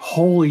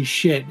 Holy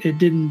shit.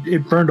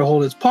 It burned a hole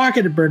in his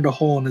pocket. It burned a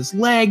hole in his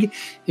leg.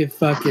 It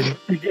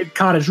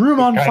caught his room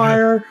on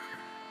fire.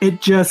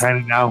 It just,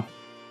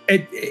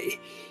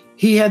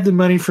 he had the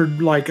money for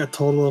like a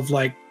total of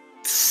like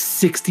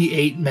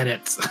 68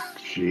 minutes.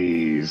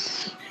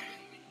 Jeez.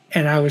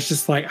 And I was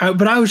just like,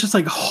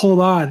 hold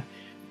on.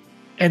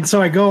 And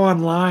so I go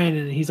online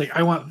and he's like,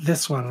 I want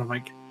this one. And I'm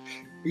like,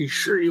 are you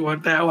sure you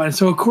want that one?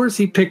 So of course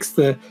he picks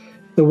the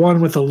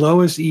one with the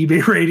lowest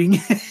eBay rating.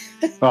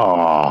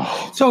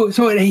 Oh. So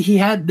they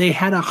had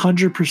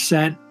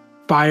 100%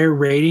 buyer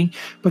rating,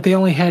 but they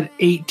only had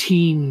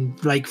 18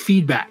 like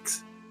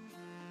feedbacks.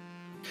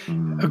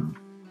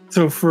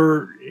 So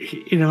for,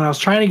 I was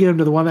trying to get him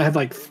to the one that had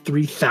like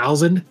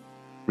 3,000.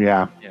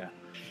 Yeah. Yeah.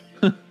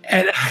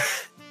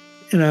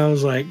 And I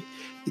was like,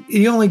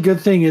 the only good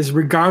thing is,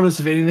 regardless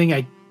of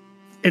anything,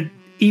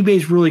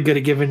 eBay's really good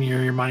at giving you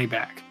your money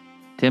back.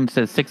 Tim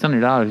says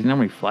 $600. You know how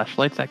many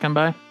flashlights that come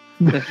by?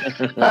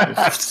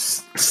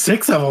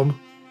 6 of them.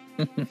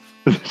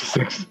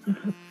 6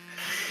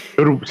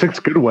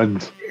 good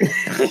ones.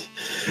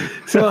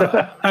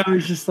 So I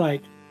was just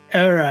like,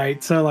 all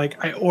right. So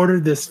like I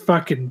ordered this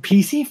fucking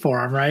PC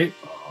for him, right?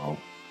 Oh.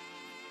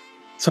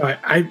 So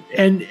I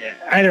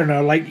don't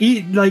know,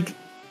 like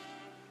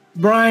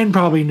Brian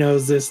probably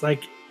knows this.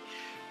 Like,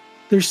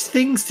 there's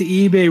things to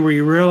eBay where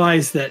you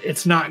realize that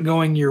it's not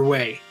going your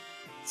way.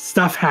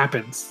 Stuff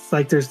happens.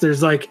 Like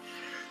there's like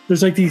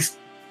these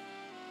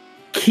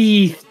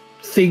key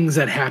things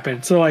that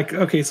happen. So like,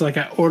 okay, so like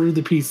I ordered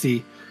the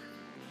PC.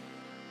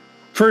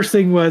 First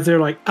thing was they're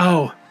like,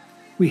 oh,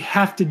 we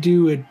have to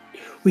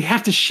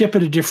ship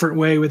it a different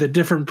way with a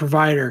different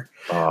provider.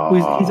 He's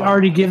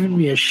already given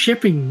me a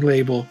shipping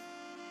label.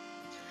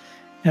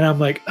 And I'm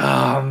like,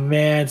 oh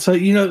man. So,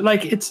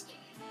 like it's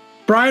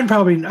Brian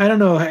probably, I don't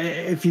know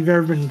if you've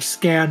ever been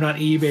scammed on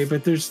eBay,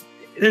 but there's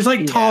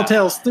like tall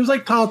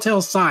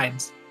tale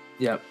signs.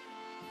 Yep.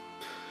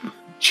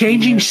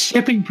 Changing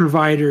shipping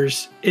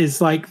providers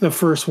is like the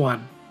first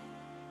one.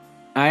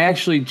 I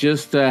actually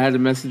just had to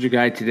message a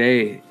guy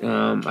today.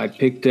 I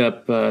picked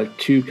up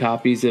 2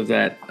 copies of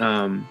that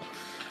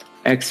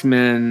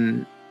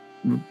X-Men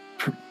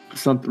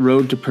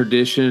Road to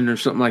Perdition or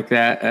something like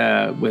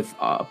that with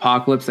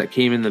Apocalypse that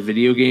came in the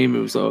video game. It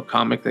was a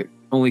comic that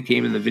only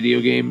came in the video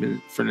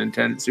game for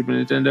Super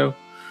Nintendo.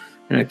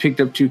 And I picked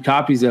up 2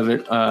 copies of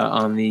it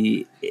on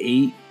the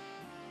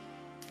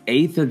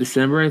 8th of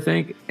December, I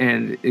think.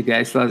 And the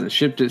guy still hasn't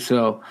shipped it.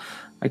 So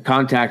I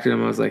contacted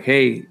him. I was like,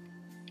 hey,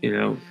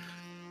 you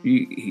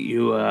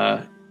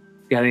got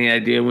any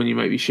idea when you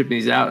might be shipping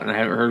these out? And I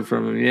haven't heard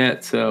from him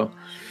yet. So,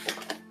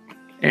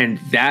 and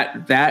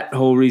that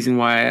whole reason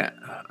why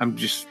I'm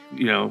just,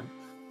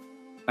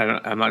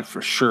 I'm not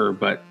for sure,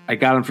 but I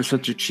got him for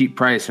such a cheap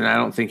price, and I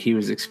don't think he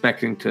was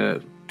expecting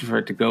for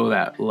it to go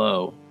that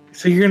low.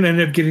 So you're gonna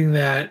end up getting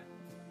that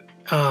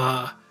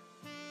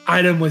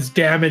item was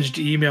damaged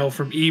email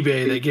from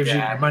eBay that gives you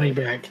your money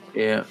back.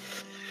 Yeah.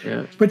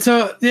 Yeah. But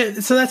so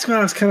that's when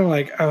I was kind of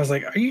like,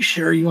 are you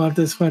sure you want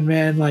this one,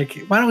 man? Like,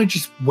 why don't we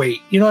just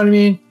wait? You know what I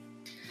mean?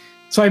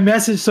 So I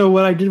messaged. So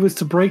what I did was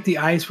to break the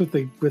ice with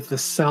the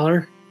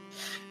seller.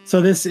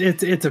 So it's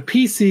a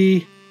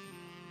PC,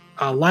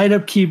 a light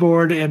up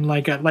keyboard, and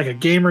like a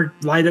gamer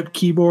light up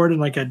keyboard and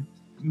like a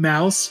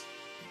mouse.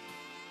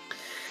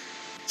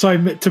 So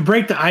to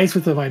break the ice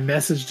with him, I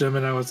messaged him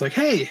and I was like,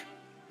 hey,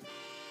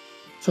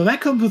 so that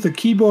comes with a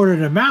keyboard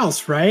and a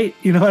mouse, right?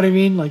 You know what I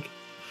mean? Like.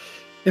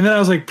 And then I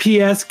was like,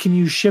 P.S. Can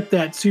you ship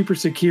that super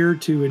secure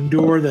to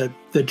endure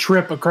the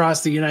trip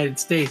across the United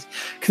States?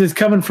 Because it's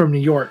coming from New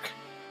York.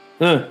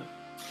 Huh.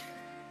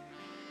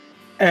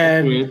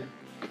 And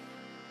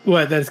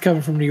what? That it's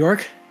coming from New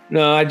York?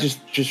 No, I just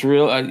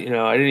realized,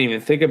 I didn't even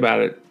think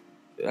about it.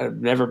 I've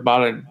never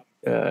bought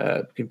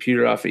a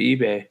computer off of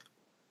eBay.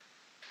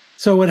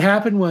 So what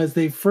happened was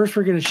they first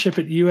were going to ship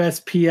it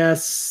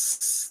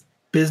USPS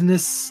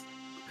business.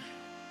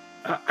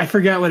 I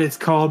forgot what it's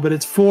called, but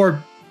it's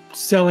for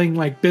selling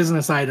like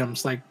business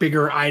items, like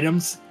bigger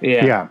items.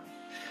 Yeah.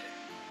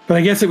 But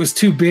I guess it was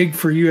too big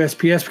for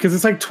USPS because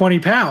it's like 20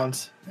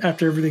 pounds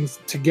after everything's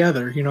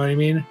together. You know what I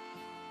mean?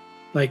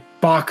 Like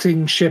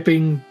boxing,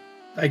 shipping,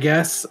 I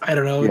guess. I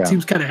don't know. Yeah. It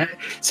seems kind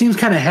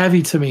of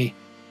heavy to me.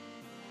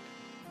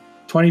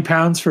 20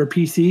 pounds for a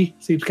PC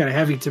seems kind of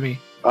heavy to me.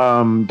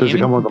 Does it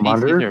come with a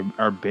monitor?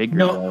 Are bigger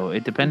though.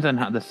 It depends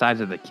on the size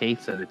of the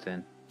case that it's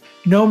in.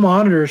 No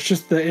monitor. It's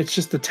just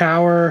the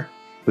tower.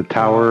 The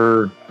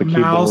tower, the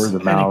mouse, keyboard,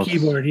 the mouse. And a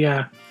keyboard,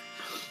 yeah.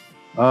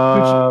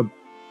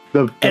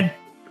 The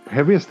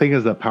heaviest thing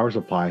is the power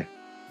supply.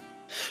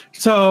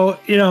 So,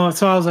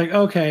 so I was like,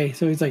 okay.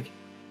 So he's like,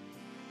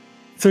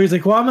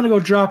 well, I'm going to go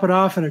drop it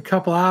off in a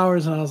couple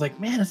hours. And I was like,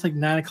 man, it's like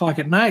 9:00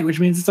 at night, which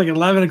means it's like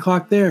 11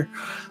 o'clock there.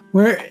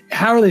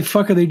 How are they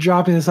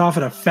dropping this off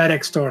at a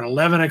FedEx store at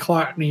 11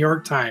 o'clock New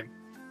York time?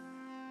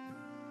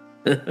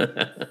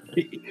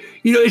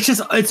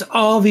 It's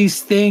all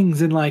these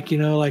things. And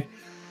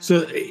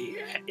so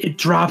it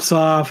drops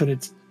off and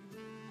it's,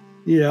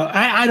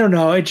 I don't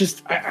know.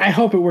 I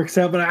hope it works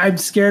out, but I'm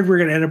scared we're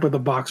going to end up with a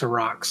box of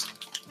rocks.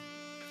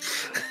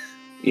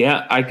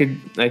 Yeah, I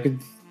could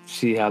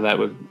see how that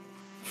would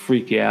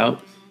freak you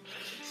out.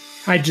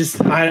 I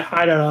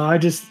don't know.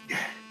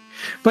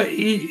 But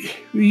you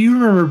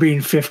remember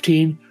being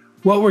 15.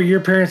 What were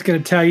your parents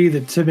going to tell you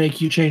to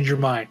make you change your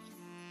mind?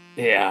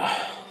 Yeah.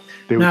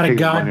 They would take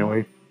the money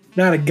away.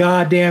 Not a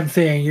goddamn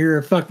thing. You're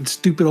a fucking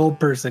stupid old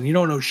person. You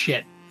don't know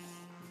shit.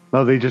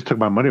 No, they just took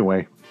my money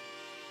away.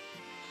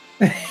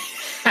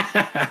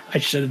 I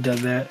should have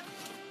done that.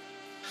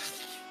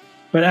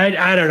 But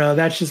I don't know.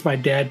 That's just my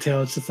dad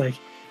tale. It's just like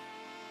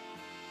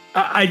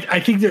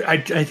I think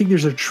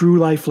there's a true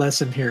life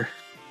lesson here.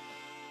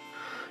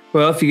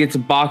 Well, if you get a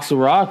box of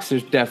rocks,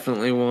 there's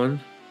definitely one.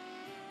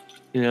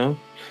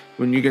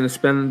 When you're going to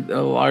spend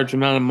a large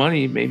amount of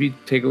money, maybe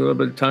take a little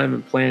bit of time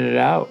and plan it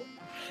out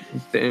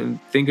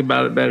and think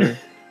about it better.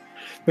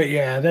 But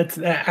yeah,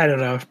 I don't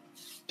know.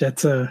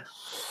 That's a.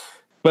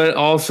 But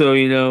also,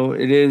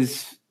 it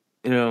is,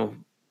 the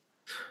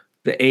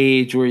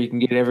age where you can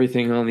get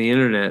everything on the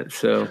internet.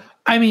 So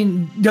I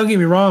mean, don't get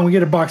me wrong. We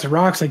get a box of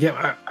rocks, I get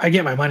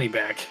my money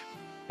back.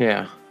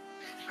 Yeah.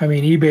 I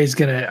mean, eBay's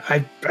gonna.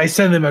 I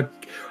send them a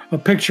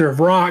picture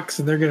of rocks,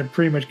 and they're gonna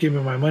pretty much give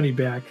me my money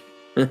back.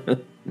 But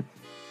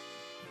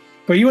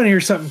you want to hear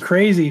something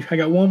crazy? I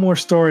got one more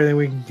story, then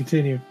we can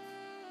continue.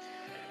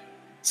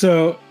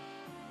 So,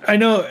 I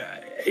know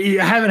I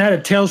haven't had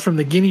a Tales from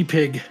the Guinea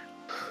Pig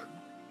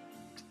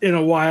in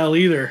a while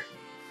either.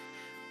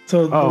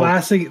 So the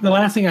last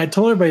thing I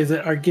told everybody is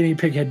that our guinea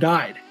pig had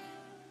died.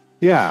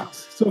 Yeah.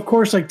 So of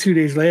course, like 2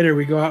 days later,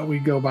 we go out and we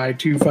go buy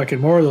 2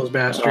 fucking more of those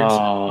bastards.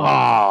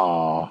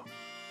 Oh.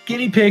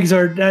 Guinea pigs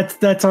are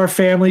that's our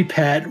family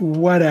pet.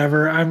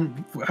 Whatever.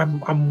 I'm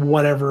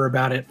whatever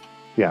about it.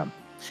 Yeah.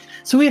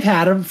 So we've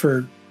had them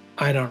for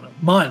I don't know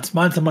months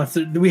and months.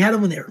 We had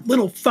them when they were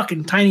little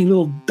fucking tiny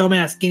little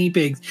dumbass guinea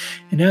pigs,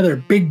 and now they're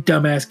big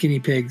dumbass guinea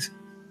pigs.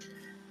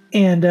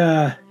 And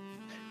I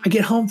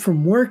get home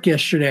from work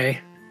yesterday,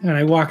 and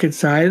I walk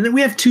inside, and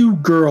we have 2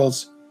 girl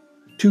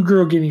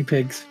guinea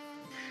pigs,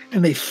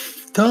 and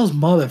those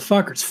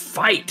motherfuckers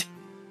fight.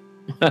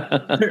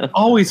 They're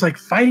always like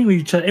fighting with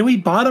each other, and we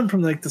bought them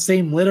from like the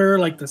same litter,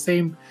 like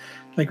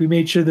we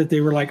made sure that they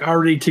were like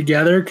already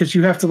together, because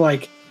you have to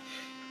like,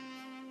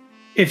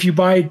 if you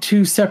buy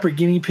 2 separate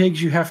guinea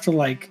pigs, you have to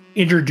like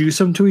introduce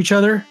them to each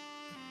other.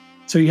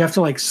 So you have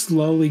to like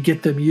slowly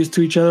get them used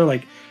to each other,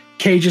 like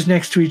cages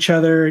next to each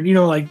other,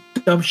 and like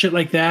dumb shit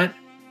like that.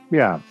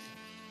 Yeah.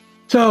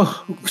 So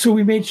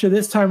we made sure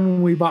this time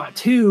when we bought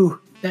 2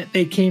 that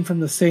they came from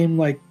the same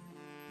like.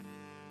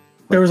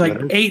 There was like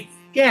 8.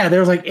 Yeah,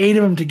 there was like 8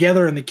 of them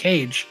together in the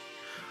cage.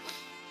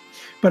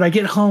 But I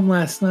get home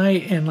last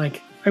night and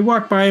like I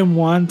walk by them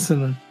once,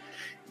 and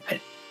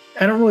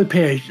I don't really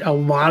pay a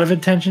lot of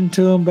attention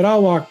to them, but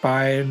I'll walk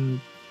by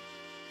and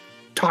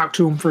talk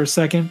to them for a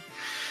second.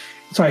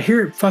 So I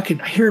hear it's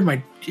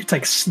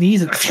like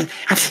sneezing, and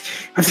I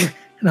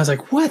was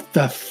like, "What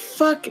the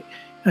fuck?"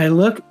 And I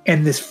look,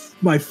 and the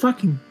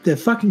fucking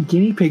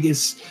guinea pig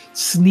is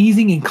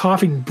sneezing and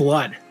coughing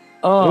blood.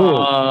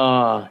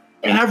 Oh,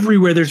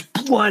 everywhere. There's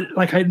blood.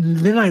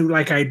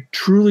 I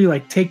truly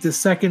like take the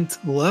second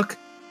to look.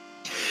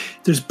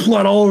 There's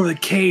blood all over the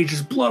cage.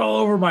 There's blood all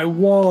over my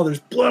wall.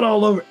 There's blood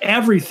all over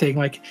everything.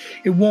 Like,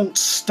 it won't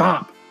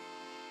stop.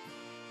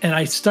 And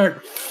I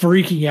start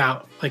freaking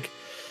out. Like,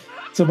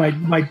 so my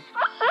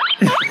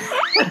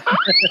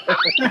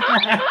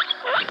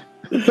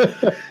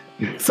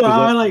so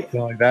I like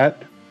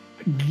that.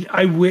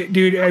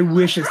 Dude, I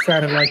wish it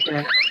sounded like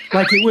that.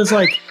 Like it was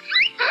like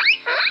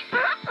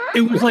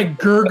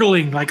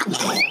gurgling, like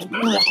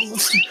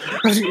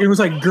it was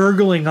like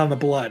gurgling on the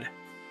blood.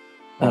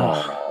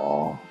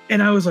 Oh.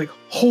 And I was like,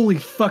 holy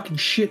fucking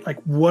shit,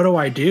 like what do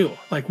I do?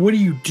 Like, what do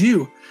you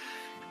do?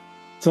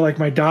 So like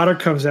my daughter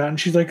comes out and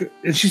she's like,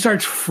 and she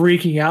starts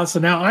freaking out. So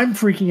now I'm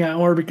freaking out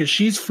more because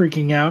she's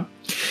freaking out.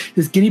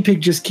 This guinea pig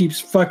just keeps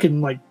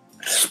fucking like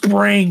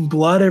spraying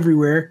blood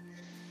everywhere.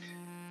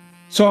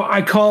 So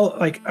I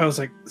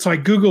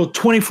Googled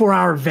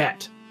 24-hour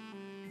vet.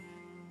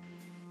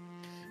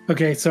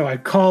 Okay, so I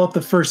call up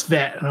the first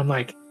vet and I'm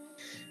like,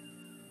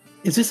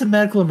 is this a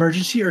medical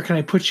emergency or can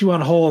I put you on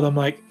hold? I'm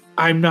like,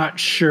 I'm not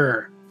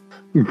sure.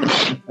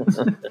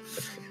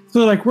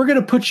 So like, we're going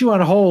to put you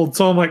on hold.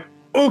 So I'm like,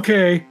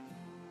 okay.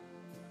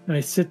 And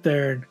I sit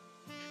there and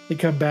they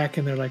come back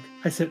and they're like,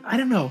 I said, I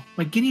don't know.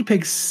 My guinea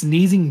pig's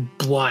sneezing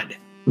blood.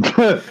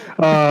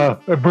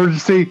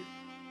 Emergency.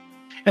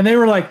 And they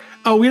were like,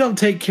 oh, we don't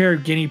take care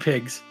of guinea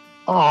pigs.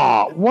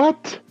 Oh,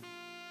 what?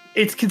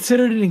 It's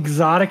considered an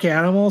exotic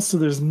animal, so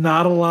there's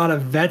not a lot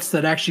of vets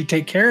that actually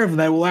take care of them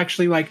that will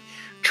actually like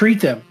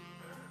treat them.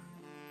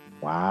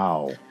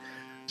 Wow.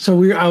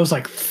 So I was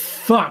like,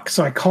 fuck.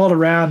 So I called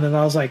around and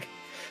I was like,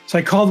 so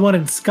I called one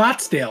in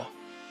Scottsdale.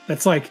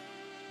 That's like,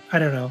 I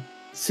don't know,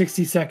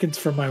 60 seconds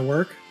from my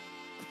work.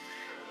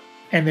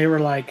 And they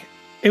were like,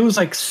 it was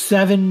like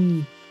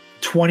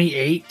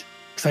 7:28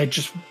 because I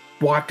just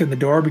walked in the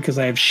door because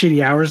I have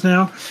shitty hours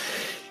now.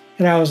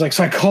 And I was like,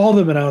 so I called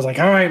them and I was like,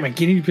 all right, my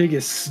guinea pig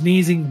is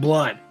sneezing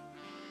blood.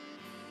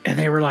 And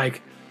they were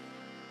like,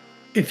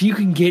 if you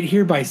can get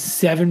here by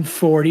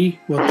 7:40,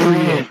 we'll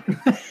treat it.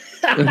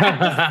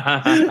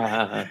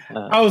 I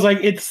was like,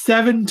 it's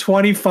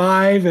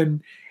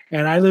 7:25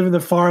 and I live in the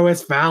far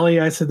West Valley.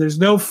 I said, there's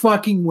no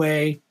fucking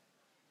way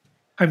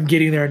I'm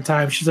getting there in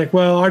time. She's like,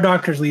 well, our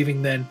doctor's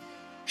leaving then.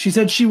 She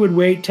said she would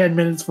wait 10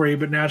 minutes for you,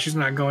 but now she's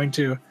not going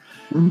to.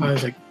 I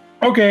was like,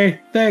 okay,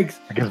 thanks.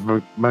 I guess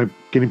my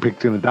guinea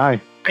pig's gonna die.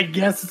 I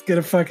guess it's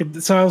gonna fucking.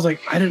 So I was like,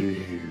 I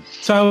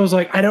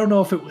don't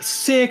know if it was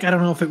sick. I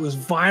don't know if it was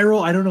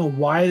viral. I don't know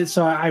why.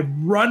 So I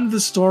run to the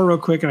store real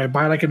quick and I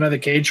buy like another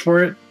cage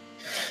for it,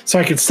 so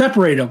I can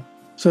separate them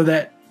so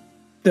that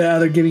the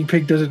other guinea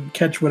pig doesn't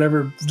catch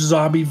whatever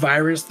zombie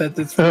virus that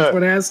this first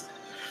one has.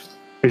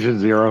 Patient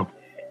 0.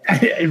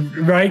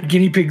 Right,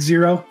 guinea pig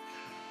 0.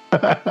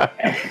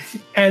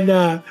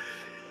 and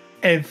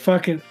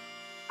fucking.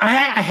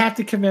 I have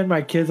to commend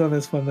my kids on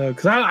this one, though,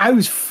 because I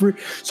was free.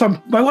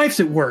 So my wife's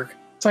at work.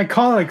 So I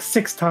call her like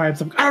 6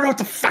 times. I don't know what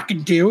to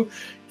fucking do.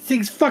 This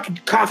thing's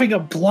fucking coughing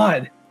up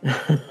blood.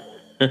 And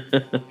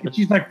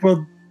she's like,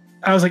 well,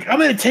 I was like, I'm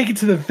going to take it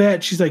to the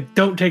vet. She's like,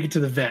 don't take it to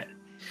the vet.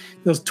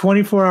 those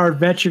 24-hour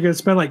vets, you're going to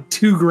spend like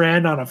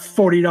 $2,000 on a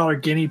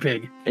 $40 guinea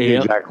pig.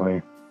 Yep.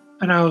 Exactly.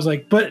 And I was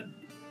like, but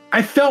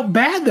I felt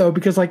bad though,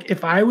 because like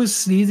if I was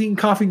sneezing,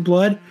 coughing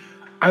blood,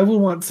 I would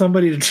want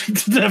somebody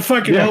to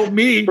fucking help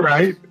me.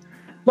 Right.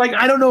 Like,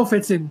 I don't know if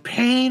it's in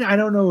pain. I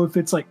don't know if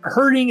it's like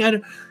hurting.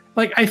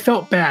 I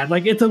felt bad.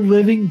 Like, it's a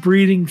living,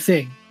 breathing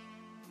thing.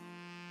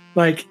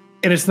 Like,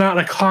 and it's not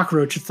a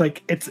cockroach. It's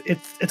like,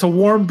 it's a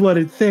warm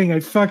blooded thing. I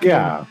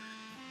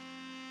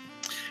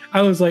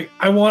was like,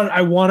 I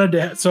wanted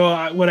to.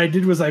 So what I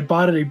did was I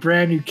bought it a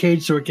brand new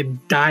cage so it can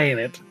die in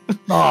it.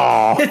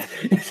 Oh,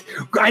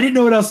 I didn't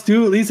know what else to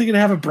do. At least I can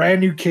have a brand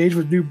new cage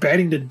with new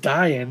bedding to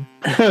die in.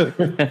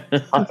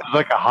 it's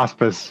like a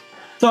hospice.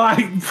 So I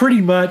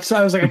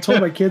was like, I told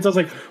my kids, I was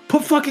like,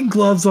 put fucking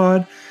gloves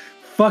on,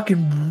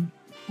 fucking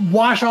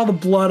wash all the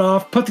blood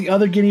off, put the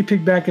other guinea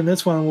pig back in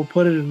this one, and we'll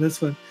put it in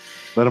this one.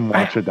 Let them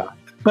watch it die.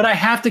 But I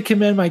have to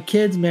commend my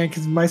kids, man,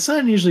 because my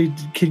son usually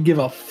can give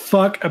a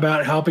fuck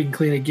about helping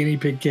clean a guinea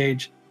pig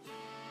cage.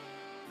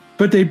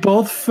 But they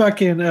both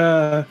fucking,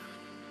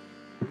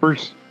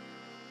 First,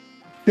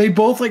 they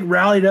both like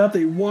rallied up.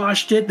 They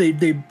washed it. They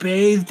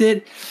bathed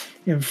it,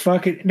 and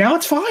fucking now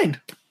it's fine.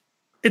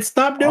 It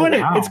stopped doing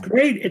it. It's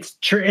great.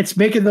 It's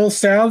making those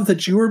sounds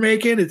that you were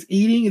making. It's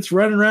eating. It's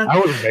running around. I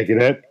wasn't making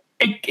it.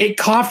 It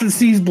coughed and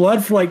sneezed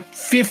blood for like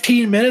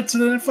 15 minutes,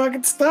 and then it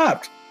fucking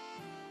stopped.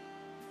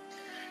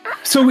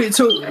 So that's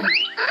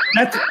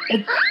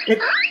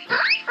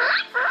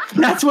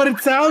what it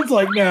sounds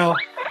like now.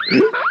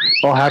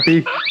 All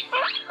happy.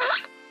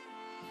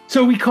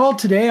 So we called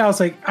today. I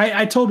was like,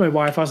 I told my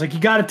wife, I was like, you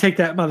got to take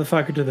that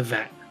motherfucker to the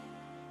vet.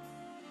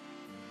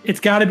 It's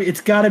got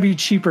to be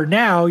cheaper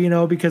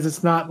now, because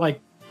it's not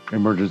like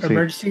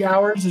emergency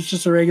hours. It's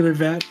just a regular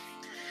vet.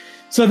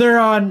 So they're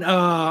on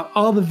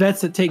all the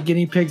vets that take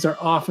guinea pigs are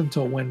off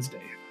until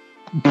Wednesday.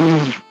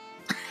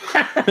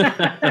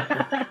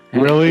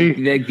 Really?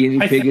 That guinea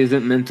pig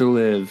isn't meant to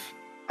live.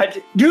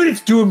 Dude,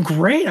 it's doing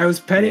great. I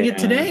was petting it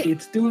today.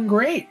 It's doing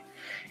great.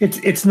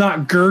 It's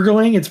not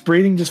gurgling. It's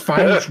breathing just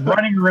fine. It's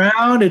running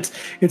around.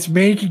 It's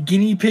making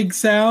guinea pig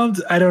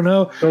sounds. I don't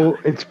know. So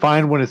it's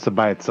fine when it's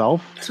by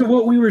itself? So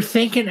what we were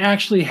thinking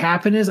actually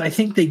happened is I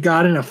think they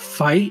got in a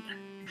fight,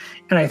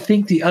 and I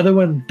think the other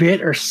one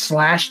bit or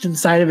slashed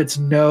inside of its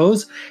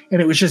nose,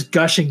 and it was just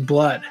gushing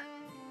blood.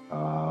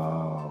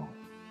 Oh.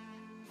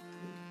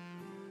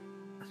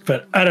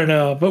 But I don't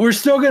know. But we're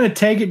still going to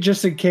take it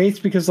just in case,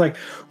 because like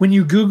when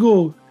you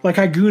Google, like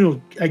I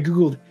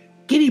Googled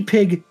guinea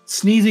pig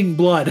sneezing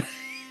blood.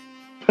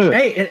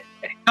 Hey, it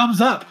comes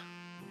up.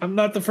 I'm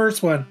not the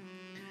first one.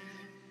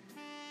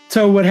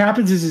 So what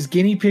happens is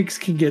guinea pigs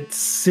can get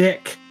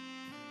sick.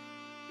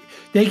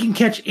 They can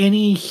catch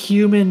any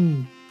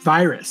human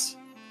virus.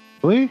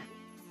 Really?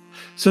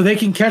 So they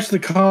can catch the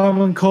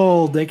common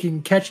cold. They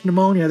can catch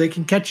pneumonia. They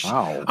can catch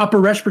upper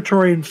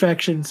respiratory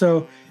infection.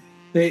 So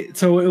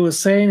it was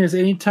saying is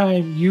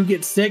anytime you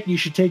get sick, you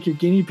should take your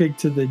guinea pig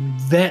to the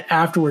vet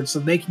afterwards so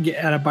they can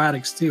get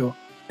antibiotics too.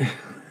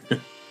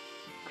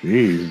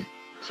 Jeez.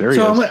 Serious.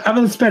 So I'm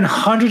going to spend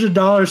hundreds of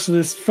dollars for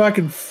this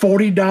fucking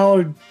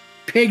 $40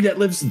 pig that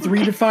lives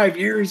 3 to 5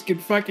 years can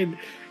fucking,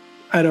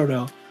 I don't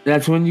know.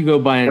 That's when you go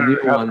buy a new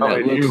one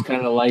that looks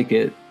kind of like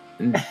it.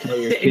 And tell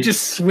your kids,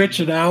 just switch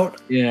it out.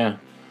 Yeah.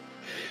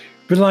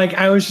 But like,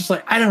 I was just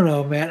like, I don't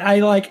know, man.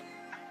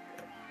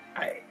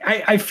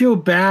 I feel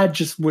bad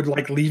just with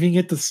like leaving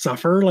it to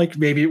suffer. Like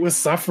maybe it was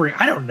suffering.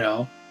 I don't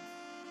know.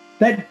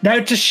 That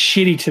just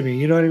shitty to me.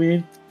 You know what I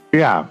mean?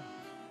 Yeah.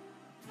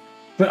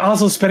 But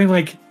also spending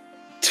like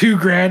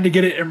 $2,000 to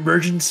get it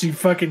emergency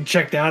fucking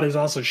checked out is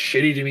also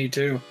shitty to me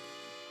too.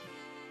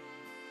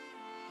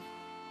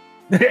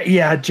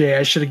 Yeah, Jay,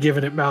 I should have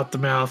given it mouth to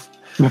mouth.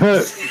 For a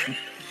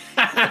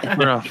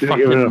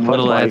fucking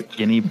little ass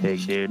guinea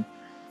pig, dude.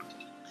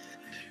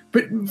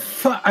 But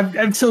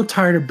I'm so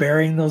tired of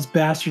burying those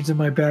bastards in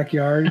my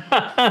backyard.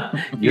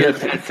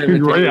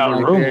 Right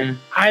out room.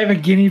 I have a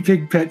guinea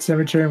pig pet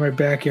cemetery in my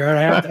backyard.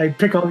 I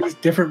pick all these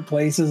different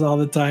places all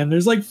the time.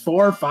 There's like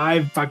 4 or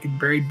 5 fucking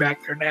buried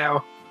back there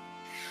now.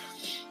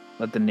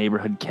 Let the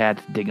neighborhood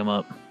cats dig them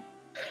up.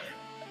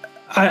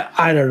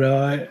 I don't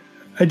know.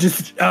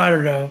 I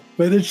don't know.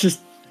 But it's just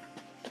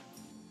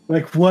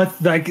like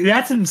what? Like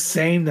that's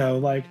insane though.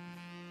 Like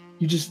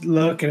you just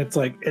look and it's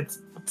like it's.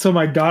 So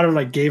my daughter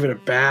like gave it a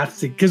bath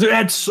because it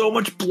had so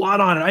much blood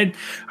on it.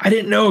 I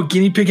didn't know a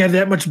guinea pig had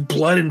that much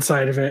blood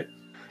inside of it.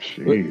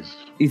 Jeez.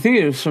 You think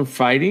it was from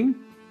fighting?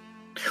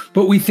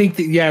 But we think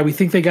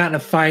they got in a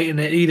fight and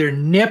it either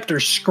nipped or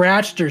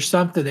scratched or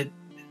something.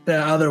 The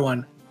other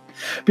one,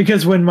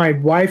 because when my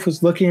wife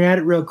was looking at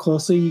it real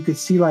closely, you could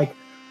see like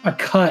a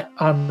cut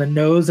on the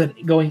nose and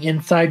going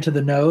inside to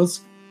the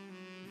nose.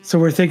 So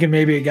we're thinking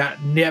maybe it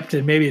got nipped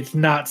and maybe it's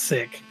not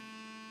sick.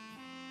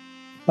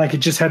 Like it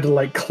just had to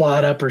like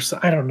clot up or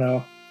something. I don't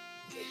know.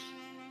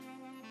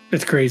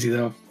 It's crazy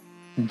though.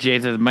 Jay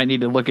says might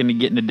need to look into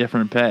getting a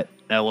different pet.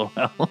 LOL.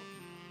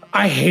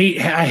 I hate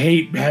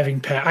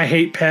having pets. I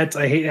hate pets.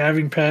 I hate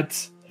having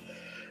pets.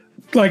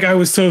 Like I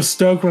was so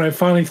stoked when I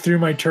finally threw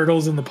my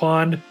turtles in the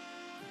pond.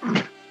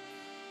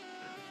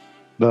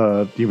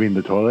 You mean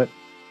the toilet?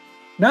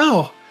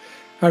 No,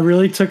 I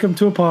really took him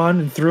to a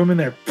pond and threw him in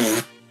there.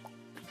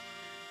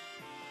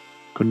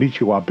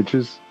 Konnichiwa,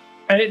 bitches.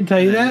 I didn't tell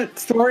you that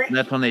story.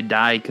 That's when they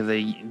die because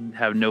they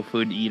have no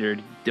food to eat or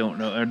don't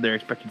know, or they're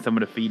expecting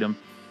someone to feed them.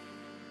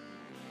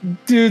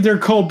 Dude, they're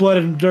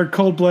cold-blooded. They're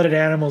cold-blooded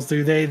animals,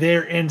 dude.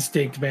 They're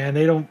instinct, man.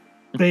 They don't.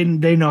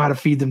 They know how to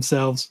feed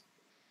themselves.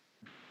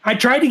 I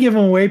tried to give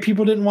them away.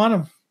 People didn't want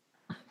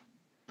them.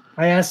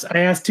 I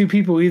asked two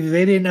people. Either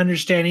they didn't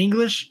understand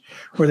English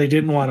or they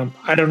didn't want them.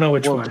 I don't know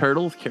which one.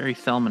 Turtles carry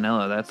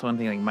salmonella. That's one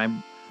thing. Like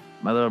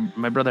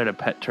my brother had a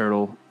pet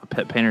turtle, a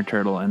pet painter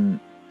turtle, and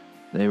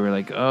they were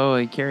like, "Oh,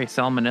 they carry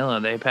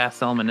salmonella. They pass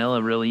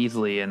salmonella real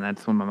easily." And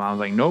that's when my mom was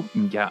like, "Nope,"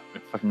 and got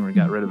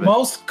rid of it.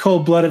 Most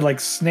cold-blooded, like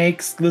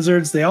snakes,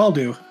 lizards, they all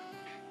do.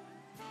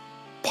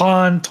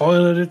 Pond,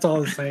 toilet, it's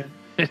all the same.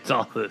 It's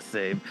all the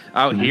same.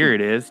 Out here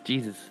it is.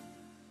 Jesus.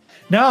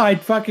 No, I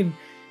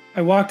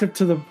walked up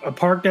to a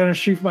park down the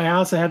street from my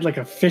house. I had like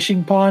a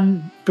fishing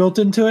pond built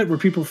into it where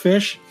people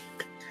fish.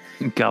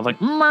 God, like,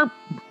 Merp.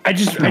 I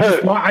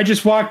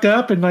just walked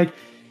up and like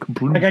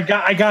I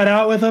got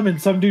out with him,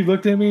 and some dude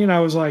looked at me and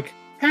I was like,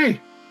 "Hey,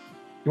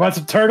 you want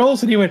some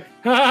turtles?" And he went,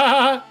 "Ha ha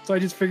ha." So I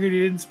just figured he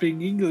didn't speak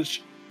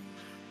English.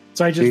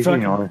 So I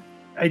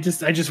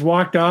just I just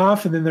walked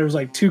off, and then there was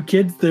like two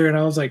kids there, and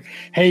I was like,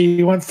 "Hey,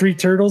 you want 3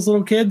 turtles,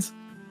 little kids?"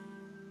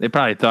 They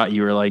probably thought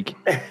you were like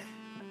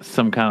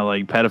some kind of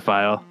like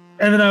pedophile.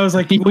 And then I was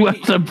like, "You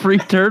want some free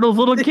turtles,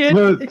 little kid?"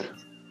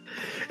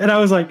 And I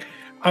was like,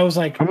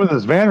 come with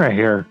this van right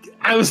here.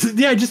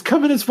 Just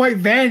come in this white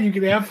van. You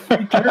can have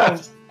 3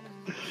 turtles.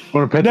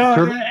 Want to pet the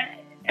turtle?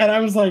 And I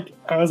was like,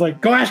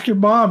 go ask your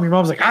mom. Your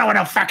mom's like, I don't want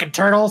no fucking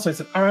turtles. So I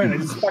said, all right.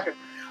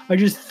 I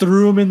just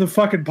threw him in the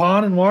fucking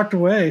pond and walked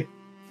away.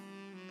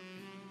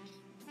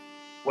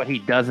 What he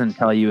doesn't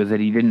tell you is that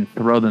he didn't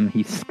throw them;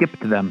 he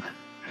skipped them.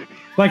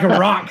 Like a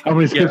rock. How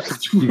many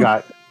skips you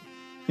got?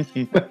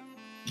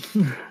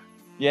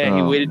 Yeah,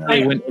 he waited till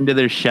they went into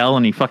their shell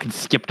and he fucking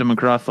skipped them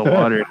across the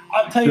water.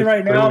 I'll tell you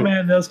right now,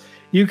 man,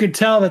 you could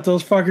tell that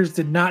those fuckers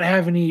did not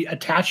have any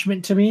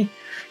attachment to me,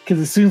 because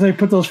as soon as I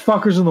put those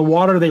fuckers in the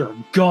water, they were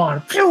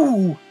gone.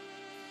 Pew!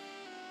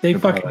 They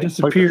fucking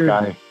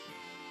disappeared.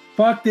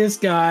 Fuck this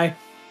guy.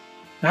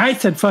 I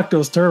said fuck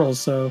those turtles,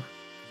 so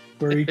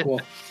we're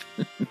equal.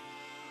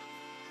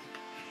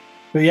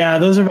 But yeah,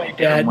 those are my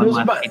dad.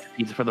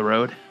 Pizza for the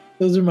road.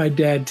 Those are my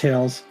dad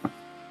tales.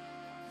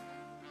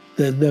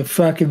 The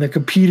fucking the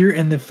computer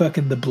and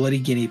the bloody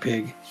guinea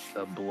pig.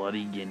 The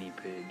bloody guinea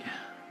pig.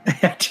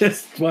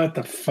 Just what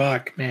the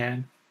fuck,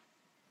 man.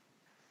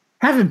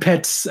 Having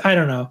pets, I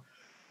don't know.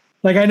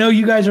 Like, I know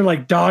you guys are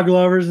like dog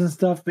lovers and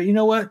stuff, but you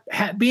know what?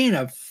 Being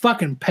a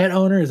fucking pet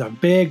owner is a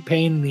big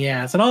pain in the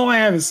ass. And all I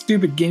have is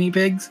stupid guinea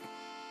pigs.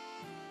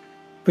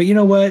 But you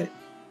know what?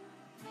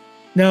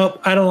 No,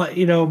 I don't like,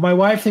 my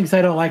wife thinks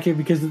I don't like it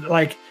because,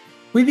 like,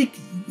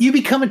 you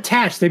become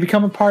attached. They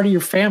become a part of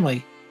your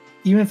family.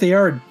 Even if they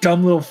are a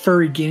dumb little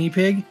furry guinea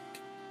pig,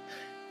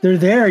 they're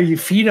there. You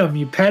feed them,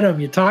 you pet them,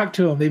 you talk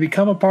to them. They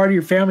become a part of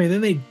your family, and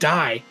then they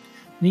die.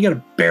 And you got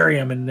to bury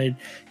them, and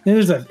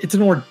it's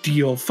an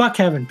ordeal. Fuck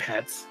having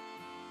pets.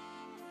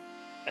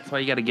 That's why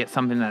you got to get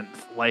something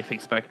that's life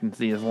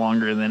expectancy is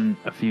longer than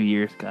a few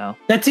years, Kyle.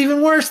 That's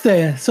even worse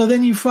then. So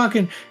then you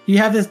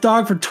have this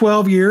dog for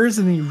 12 years,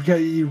 and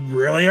you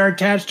really are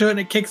attached to it, and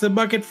it kicks the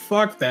bucket.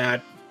 Fuck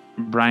that.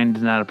 Brian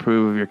does not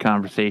approve of your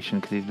conversation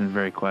because he's been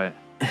very quiet.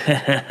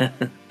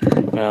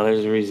 Well,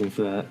 there's a reason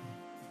for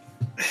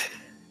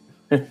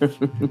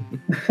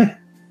that.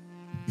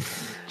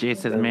 Jay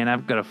says, "Man,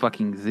 I've got a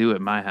fucking zoo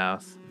at my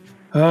house."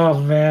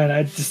 Oh man,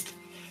 I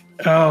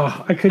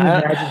couldn't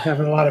imagine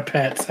having a lot of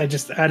pets. I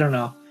don't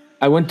know.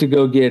 I went to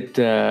go get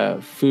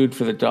food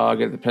for the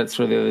dog at the pet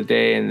store the other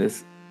day, and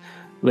this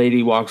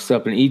lady walks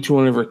up, and each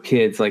one of her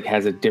kids like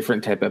has a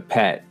different type of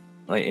pet.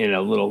 Like in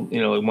a little,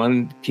 like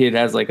one kid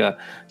has like a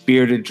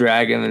bearded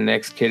dragon, the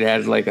next kid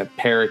has like a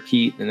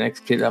parakeet, the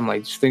next kid. I'm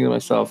like just thinking to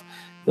myself,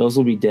 those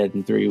will be dead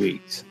in 3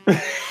 weeks.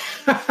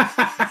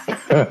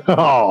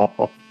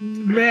 Oh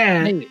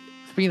man! Hey,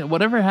 speaking of,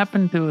 whatever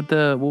happened to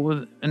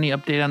any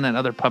update on that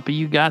other puppy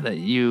you got that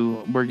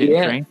you were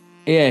getting trained?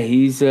 Yeah,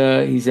 he's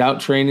out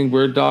training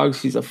bird dogs.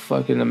 He's a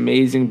fucking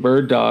amazing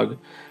bird dog,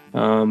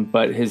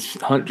 but his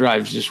hunt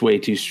drive's just way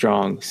too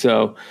strong.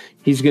 So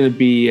he's going to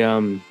be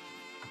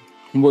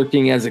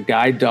working as a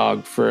guide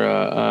dog for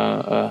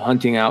a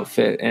hunting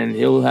outfit, and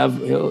he'll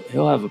have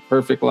a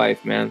perfect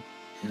life, man.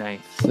 Nice.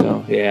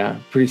 So yeah,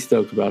 pretty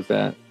stoked about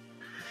that.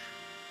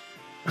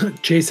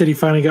 Jay said he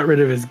finally got rid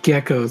of his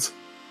geckos.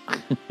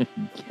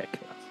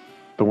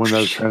 The one that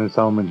was trying to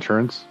sell him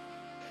insurance?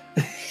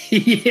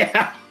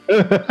 Yeah.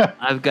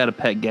 I've got a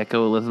pet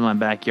gecko who lives in my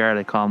backyard.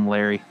 I call him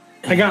Larry.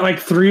 I got like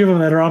 3 of them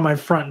that are on my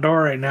front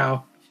door right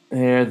now.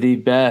 They're the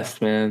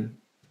best, man.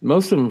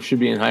 Most of them should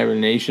be in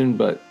hibernation,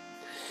 but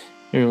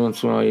every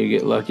once in a while you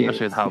get lucky.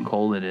 Especially with how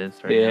cold it is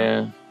right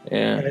now.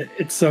 Yeah.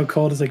 It's so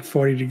cold. It's like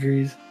 40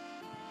 degrees.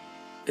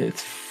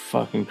 It's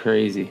fucking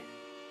crazy.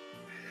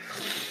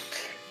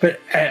 But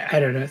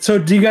I don't know. So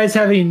do you guys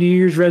have any New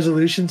Year's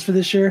resolutions for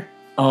this year?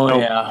 Oh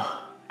Nope. yeah,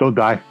 Don't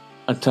die.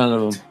 a ton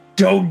of them.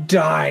 Don't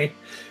die.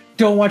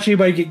 Don't watch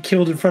anybody get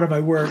killed in front of my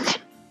work.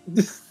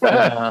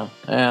 Yeah,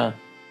 yeah.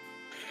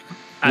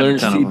 I have a Learn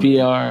ton of them.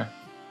 CPR.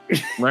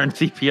 Learn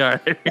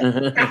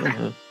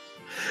CPR.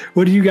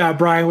 What do you got,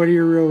 Brian? What are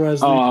your real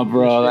resolutions? Oh,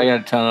 bro, I got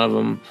a ton of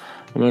them.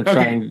 I'm gonna try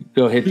Okay. and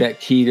go hit that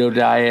keto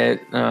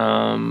diet.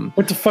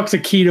 What the fuck's a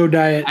keto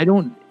diet? I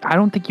don't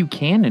think you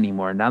can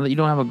anymore. Now that you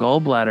don't have a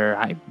gallbladder,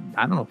 I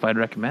don't know if I'd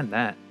recommend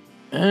that.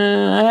 I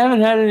haven't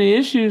had any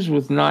issues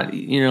with not,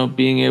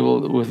 being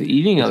able with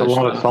eating It's a other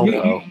lot of stuff. salt, You,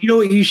 though. you know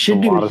what you should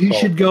A do? lot of You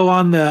salt. should go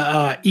on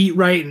the eat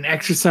right and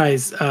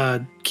exercise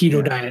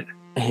keto diet.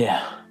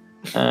 Yeah.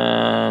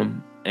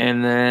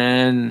 And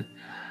then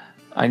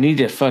I need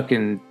to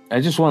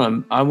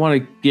I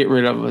want to get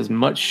rid of as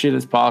much shit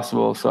as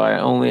possible. So I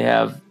only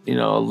have, a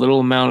little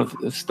amount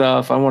of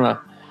stuff. I want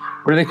to,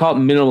 what do they call it?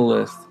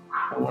 Minimalist.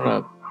 I want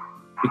to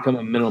become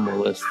a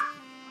minimalist.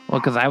 Well,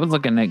 because I was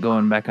looking at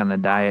going back on the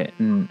diet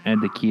and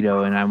the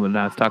keto, and when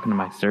I was talking to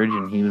my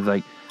surgeon, he was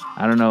like,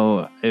 I don't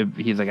know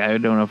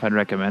if I'd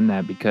recommend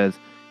that because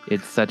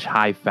it's such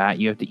high fat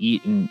you have to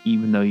eat, and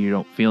even though you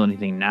don't feel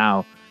anything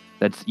now,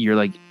 you're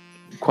like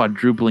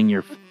quadrupling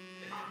your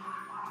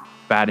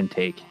fat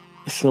intake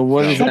So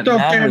what does Shut that those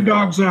matter? damn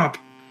dogs up.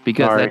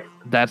 because Sorry.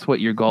 that's what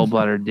your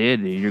gallbladder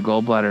did. Your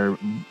gallbladder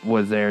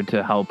was there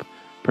to help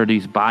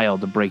produce bile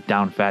to break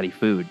down fatty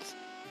foods.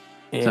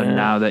 So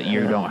now that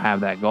you don't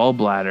have that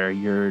gallbladder,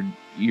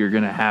 you're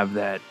gonna have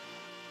that.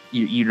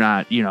 You're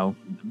not,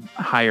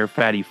 higher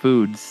fatty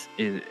foods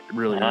is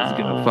really is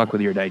gonna fuck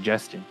with your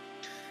digestion.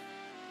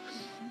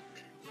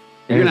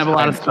 You're gonna have a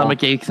lot of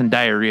stomach aches and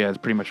diarrhea. Is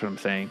pretty much what I'm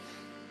saying.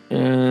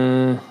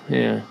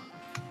 Yeah.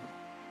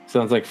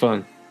 Sounds like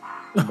fun.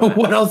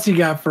 What else you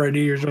got for a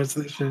New Year's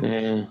resolution?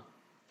 Yeah.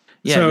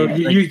 Yeah. so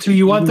yeah,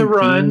 you want the eating clean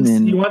runs?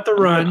 and- You want the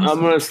runs?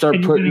 I'm gonna start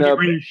and you're putting gonna up.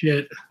 get rid of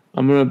shit.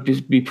 I'm gonna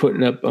be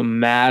putting up a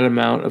mad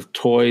amount of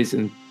toys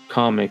and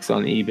comics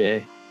on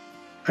eBay.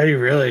 Are you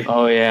really?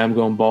 Oh yeah, I'm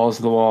going balls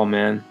to the wall,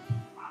 man.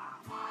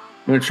 I'm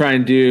gonna try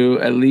and do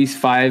at least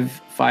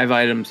five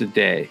items a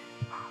day.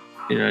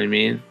 You know what I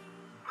mean?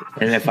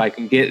 And if I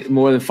can get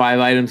more than 5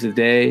 items a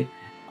day,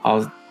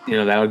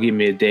 that'll give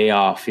me a day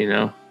off.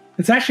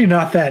 It's actually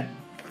not that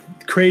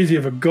crazy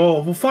of a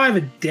goal. Well, 5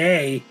 a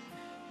day.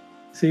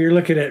 So you're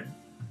looking at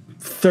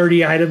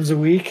 30 items a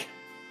week.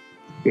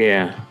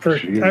 Yeah,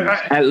 Jesus.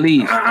 at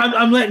least.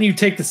 I'm letting you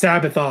take the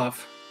Sabbath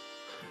off.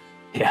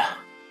 Yeah,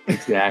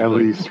 exactly. At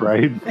least,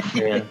 right?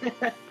 Yeah.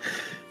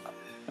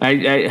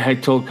 I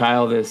told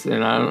Kyle this,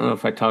 and I don't know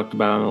if I talked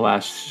about it on the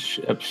last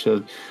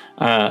episode.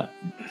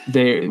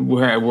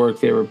 Where I work,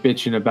 they were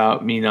bitching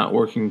about me not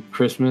working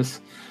Christmas,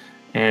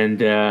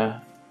 and I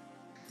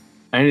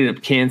ended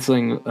up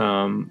canceling.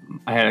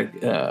 I had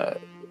a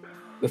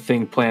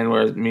thing planned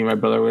where me and my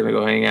brother were going to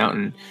go hang out,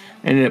 and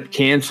ended up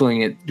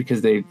canceling it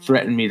because they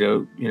threatened me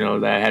to,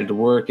 that I had to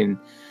work. And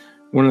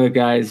one of the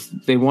guys,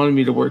 they wanted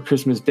me to work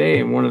Christmas Day,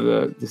 and one of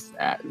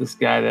this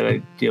guy that I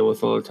deal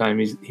with all the time,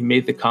 he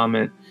made the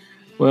comment,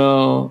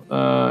 well,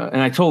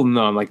 and I told him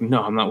no. I'm like,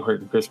 no, I'm not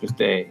working Christmas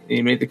Day. And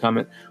he made the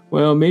comment,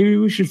 well, maybe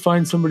we should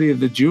find somebody of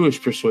the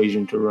Jewish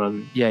persuasion to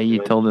run. Yeah,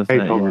 you told us They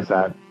that. told yeah. us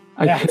that.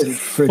 I That's couldn't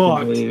freaking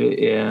fucked. believe it.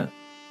 Yeah.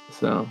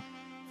 So,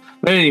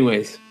 but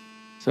anyways,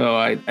 so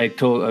I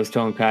was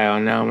telling Kyle,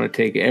 now I'm going to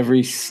take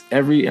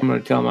I'm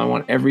going to tell him I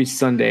want every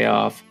Sunday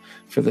off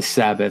for the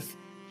Sabbath.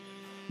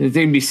 It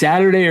can be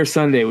Saturday or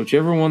Sunday,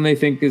 whichever one they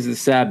think is the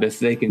Sabbath,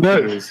 they can No.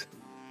 choose.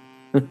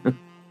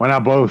 Why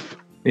not both?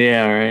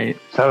 Yeah. All right.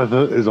 Sabbath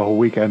is a whole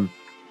weekend.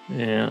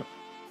 Yeah.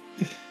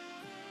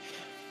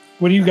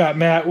 What do you got,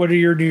 Matt? What are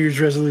your New Year's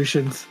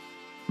resolutions?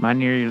 My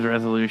New Year's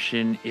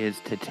resolution is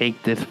to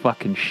take this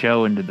fucking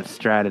show into the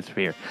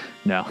stratosphere.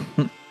 No.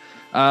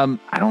 I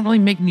don't really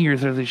make New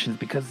Year's resolutions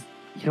because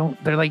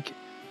they're like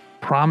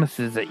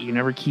promises that you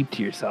never keep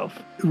to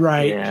yourself.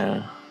 Right.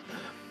 Yeah.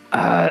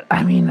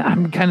 I mean,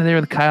 I'm kind of there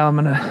with Kyle. I'm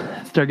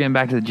gonna start getting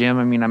back to the gym.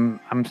 I mean,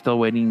 I'm still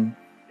waiting.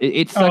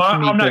 It Oh, sucks for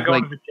me I'm not 'cause,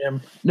 going like, to the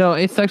gym. no,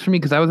 it sucks for me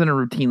because I was in a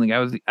routine. Like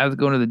I was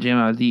going to the gym.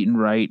 I was eating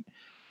right,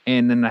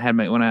 and then I had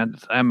my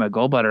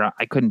gallbladder.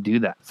 I couldn't do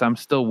that, so I'm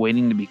still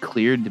waiting to be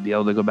cleared to be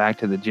able to go back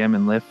to the gym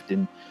and lift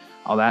and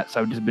all that.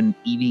 So I've just been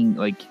eating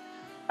like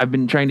I've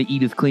been trying to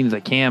eat as clean as I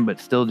can, but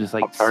still just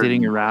like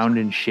sitting around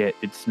and shit.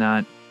 It's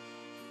not,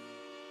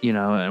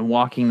 and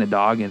walking the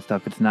dog and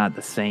stuff. It's not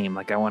the same.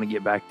 Like I want to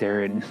get back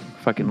there and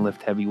fucking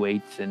lift heavy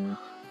weights and.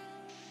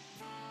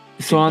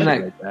 So on shit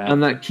that like that. on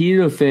that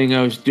keto thing,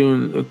 I was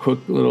doing a quick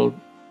little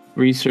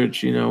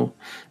research, and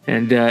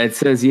it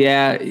says,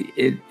 yeah,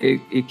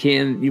 it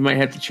can. You might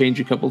have to change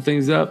a couple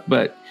things up,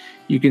 but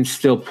you can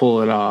still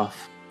pull it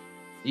off.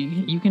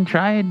 You can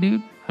try it,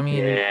 dude. I mean,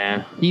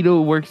 Yeah.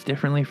 keto works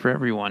differently for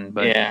everyone,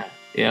 but Yeah.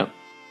 Yep.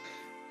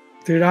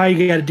 Dude, all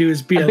you got to do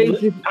is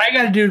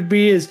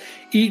I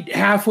eat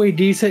halfway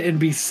decent and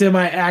be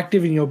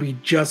semi-active, and you'll be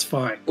just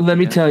fine. Let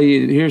me tell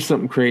you, here's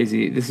something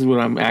crazy. This is what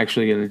I'm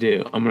actually going to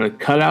do. I'm going to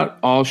cut out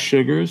all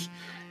sugars,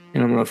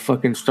 and I'm going to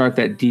fucking start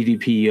that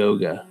DDP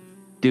yoga.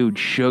 Dude,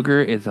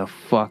 sugar is a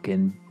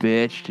fucking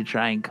bitch to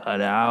try and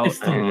cut out.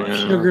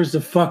 Sugar's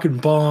the fucking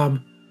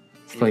bomb.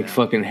 It's like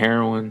fucking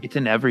heroin. It's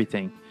in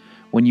everything.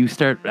 When you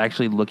start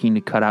actually looking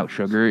to cut out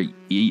sugar,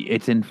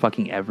 it's in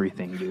fucking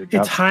everything, dude.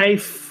 It's high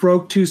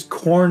fructose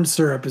corn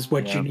syrup is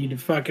what you need to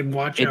fucking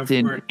watch out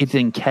for. It's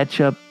in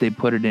ketchup. They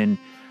put it in,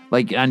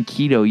 like on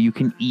keto, you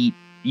can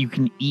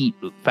eat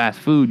fast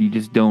food. You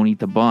just don't eat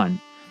the bun.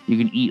 You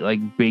can eat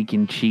like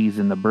bacon, cheese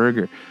in the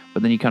burger,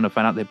 but then you kind of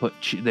find out they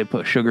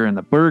put sugar in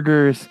the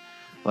burgers.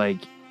 Like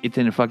it's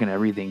in fucking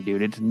everything,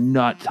 dude. It's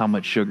nuts how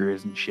much sugar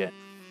is in shit.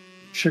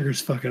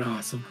 Sugar's fucking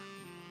awesome.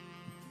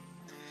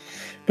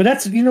 But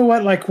that's, you know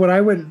what, like what I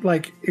went,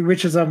 like,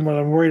 which is what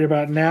I'm worried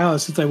about now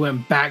since I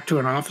went back to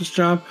an office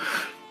job.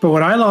 But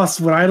when I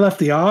left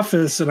the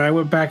office and I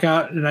went back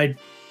out and I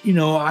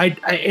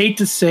ate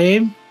the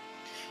same,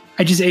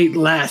 I just ate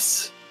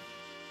less.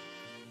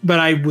 But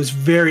I was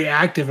very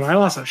active and I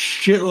lost a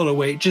shitload of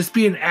weight just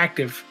being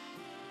active.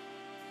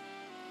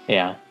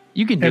 Yeah.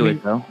 You can do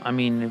it though. I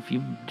mean, if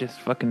you just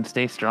fucking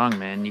stay strong,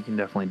 man, you can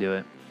definitely do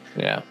it.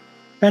 Yeah.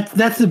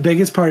 That's the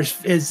biggest part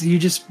is you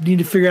just need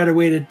to figure out a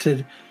way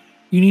to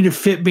you need to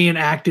fit being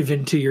active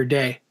into your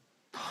day.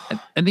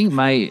 I think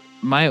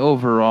my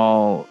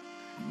overall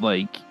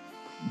like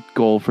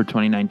goal for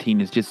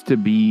 2019 is just to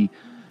be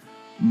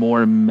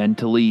more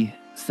mentally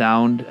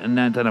sound, and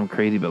not that I'm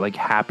crazy, but like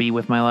happy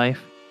with my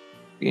life.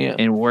 Yeah.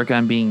 And work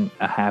on being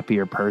a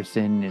happier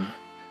person. And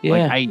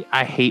like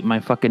I hate my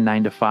fucking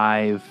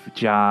 9-to-5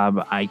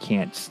 job. I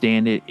can't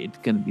stand it. It's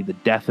gonna be the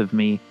death of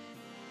me.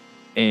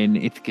 And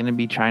it's gonna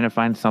be trying to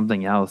find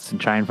something else and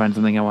try and find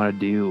something I want to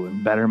do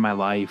and better my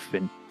life.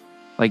 And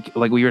like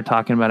we were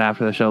talking about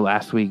after the show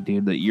last week,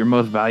 dude, that your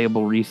most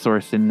valuable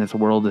resource in this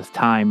world is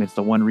time. It's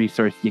the one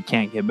resource you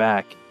can't get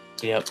back.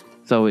 Yep.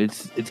 So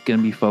it's going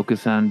to be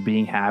focused on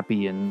being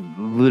happy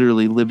and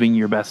literally living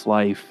your best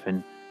life.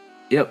 And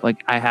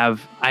like I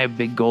have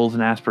big goals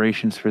and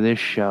aspirations for this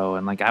show,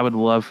 and like I would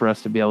love for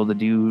us to be able to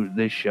do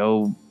this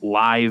show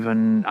live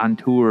and on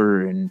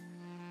tour,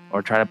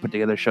 or try to put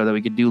together a show that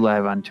we could do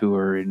live on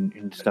tour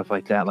and stuff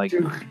like that. Like,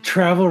 dude,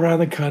 travel around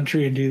the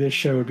country and do this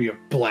show would be a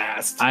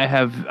blast. I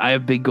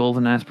have big goals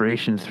and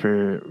aspirations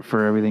for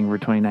everything for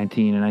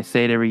 2019, and I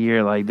say it every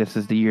year, like this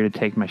is the year to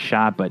take my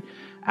shot. But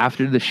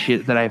after the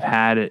shit that I've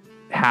had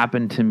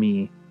happen to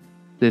me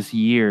this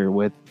year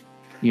with,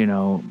 you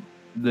know,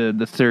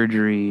 the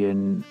surgery,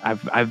 and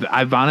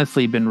I've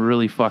honestly been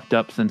really fucked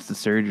up since the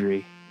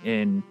surgery,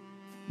 and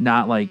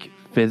not like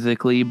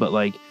physically, but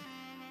like,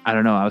 I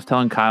don't know. I was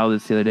telling Kyle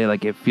this the other day.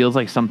 Like, it feels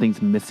like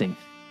something's missing.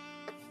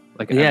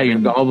 Like, your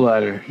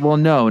gallbladder. Well,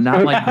 no,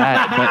 not like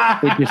that.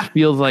 But it just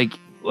feels like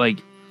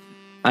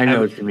I know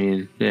what you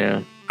mean.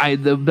 Yeah.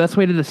 The best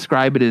way to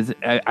describe it is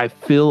I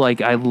feel like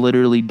I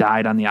literally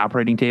died on the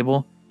operating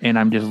table and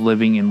I'm just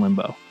living in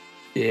limbo.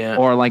 Yeah.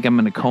 Or like I'm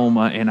in a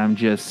coma and I'm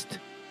just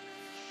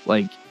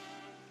like,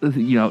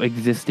 you know,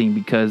 existing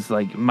because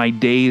like my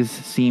days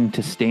seem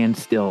to stand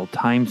still.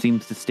 Time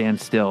seems to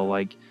stand still.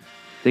 Like,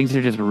 things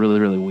are just really,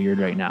 really weird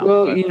right now.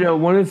 Well, you know,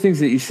 one of the things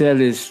that you said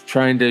is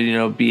trying to, you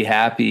know, be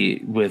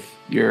happy with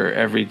your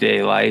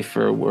everyday life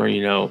or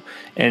you know,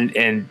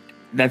 and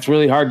that's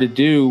really hard to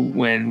do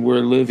when we're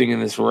living in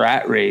this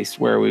rat race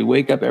where we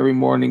wake up every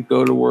morning,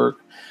 go to work,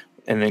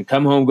 and then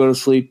come home, go to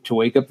sleep, to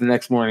wake up the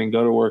next morning,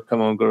 go to work, come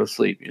home, go to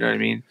sleep. You know what I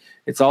mean?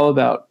 It's all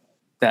about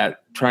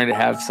that, trying to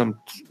have some,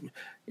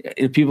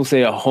 people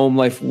say a home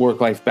life,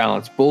 work life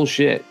balance.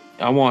 Bullshit.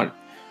 I want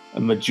a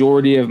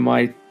majority of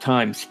my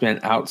time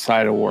spent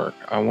outside of work.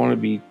 I want to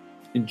be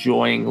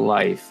enjoying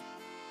life,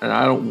 and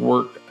I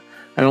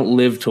don't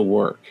live to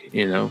work,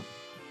 you know?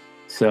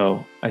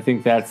 So I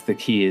think that's the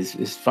key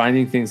is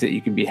finding things that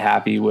you can be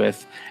happy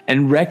with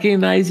and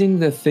recognizing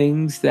the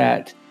things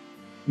that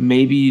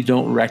maybe you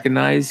don't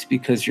recognize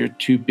because you're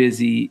too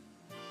busy,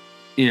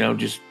 you know,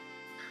 just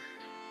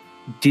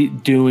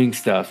doing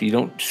stuff. You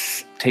don't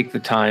take the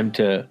time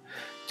to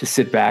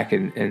sit back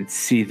and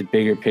see the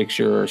bigger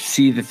picture or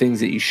see the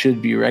things that you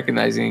should be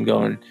recognizing and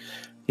going,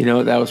 you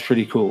know, that was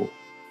pretty cool.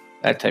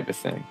 That type of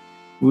thing.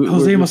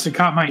 Jose must have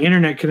caught my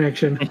internet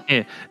connection.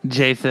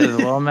 Jay says,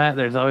 well, Matt,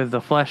 there's always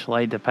the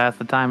fleshlight to pass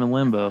the time in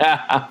limbo.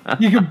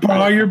 You can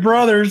borrow your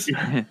brother's.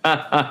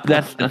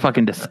 That's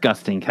fucking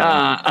disgusting,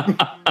 Kyle.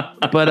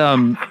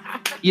 But,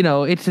 you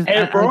know, it's just...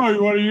 Hey, bro,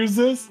 you want to use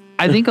this?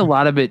 I think a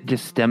lot of it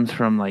just stems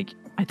from, like,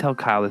 I tell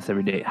Kyle this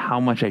every day, how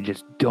much I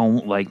just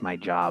don't like my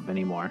job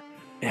anymore.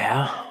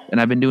 Yeah.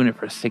 And I've been doing it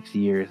for 6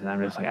 years, and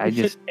I'm just like,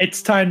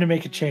 it's time to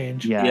make a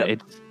change. Yeah,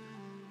 yep.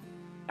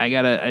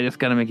 I just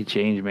gotta make a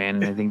change, man.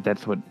 And I think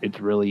that's what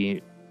it's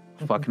really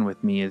fucking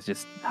with me is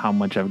just how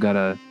much I've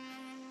gotta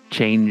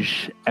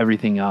change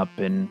everything up.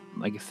 And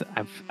like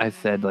I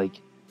said, like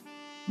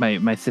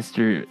my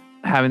sister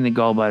having the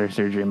gallbladder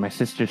surgery, my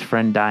sister's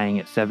friend dying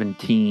at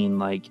 17,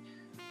 like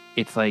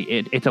it's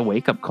a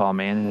wake up call,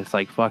 man. And it's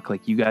like, fuck,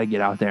 like you gotta get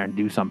out there and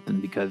do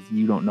something because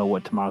you don't know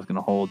what tomorrow's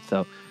gonna hold.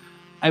 So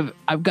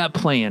I've got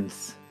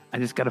plans. I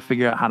just got to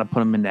figure out how to put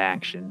them into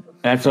action.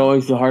 That's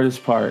always the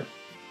hardest part,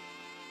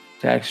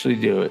 to actually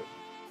do it.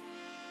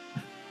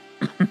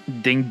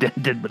 Ding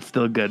dented, but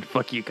still good.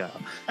 Fuck you, Kyle.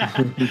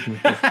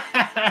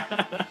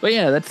 But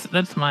yeah,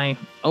 that's my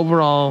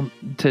overall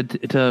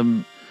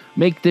to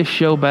make this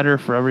show better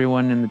for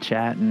everyone in the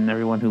chat and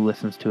everyone who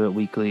listens to it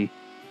weekly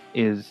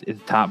is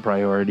top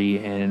priority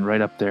and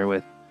right up there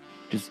with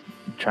just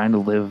trying to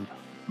live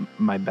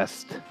my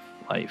best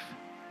life.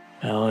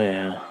 Oh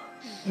yeah.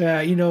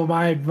 Yeah,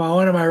 my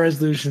one of my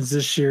resolutions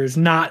this year is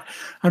I'm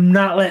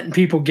not letting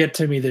people get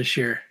to me this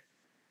year.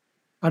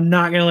 I'm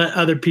not going to let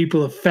other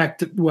people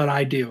affect what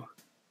I do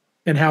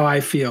and how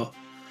I feel.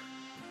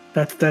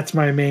 That's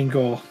my main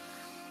goal.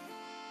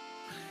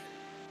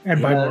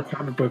 And buy more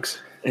comic books.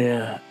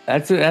 Yeah,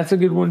 that's a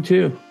good one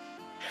too.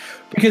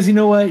 Because you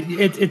know what?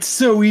 It's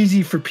so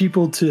easy for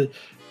people to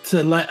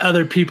let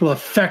other people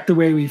affect the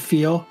way we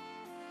feel.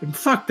 And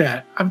fuck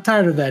that. I'm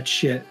tired of that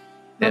shit.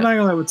 Yeah. I'm not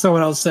going to let what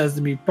someone else says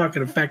to me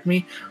fucking affect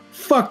me.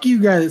 Fuck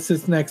you guy that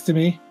sits next to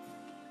me.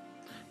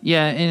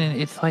 Yeah, and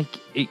it's like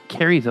it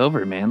carries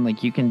over, man.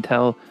 Like you can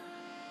tell,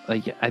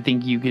 like I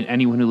think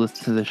anyone who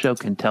listens to the show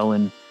can tell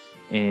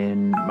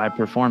in my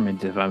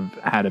performance if I've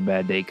had a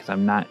bad day because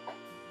I'm not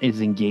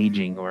as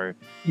engaging or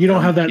you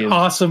don't have that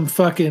awesome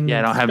fucking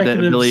I don't have that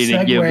ability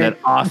to give that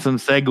awesome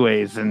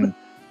segues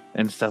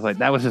and stuff like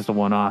that. Was just a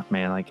one-off,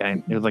 man. Like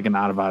it was like an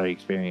out-of-body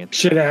experience.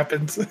 Shit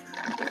happens.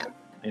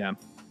 Yeah,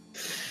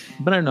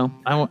 but I don't know.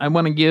 I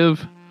want to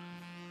give.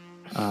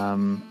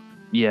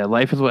 Yeah,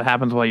 life is what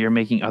happens while you're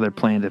making other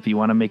plans. If you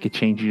want to make a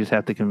change, you just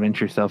have to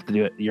convince yourself to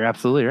do it. You're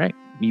absolutely right.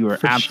 You are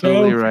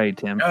absolutely right,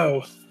 Tim.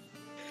 Oh,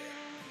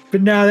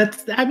 but no,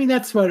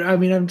 that's what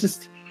I'm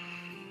just.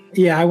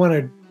 Yeah, I want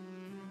to.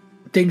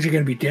 Things are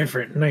going to be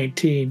different in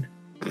 19.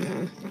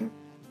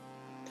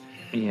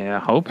 Yeah, I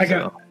hope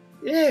so.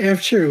 Yeah,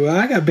 sure. Well,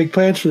 I got big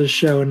plans for this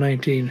show in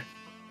 19.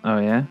 Oh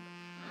yeah.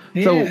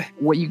 Yeah. So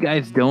what you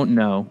guys don't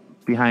know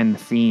behind the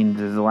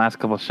scenes is the last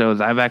couple of shows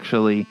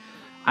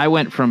I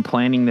went from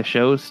planning the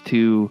shows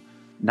to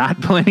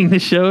not planning the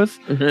shows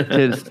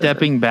to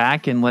stepping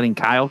back and letting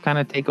Kyle kind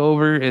of take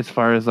over as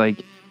far as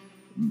like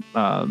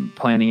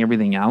planning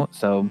everything out.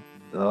 So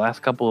the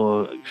last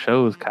couple of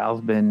shows,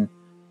 I've been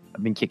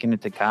kicking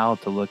it to Kyle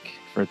to look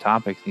for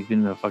topics. He's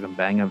been doing a fucking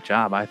bang up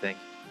job, I think.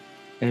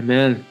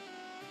 Amen.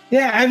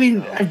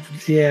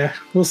 Yeah,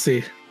 we'll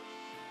see.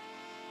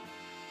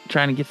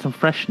 Trying to get some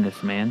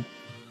freshness, man.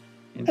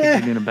 I think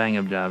you're doing a bang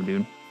up job,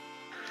 dude.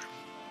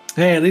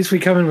 Hey, at least we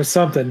come in with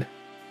something.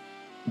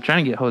 I'm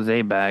trying to get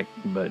Jose back,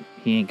 but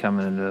he ain't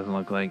coming. It doesn't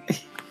look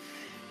like.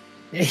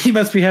 He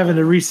must be having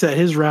to reset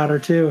his router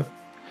too.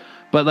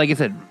 But like I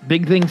said,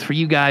 big things for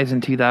you guys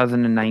in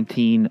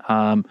 2019.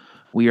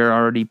 We are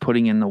already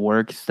putting in the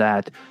works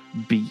that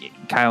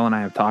Kyle and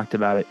I have talked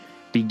about it.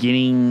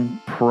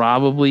 Beginning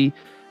probably,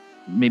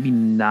 maybe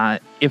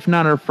not, if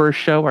not our first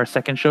show, our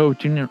second show of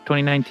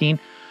 2019.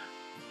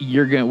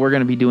 We're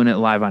gonna be doing it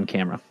live on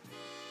camera.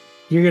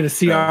 You're gonna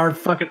see our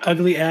fucking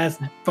ugly ass,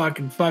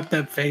 fucking fucked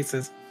up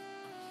faces.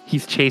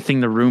 He's chasing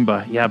the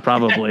Roomba. Yeah,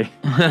 probably.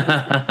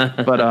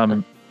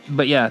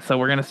 But yeah, so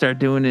we're gonna start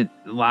doing it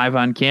live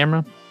on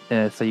camera,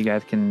 so you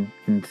guys can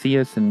see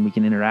us and we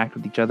can interact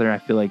with each other. I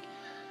feel like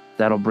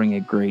that'll bring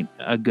a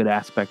good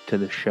aspect to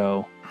the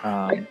show.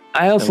 I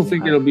also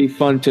think it'll be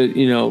fun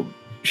to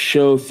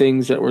show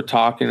things that we're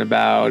talking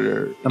about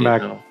or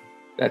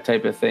that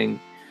type of thing.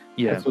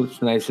 Yeah, that's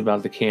what's nice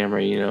about the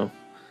camera. Yeah,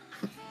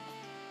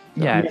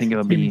 I think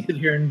it'll be sit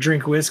here and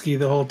drink whiskey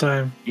the whole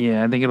time.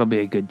 Yeah, I think it'll be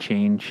a good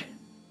change.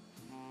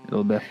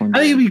 It'll definitely.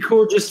 I think it'd be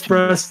cool just for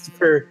us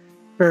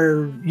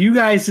for you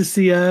guys to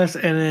see us,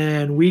 and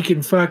then we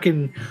can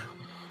fucking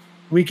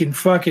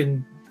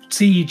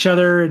see each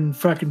other and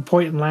fucking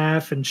point and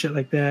laugh and shit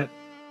like that.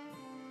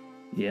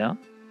 Yeah.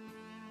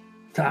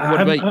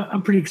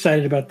 I'm pretty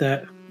excited about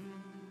that.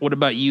 What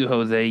about you,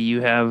 Jose?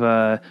 You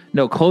have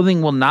no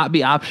clothing will not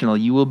be optional.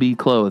 You will be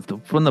clothed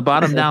from the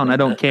bottom down. I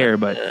don't care,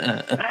 but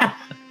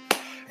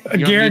a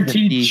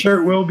guaranteed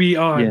shirt will be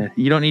on. Yeah,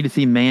 you don't need to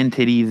see man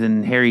titties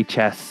and hairy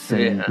chests.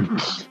 And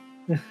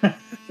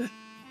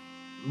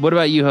What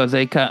about you,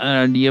 Jose? Do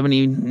you have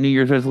any New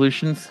Year's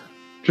resolutions?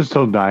 Just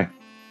don't die.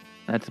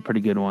 That's a pretty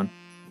good one.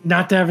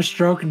 Not to have a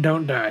stroke and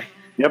don't die.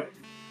 Yep.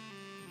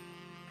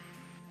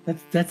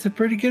 That's a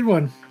pretty good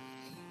one.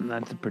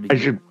 That's a pretty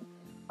good one.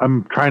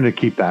 I'm trying to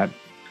keep that.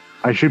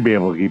 I should be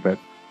able to keep it.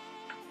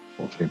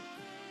 We'll see.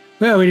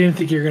 Well, we didn't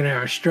think you were going to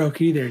have a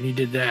stroke either, and you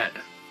did that.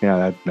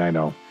 Yeah, I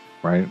know,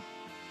 right?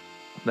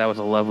 That was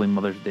a lovely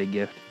Mother's Day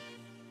gift.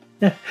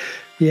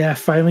 Yeah,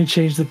 finally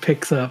changed the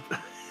pics up.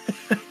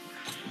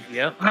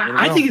 Yep.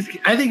 I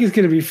think it's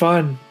going to be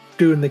fun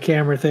doing the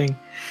camera thing.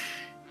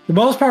 The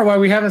most part why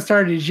we haven't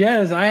started it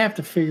yet is I have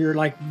to figure,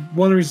 like,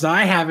 one of the reasons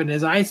I haven't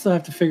is I still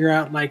have to figure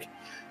out, like,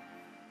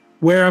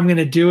 where I'm going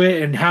to do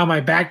it and how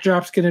my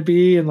backdrop's going to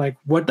be and like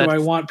what do I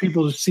want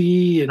people to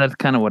see. And that's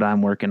kind of what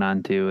I'm working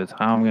on too, is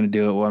how I'm going to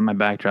do it, what my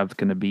backdrop's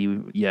going to be.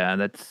 Yeah,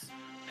 that's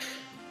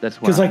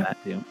what I'm at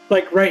too.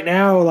 Like right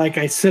now, like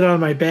I sit on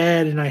my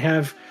bed and I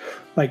have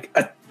like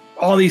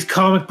all these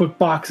comic book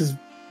boxes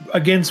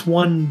against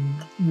one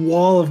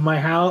wall of my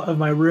house, of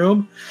my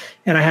room,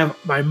 and I have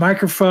my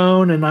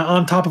microphone, and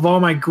on top of all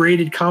my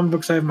graded comic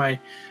books, I have my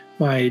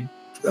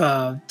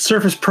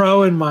Surface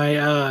Pro and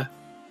my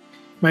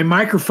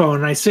microphone,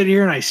 and I sit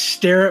here and I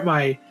stare at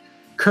my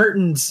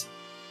curtains,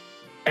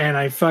 and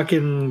I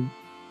fucking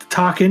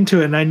talk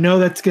into it, and I know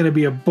that's going to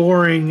be a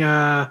boring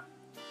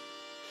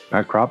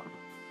Backdrop.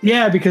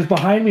 yeah, because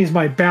behind me is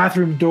my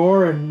bathroom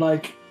door and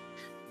like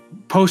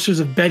posters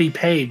of Betty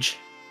Page.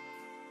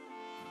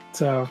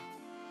 So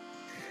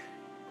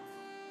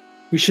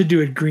we should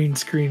do a green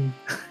screen,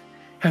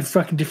 have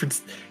fucking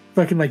different,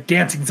 fucking like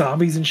dancing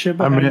zombies and shit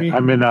behind me.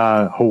 I'm in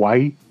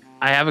Hawaii.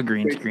 I have a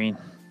green screen.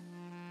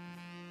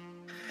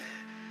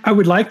 I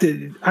would like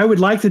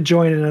to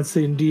join in us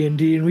in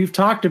D&D, and we've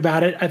talked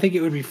about it. I think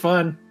it would be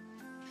fun.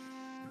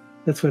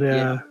 That's what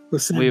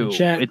was said in the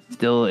chat. It's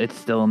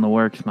still in the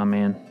works, my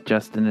man.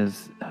 Justin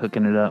is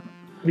hooking it up.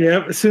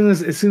 Yeah, as soon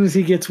as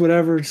he gets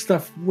whatever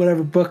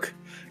book,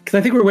 because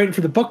I think we're waiting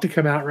for the book to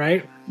come out,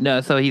 right? No,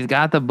 so he's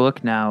got the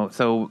book now.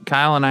 So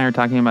Kyle and I are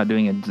talking about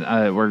doing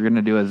we're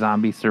gonna do a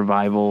zombie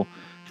survival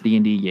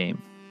D&D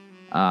game.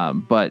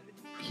 But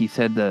he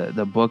said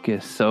the book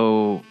is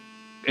so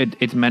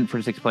it's meant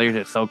for 6 players.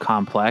 It's so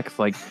complex,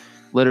 like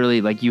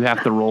literally, like you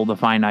have to roll to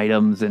find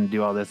items and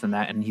do all this and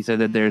that. And he said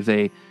that there's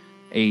a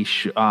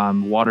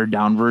watered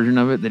down version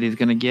of it that he's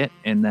gonna get,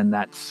 and then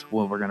that's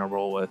what we're gonna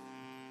roll with.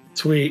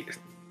 Sweet.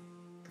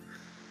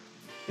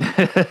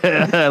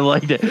 I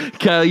liked it.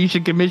 Kyle, you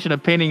should commission a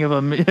painting of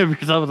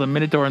yourself as a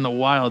minotaur in the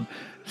wild,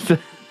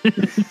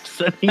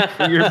 setting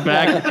for your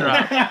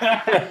backdrop.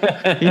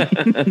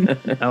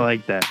 I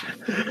like that.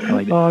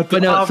 Oh,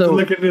 but no, so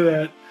look into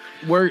that.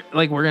 We're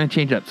gonna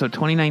change up. So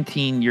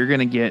 2019, you're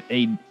gonna get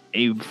a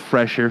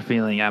fresher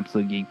feeling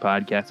Absolute Geek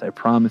podcast. I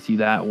promise you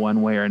that,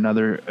 one way or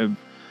another.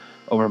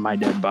 Over my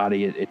dead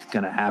body, it's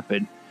gonna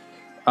happen.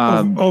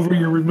 Over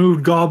your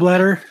removed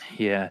gallbladder.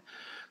 Yeah.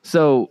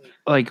 So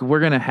like we're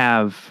gonna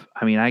have.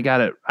 I mean, I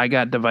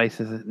got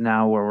devices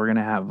now where we're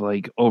gonna have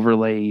like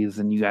overlays,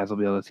 and you guys will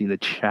be able to see the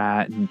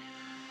chat, and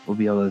we'll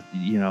be able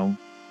to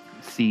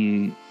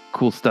see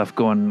cool stuff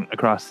going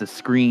across the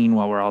screen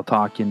while we're all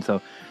talking.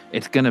 So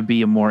it's gonna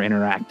be a more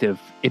interactive.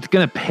 It's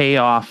gonna pay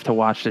off to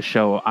watch the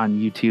show on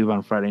YouTube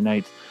on Friday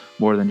nights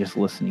more than just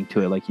listening to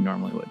it like you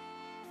normally would.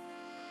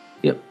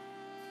 Yep.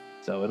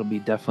 So it'll be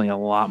definitely a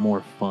lot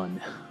more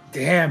fun.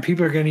 Damn,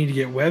 people are gonna need to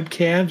get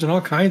webcams and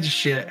all kinds of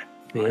shit.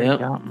 I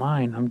got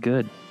mine. I'm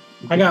good.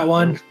 I got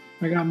one.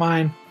 I got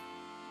mine.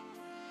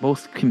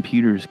 Most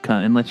computers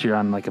come, unless you're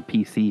on like a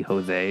PC,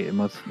 Jose.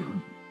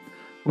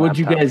 What'd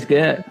you guys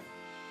get?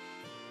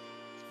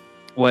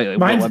 What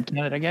webcam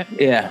did I get?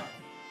 Yeah.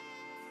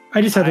 I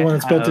just had the one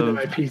that's built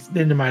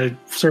into my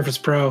Surface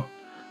Pro.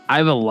 I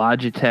have a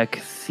Logitech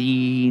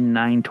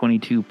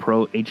C922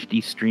 Pro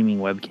HD streaming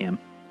webcam.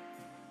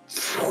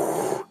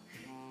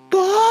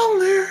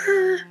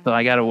 Baller. So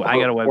I got a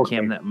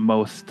webcam that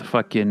most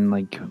fucking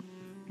like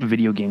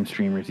video game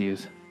streamers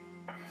use.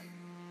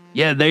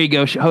 Yeah, there you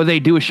go, Jose.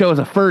 Do a show as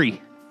a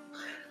furry.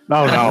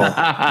 No,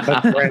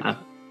 that's right.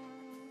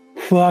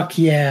 Fuck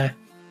yeah.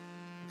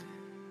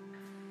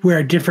 Wear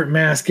a different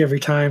mask every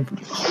time.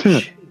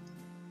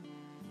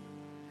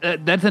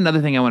 That's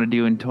another thing I want to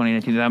do in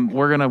 2019.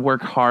 We're gonna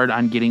work hard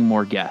on getting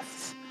more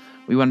guests.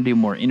 We want to do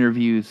more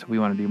interviews. We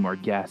want to do more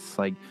guests.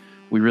 Like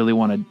we really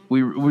want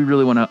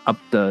to up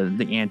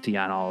the ante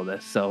on all of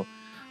this. So,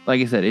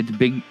 like I said, it's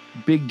big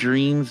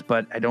dreams,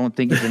 but I don't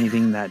think it's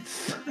anything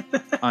that's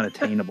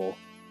unattainable.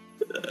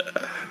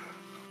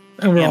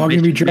 And we're all going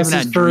to be dressed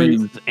as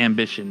furries.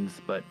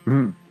 Ambitions, but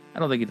I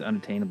don't think it's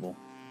unattainable.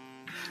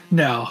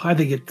 No, I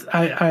think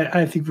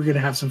I think we're going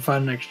to have some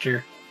fun next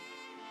year.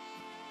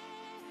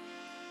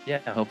 Yeah,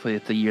 hopefully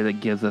it's a year that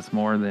gives us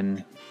more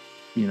than,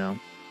 the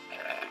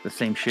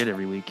same shit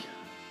every week.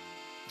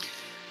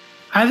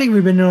 I think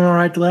we've been doing all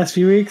right the last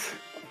few weeks.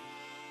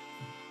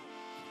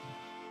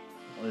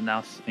 Well, now,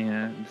 it's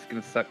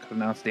gonna suck because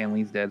now Stan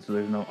Lee's dead, so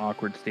there's no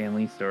awkward Stan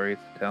Lee stories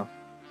to tell.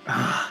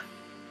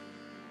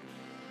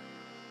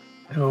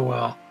 Oh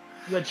well.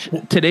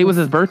 Today was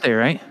his birthday,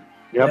 right?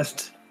 Yep.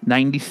 Yes.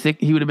 96.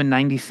 He would have been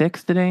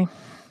 96 today.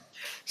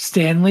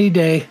 Stanley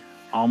Day.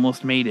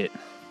 Almost made it.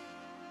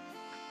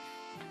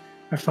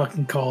 I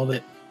fucking called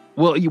it.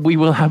 Well, we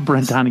will have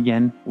Brent on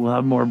again. We'll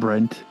have more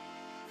Brent.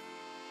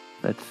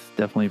 That's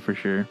definitely for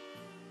sure.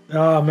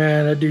 Oh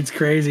man, that dude's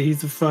crazy.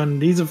 He's a fun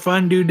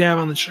dude to have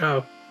on the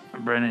show.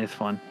 Brent is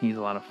fun. He's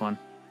a lot of fun.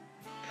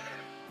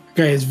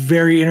 Guy is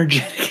very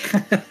energetic.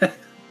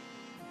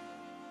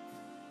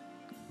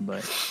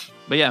 But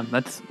yeah,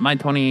 that's my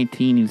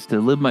 2018 is to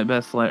live my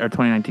best life, or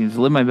 2019 is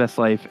to live my best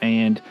life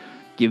and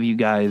give you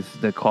guys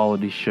the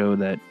quality show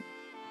that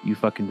you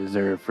fucking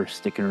deserve for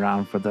sticking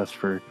around with us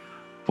for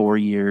 4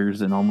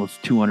 years and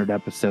almost 200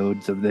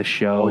 episodes of this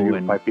show.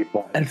 And by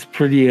people. That's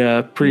pretty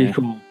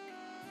cool.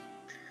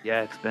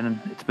 Yeah, it's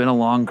been a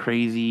long,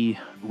 crazy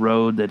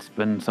road that's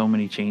been so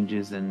many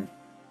changes, and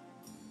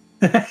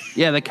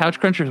yeah, the Couch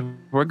Crunchers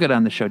were good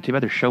on the show too,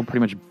 but their show pretty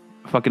much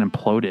fucking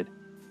imploded.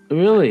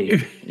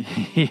 Really?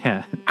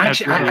 Yeah.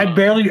 Actually,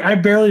 I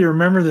barely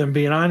remember them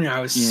being on here. I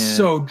was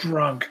so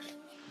drunk.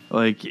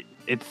 Like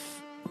it's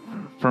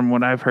from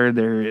what I've heard,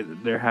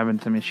 they're having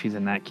some issues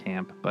in that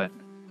camp, but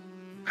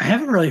I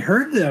haven't really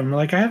heard them.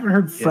 Like I haven't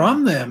heard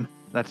from them.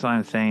 that's what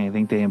I'm saying. I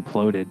think they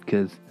imploded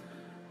because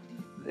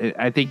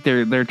I think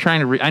they're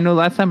trying to. I know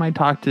last time I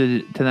talked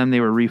to them, they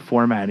were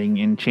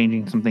reformatting and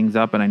changing some things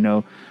up, and I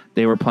know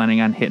they were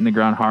planning on hitting the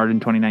ground hard in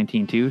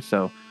 2019 too.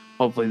 So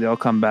hopefully they'll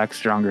come back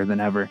stronger than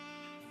ever.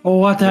 Well,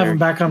 we'll have to have them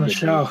back on the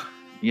show.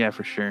 Yeah,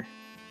 for sure.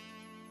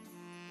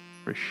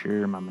 For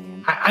sure, my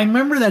man. I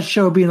remember that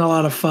show being a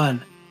lot of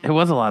fun. It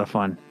was a lot of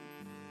fun.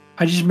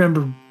 I just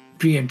remember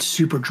being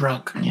super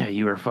drunk. Yeah,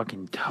 you were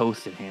fucking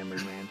toasted,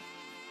 hammered, man.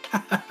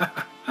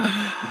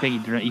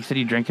 You said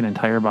you drank an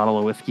entire bottle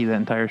of whiskey that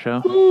entire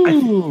show?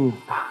 Ooh.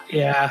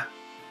 Yeah.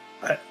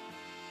 I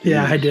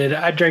did.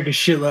 I drank a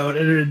shitload.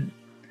 And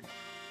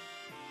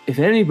If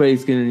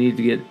anybody's going to need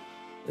to get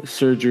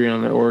surgery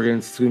on their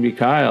organs, it's going to be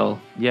Kyle.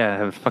 Yeah,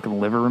 have his fucking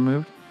liver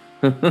removed.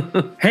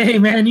 hey,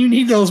 man, you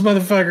need those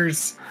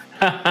motherfuckers.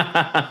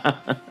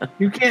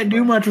 You can't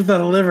do much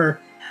without a liver.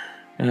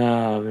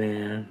 Oh,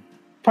 man.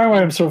 Probably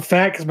why I'm so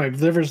fat, because my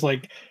liver's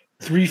like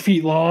 3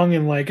 feet long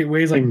and like it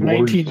weighs like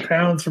 19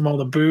 pounds from all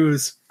the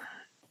booze.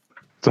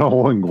 It's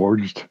all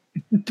engorged.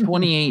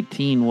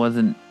 2018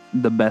 wasn't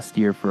the best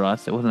year for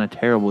us. It wasn't a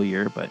terrible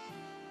year, but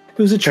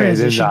it was a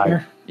transition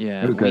year.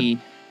 Yeah,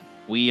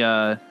 we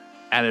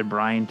added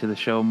Brian to the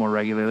show more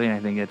regularly, and I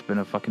think it's been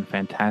a fucking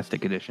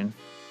fantastic addition.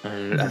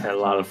 I've had a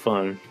lot of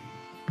fun.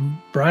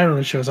 Brian on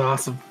the show is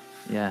awesome.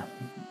 Yeah.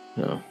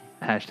 No.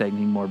 Hashtag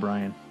need more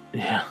Brian.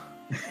 Yeah.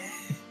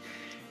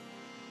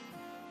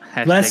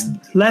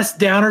 Less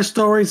downer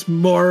stories,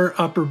 more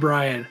upper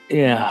Brian.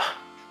 Yeah.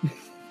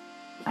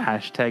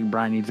 Hashtag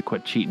Brian needs to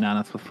quit cheating on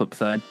us with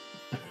Flipside.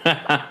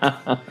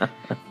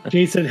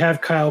 Jason,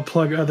 have Kyle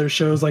plug other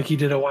shows like he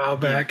did a while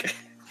back.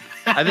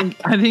 I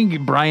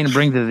think Brian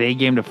brings his A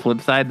game to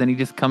Flipside, then he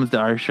just comes to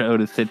our show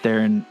to sit there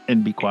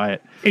and be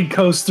quiet. And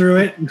coast through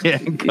it. Yeah,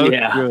 and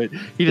coast through it.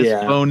 He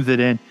just phones it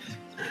in.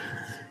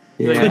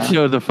 Yeah. This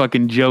show's a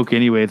fucking joke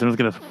anyways. I'm just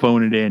gonna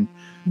phone it in.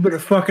 I'm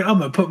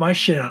gonna put my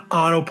shit on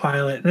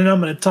autopilot, and then I'm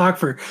gonna talk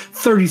for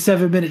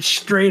 37 minutes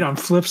straight on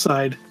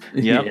Flipside.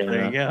 Yep,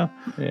 there you go.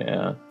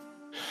 Yeah.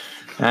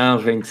 I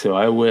don't think so.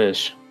 I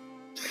wish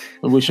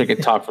I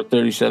could talk for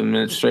 37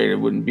 minutes straight. It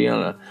wouldn't be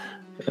on a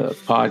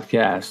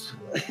podcast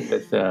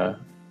with 5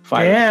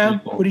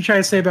 people. What are you trying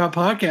to say about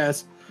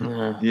podcasts?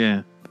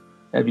 Yeah.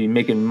 I'd be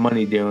making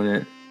money doing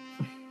it.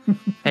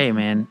 Hey,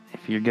 man,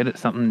 if you're good at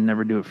something,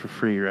 never do it for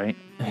free, right?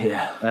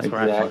 Yeah. That's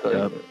where I fucked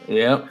up.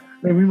 Yep.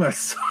 Man, we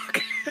must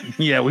suck.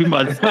 Yeah, we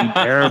must be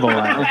terrible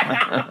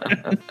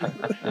at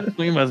it.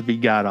 We must be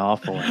god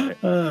awful at it.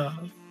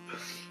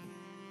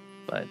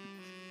 But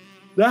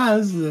I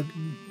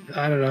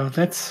don't know.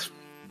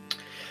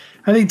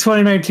 I think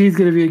 2019 is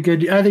going to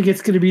be I think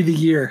it's going to be the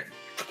year.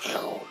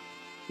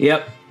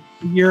 Yep.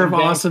 Year of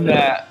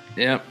awesomeness.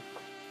 Yep.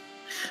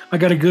 I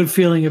got a good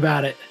feeling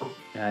about it.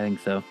 Yeah, I think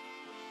so.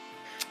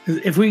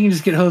 If we can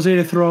just get Jose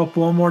to throw up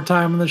one more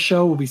time on the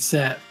show, we'll be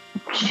set.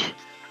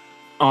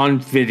 On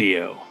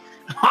video.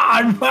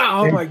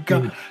 Oh my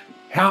god.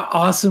 How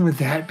awesome would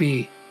that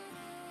be?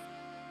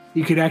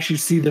 You could actually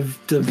see the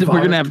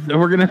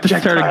we're gonna have to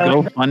start a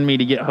GoFundMe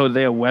to get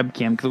Jose a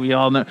webcam, because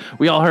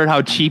we all heard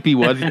how cheap he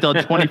was. He's still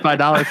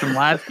 $25 from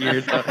last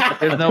year, so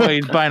there's no way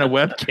he's buying a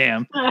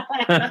webcam.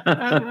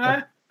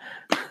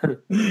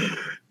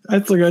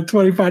 That's like a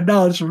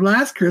 $25 from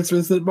last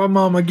Christmas that my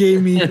mama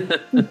gave me.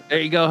 There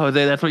you go,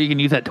 Jose. That's what you can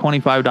use that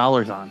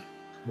 $25 on.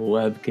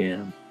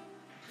 Webcam.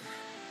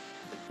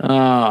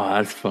 Oh,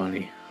 that's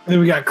funny. Then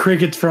we got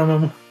crickets from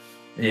him.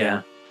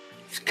 Yeah.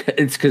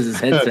 It's because his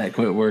headset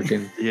quit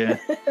working. Yeah.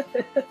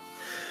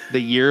 The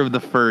year of the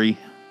furry.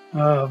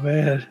 Oh,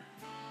 man.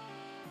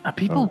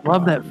 People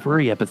love that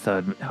furry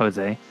episode,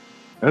 Jose.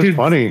 That's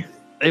funny.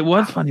 It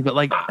was funny, but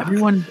like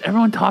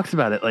everyone talks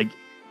about it, like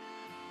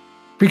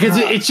because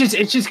it's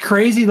just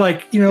crazy.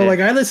 Like, you know, like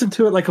I listened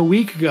to it like a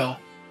week ago.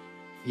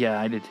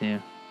 Yeah, I did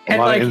too. A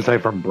lot of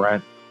insight from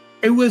Brent.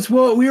 It was,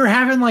 we were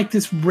having like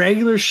this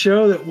regular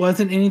show that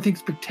wasn't anything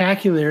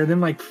spectacular. Then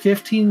like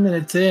 15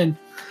 minutes in,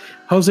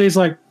 Jose's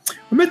like,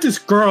 I met this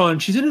girl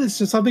and she's into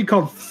something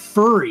called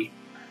furry.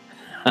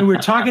 And we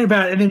were talking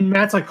about it, and then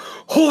Matt's like,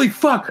 holy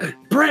fuck,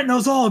 Brent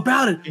knows all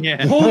about it.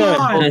 Yeah. Hold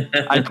on.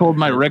 I told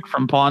my Rick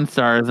from Pawn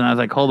Stars, and I was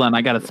like, hold on,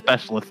 I got a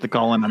specialist to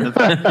call in on this.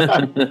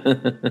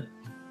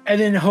 And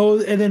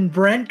then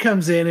Brent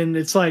comes in, and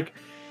it's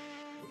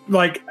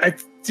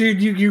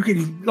dude, you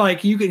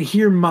can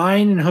hear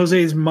mine and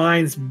Jose's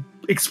minds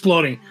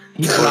exploding.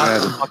 He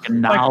brought some fucking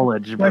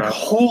knowledge, bro. Like,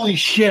 holy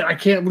shit, I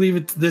can't believe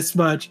it's this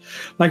much.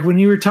 Like when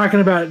you were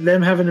talking about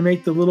them having to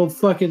make the little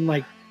fucking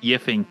like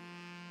yiffing.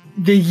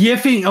 The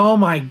yiffing, oh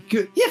my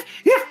god. Yiff.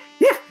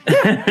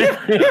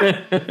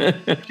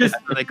 Just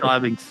they call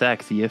having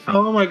sex, yiffing.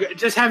 Oh my god.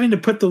 Just having to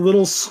put the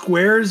little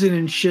squares in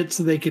and shit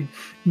so they could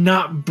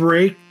not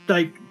break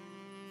like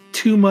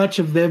too much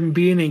of them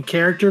being in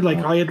character. Like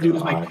all you have to do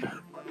is like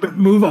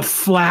move a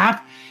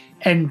flap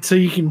and so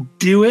you can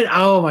do it.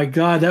 Oh my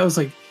god, that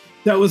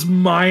was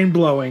mind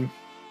blowing.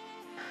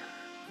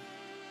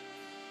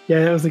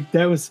 Yeah, that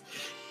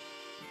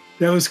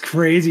was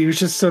crazy. It was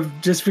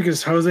just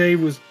because Jose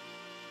was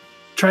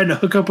trying to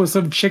hook up with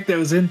some chick that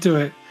was into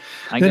it.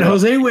 Then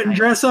Jose wouldn't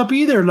dress up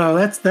either. No,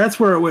 that's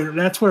where it went.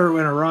 That's where it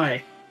went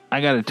awry.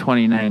 I got a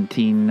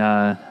 2019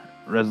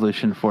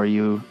 resolution for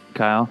you,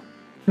 Kyle.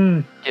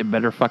 Get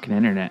better fucking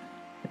internet.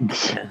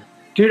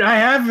 Dude, I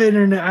have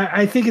internet.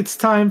 I think it's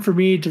time for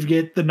me to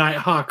get the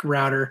Nighthawk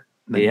router.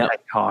 The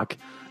Nighthawk.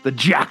 The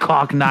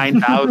Jackhawk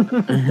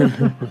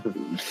 9000.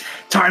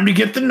 Time to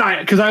get the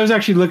night, because I was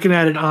actually looking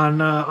at it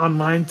on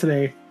online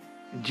today.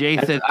 Jay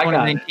said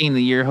 2019,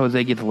 the year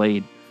Jose gets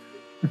laid.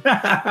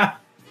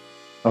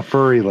 A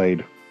furry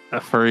laid.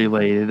 A furry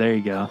laid. There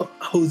you go.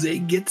 Jose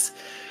gets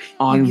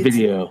on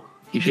video.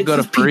 You should go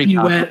to furry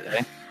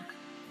wet.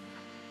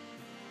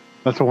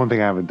 That's the one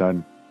thing I haven't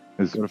done.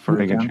 Is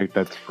make a chick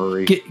that's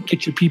furry.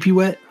 Get your pee-pee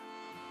wet.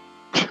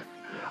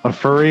 A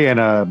furry and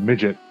a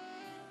midget.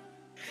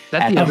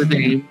 That's the other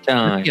thing.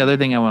 The other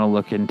thing I want to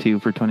look into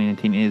for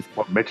 2019 is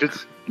what,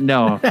 midgets?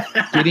 No,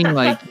 getting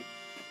like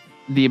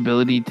the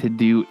ability to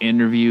do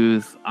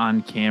interviews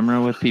on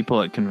camera with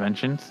people at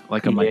conventions,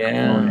 like a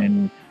microphone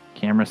and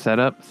camera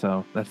setup.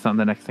 So that's the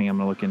next thing I'm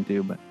gonna look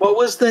into. But what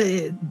was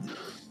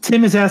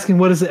Tim is asking,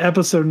 what is the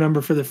episode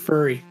number for the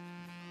furry?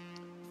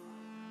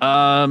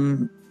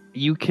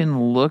 You can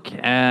look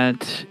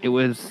at it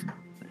was.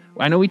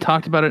 I know we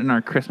talked about it in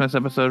our Christmas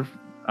episode.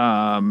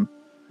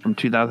 From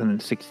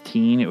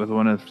 2016, it was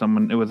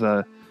it was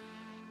a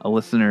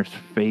listener's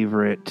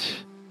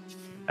favorite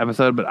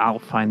episode, but I'll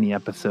find the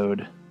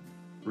episode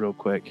real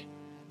quick.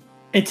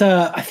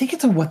 I think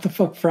it's a What the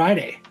Fuck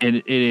Friday.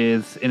 It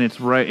is, and it's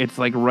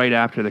like right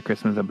after the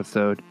Christmas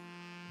episode.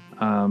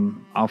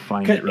 I'll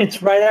find it.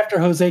 It's right after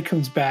Jose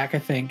comes back, I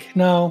think.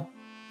 No.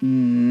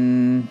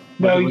 When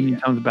he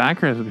comes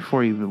back, or is it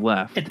before he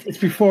left? It's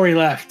before he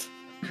left.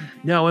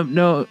 No, it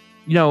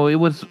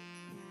was.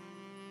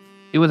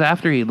 It was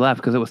after he left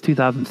because it was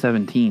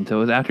 2017. So it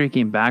was after he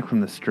came back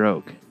from the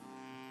stroke.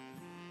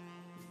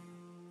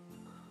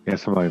 Yeah,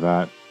 something like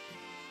that.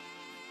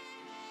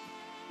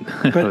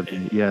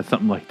 Yeah,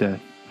 something like that.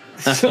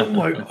 Something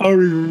like I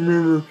don't even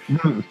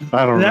remember.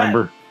 I don't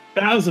remember.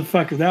 That was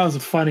a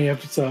funny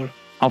episode.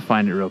 I'll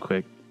find it real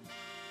quick.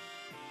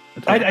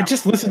 I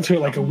just listened to it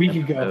like a week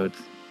ago.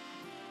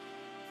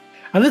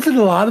 I listened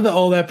to a lot of the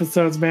old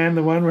episodes, man.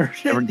 The one where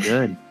they were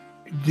good.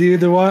 Dude,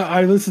 the one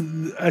I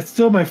listened,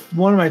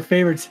 one of my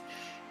favorites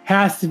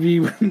has to be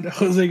when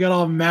Jose got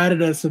all mad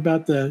at us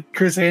about the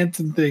Chris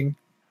Hansen thing.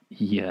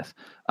 Yes,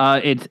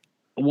 it's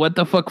What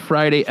the Fuck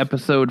Friday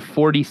episode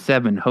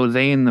 47,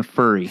 Jose and the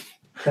Furry.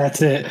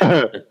 That's it.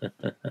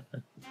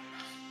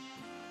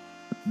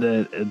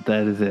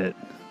 that is it,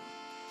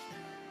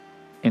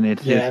 and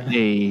it's just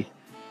a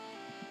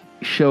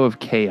show of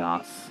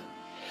chaos.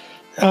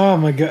 Oh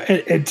my god!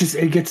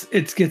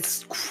 It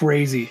gets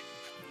crazy.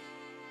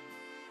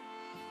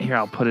 Here,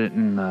 I'll put it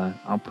in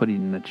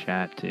the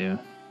chat too.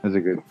 That's a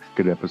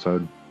good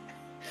episode.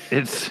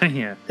 It's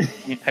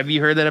Have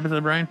you heard that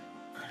episode, Brian?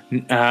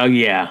 Oh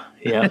yeah.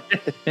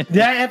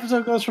 That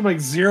episode goes from like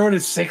 0 to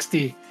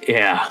 60.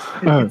 Yeah.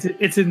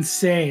 It's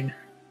insane.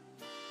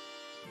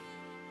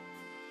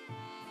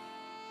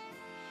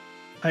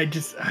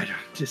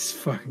 Just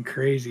fucking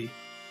crazy.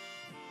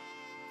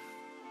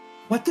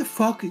 What the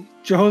fuck?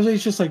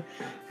 Jose's just like,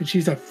 and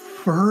she's a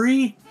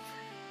furry,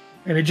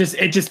 and it just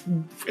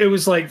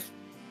was like.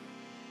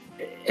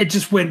 It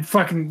just went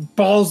fucking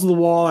balls to the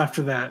wall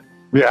after that.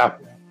 Yeah.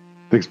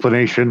 The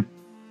explanation.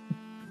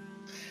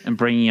 And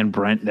bringing in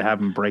Brent to have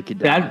him break it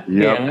down.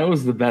 Yeah, that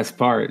was the best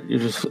part. You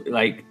just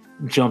like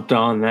jumped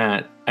on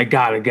that. I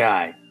got a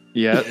guy.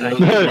 Yeah.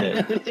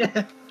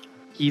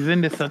 He's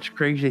into such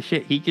crazy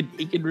shit. He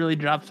could really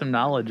drop some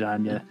knowledge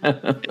on you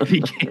if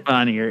he came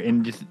on here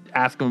and just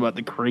ask him about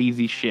the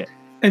crazy shit.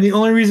 And the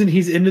only reason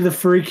he's into the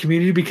furry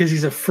community because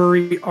he's a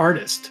furry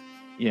artist.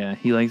 Yeah,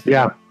 he likes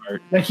art.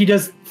 Like he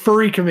does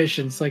furry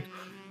commissions. Like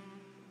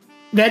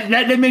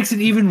that makes it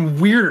even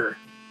weirder.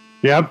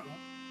 Yep.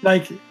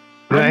 Like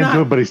I'm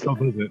into it, but he still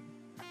does it.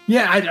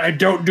 Yeah, I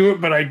don't do it,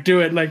 but I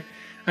do it. Like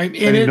I'm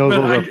in it,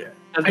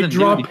 but I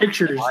draw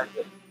pictures.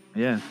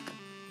 Yeah.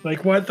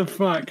 Like what the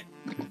fuck?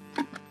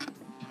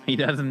 He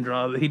doesn't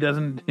draw. He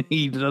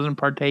doesn't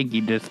partake.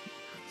 He just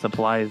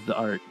supplies the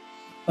art.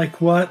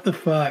 Like what the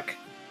fuck?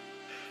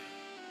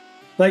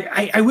 Like,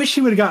 I wish he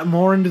would have gotten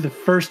more into the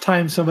first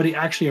time somebody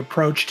actually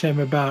approached him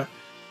about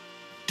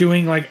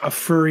doing like a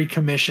furry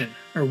commission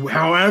or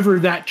however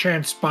that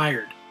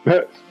transpired.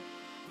 Because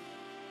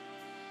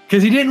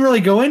he didn't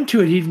really go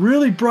into it. He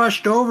really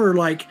brushed over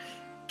like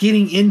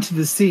getting into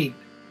the scene.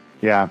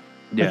 Yeah.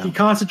 Like, he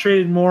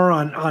concentrated more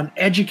on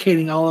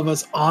educating all of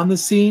us on the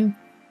scene.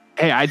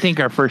 Hey, I think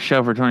our first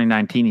show for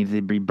 2019 needs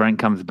to be Brent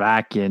comes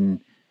back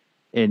and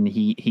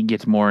he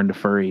gets more into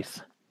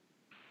furries.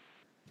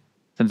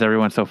 Since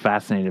everyone's so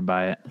fascinated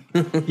by it.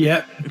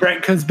 Yeah,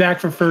 Brent comes back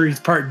for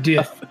Furries Part D.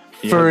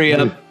 Furry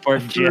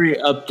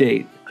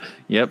update.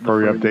 Yep,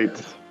 furry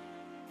updates.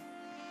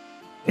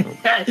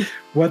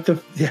 What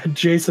the? Yeah,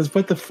 Jay says,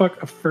 "What the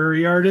fuck, a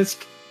furry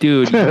artist?"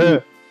 Dude,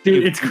 Dude,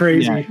 it's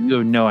crazy. yeah, you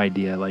have no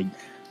idea. Like,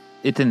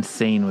 it's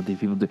insane what these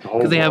people do Oh,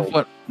 because they have wow.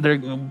 what they're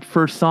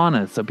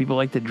fursonas. So people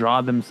like to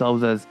draw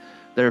themselves as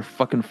their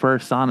fucking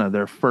fursona,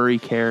 their furry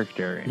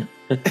character. And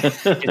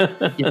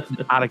it's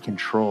out of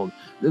control.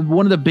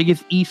 One of the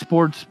biggest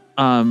esports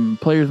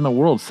players in the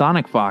world,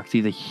 Sonic Fox.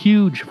 He's a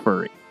huge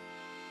furry.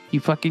 He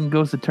fucking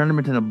goes to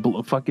tournaments in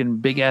a fucking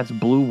big ass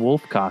blue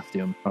wolf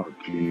costume. Oh,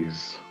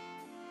 jeez.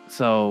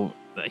 So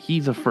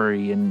he's a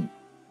furry and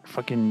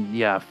fucking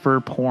fur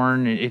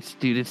porn. It's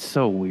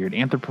so weird.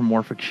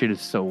 Anthropomorphic shit is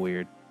so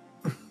weird.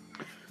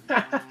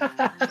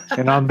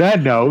 And on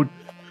that note,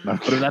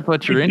 But if that's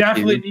what you're We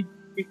into,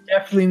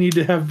 definitely need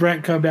to have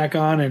Brent come back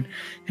on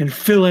and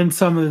fill in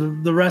some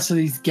of the rest of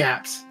these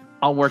gaps.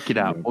 I'll work it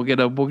out. We'll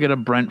get a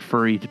Brent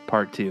furry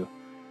part 2.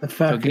 The So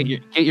fucking,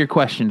 get your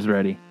questions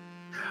ready.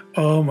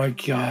 oh my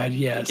god,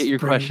 yes. Get your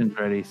questions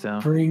ready. So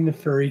Bring the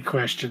furry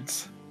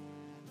questions.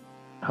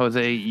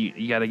 Jose,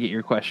 you got to get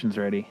your questions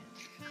ready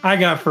I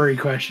got furry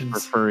for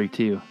questions. furry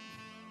 2.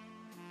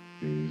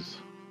 jeez.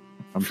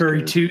 I'm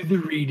Furry scared. 2, the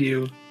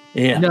redo.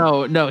 Yeah.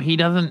 No, he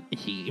doesn't.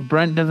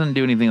 Brent doesn't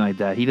do anything like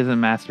that. He doesn't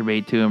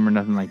masturbate to him or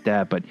nothing like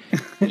that. But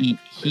he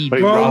But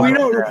he Well,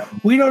 draws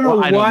we don't know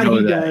Well, I don't what know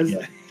he that does.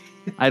 yet.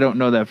 I don't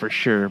know that for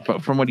sure.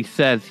 But from what he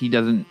says, he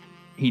doesn't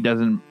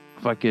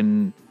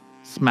fucking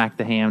smack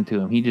the ham to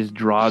him. He just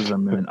draws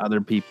them, and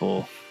other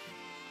people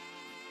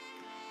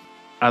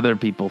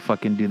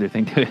fucking do their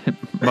thing to it.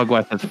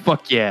 Mugwai says,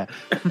 "Fuck yeah."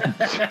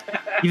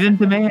 He's in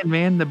demand,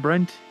 man. The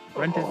Brent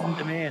is in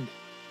demand.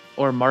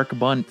 Or Mark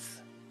Bunce.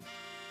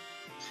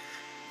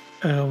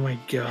 Oh my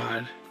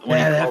god. When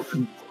Yeah,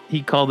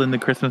 he called in the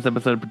Christmas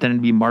episode pretending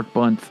to be Mark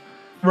Bunce.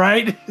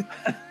 right?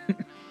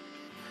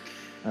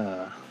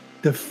 Uh,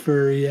 The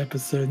furry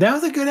episode. That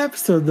was a good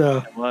episode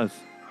though. it was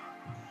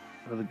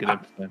a good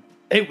episode.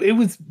 It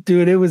was,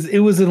 dude, it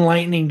was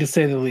enlightening to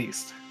say the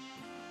least.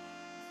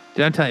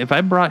 Did I tell you, if I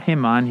brought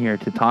him on here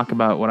to talk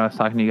about what I was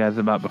talking to you guys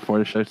about before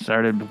the show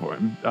started, before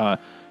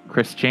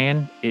Chris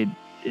Chan,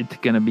 it's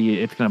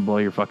gonna blow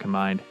your fucking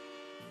mind.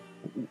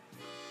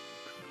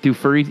 Do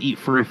furries eat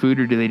furry food,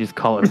 or do they just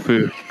call it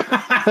food?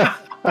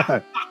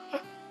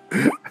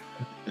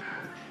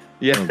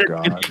 Yeah, Oh,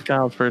 God.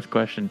 Kyle's first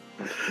question.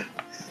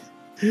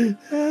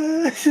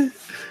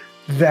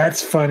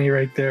 That's funny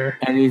right there.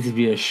 That needs to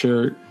be a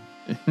shirt.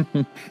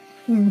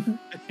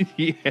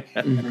 Yeah,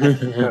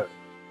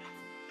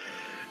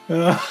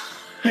 Uh,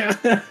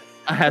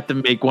 I have to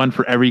make one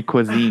for every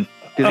cuisine.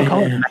 Do they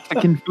call it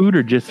Mexican food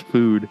or just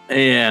food?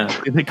 Yeah.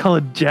 Do they call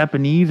it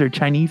Japanese or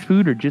Chinese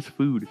food or just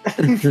food?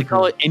 Do they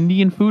call it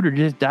Indian food or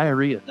just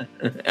diarrhea?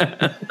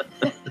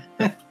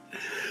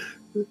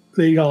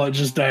 they call it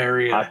just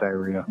diarrhea. Hot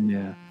diarrhea.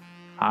 Yeah,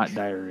 hot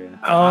diarrhea.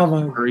 Oh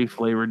my! Furry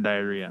flavored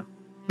diarrhea.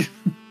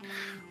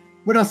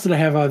 What else did I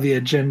have on the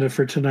agenda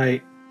for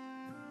tonight?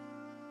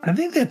 I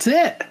think that's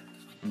it.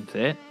 That's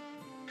it.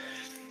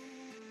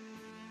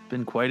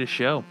 Been quite a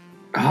show.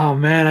 Oh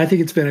man, I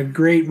think it's been a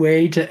great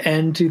way to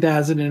end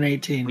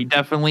 2018. We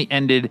definitely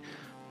ended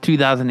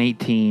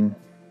 2018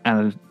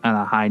 on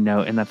a high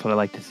note, and that's what I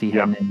like to see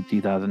heading in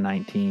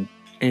 2019.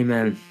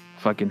 Amen.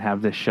 Fucking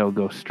have this show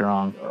go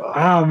strong.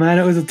 Oh man,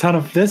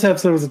 this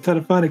episode was a ton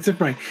of fun, except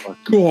for my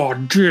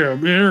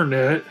goddamn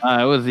internet.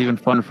 It was even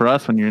fun for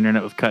us when your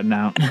internet was cutting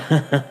out.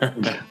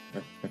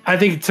 I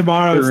think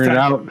tomorrow is Figure it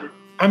time. out.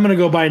 I'm gonna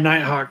go buy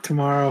Nighthawk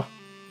tomorrow.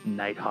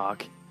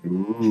 Nighthawk,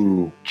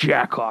 Ooh.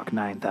 Jackhawk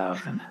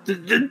 9000. The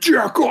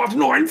Jackoff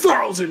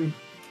 9000.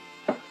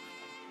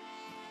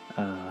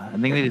 I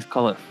think they just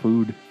call it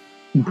food.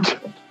 I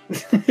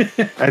think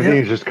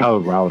it's just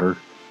called router.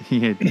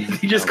 Yeah,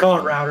 You just call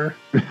it router.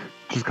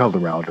 Just called the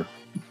router.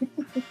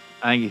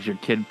 I think it's your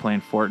kid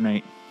playing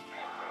Fortnite.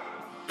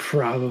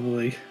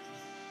 Probably.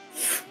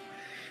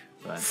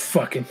 But,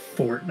 Fucking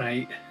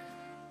Fortnite.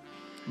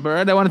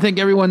 but I want to thank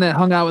everyone that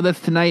hung out with us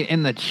tonight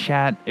in the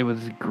chat. It was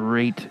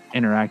great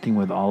interacting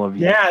with all of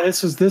you. Yeah,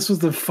 this was the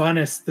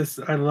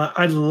funnest.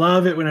 I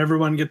love it when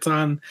everyone gets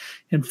on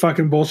and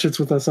fucking bullshits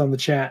with us on the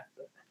chat.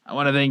 I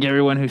want to thank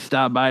everyone who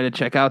stopped by to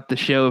check out the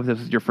show. If this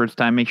is your first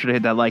time, make sure to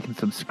hit that like and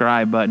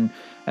subscribe button,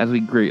 as we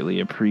greatly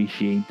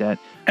appreciate that.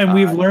 And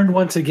we've learned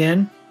once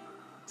again,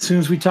 as soon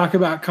as we talk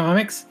about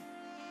comics,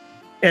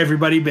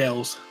 everybody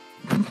bails.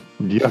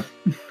 Yeah.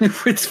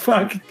 It's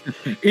fucking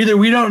either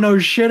we don't know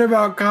shit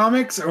about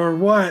comics or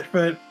what,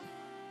 but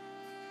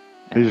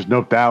They just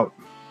noped out.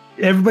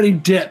 everybody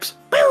dips.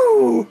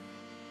 Woo!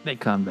 They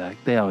come back.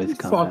 They always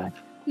come Fuck. back.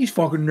 These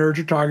fucking nerds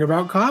are talking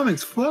about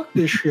comics. Fuck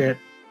this shit.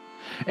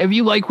 If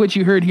you like what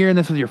you heard here and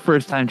this was your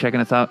first time checking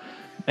us out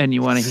and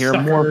you want to hear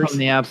more Suckers. from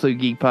the Absolute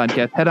Geek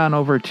Podcast, head on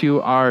over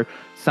to our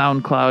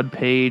SoundCloud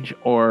page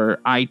or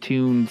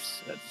iTunes,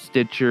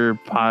 Stitcher,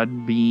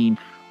 Podbean,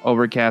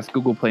 Overcast,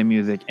 Google Play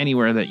Music,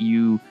 anywhere that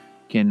you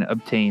can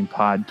obtain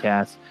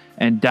podcasts,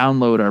 and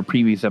download our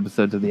previous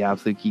episodes of the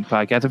Absolute Geek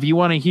Podcast. If you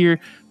want to hear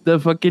the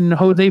fucking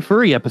Jose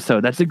Furry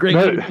episode, that's a great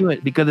way to do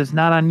it because it's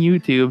not on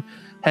YouTube.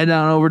 Head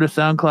on over to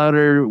SoundCloud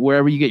or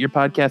wherever you get your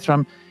podcast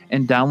from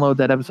and download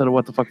that episode of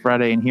What the Fuck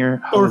Friday and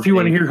hear. Or if you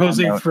want to hear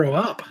Jose Jose throw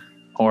up.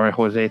 or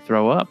Jose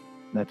throw up,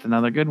 that's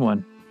another good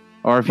one.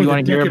 Or if you Or the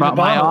want to hear dick in the about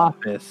my bottle.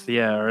 office,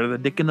 or the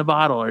dick in the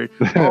bottle, or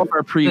all of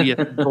our previous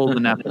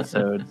golden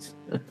episodes.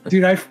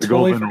 Dude, I totally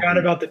golden forgot one.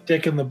 about the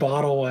dick in the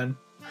bottle one.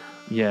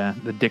 Yeah,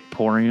 the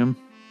Dickporium.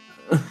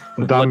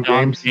 The Dom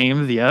James.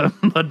 Yeah,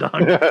 the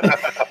dog.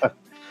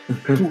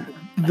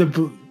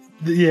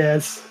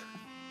 Yes.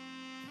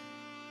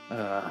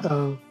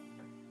 Oh,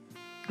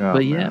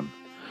 But yeah. man.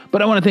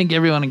 But I want to thank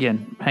everyone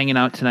again hanging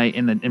out tonight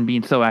and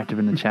being so active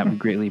in the chat. We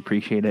greatly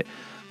appreciate it.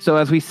 So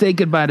as we say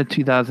goodbye to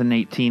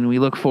 2018, we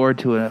look forward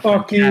to a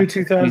Fuck you,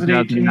 fantastic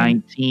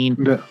 2018.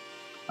 2019.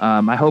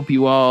 I hope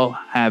you all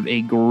have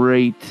a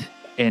great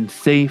and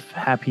safe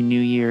Happy New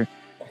Year.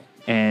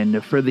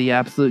 And for the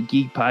Absolute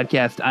Geek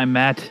Podcast, I'm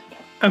Matt.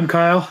 I'm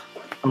Kyle.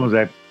 I'm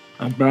Jose.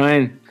 I'm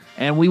Brian.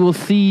 And we will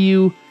see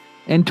you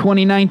in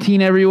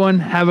 2019, everyone.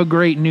 Have a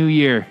great new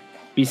year.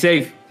 Be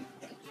safe.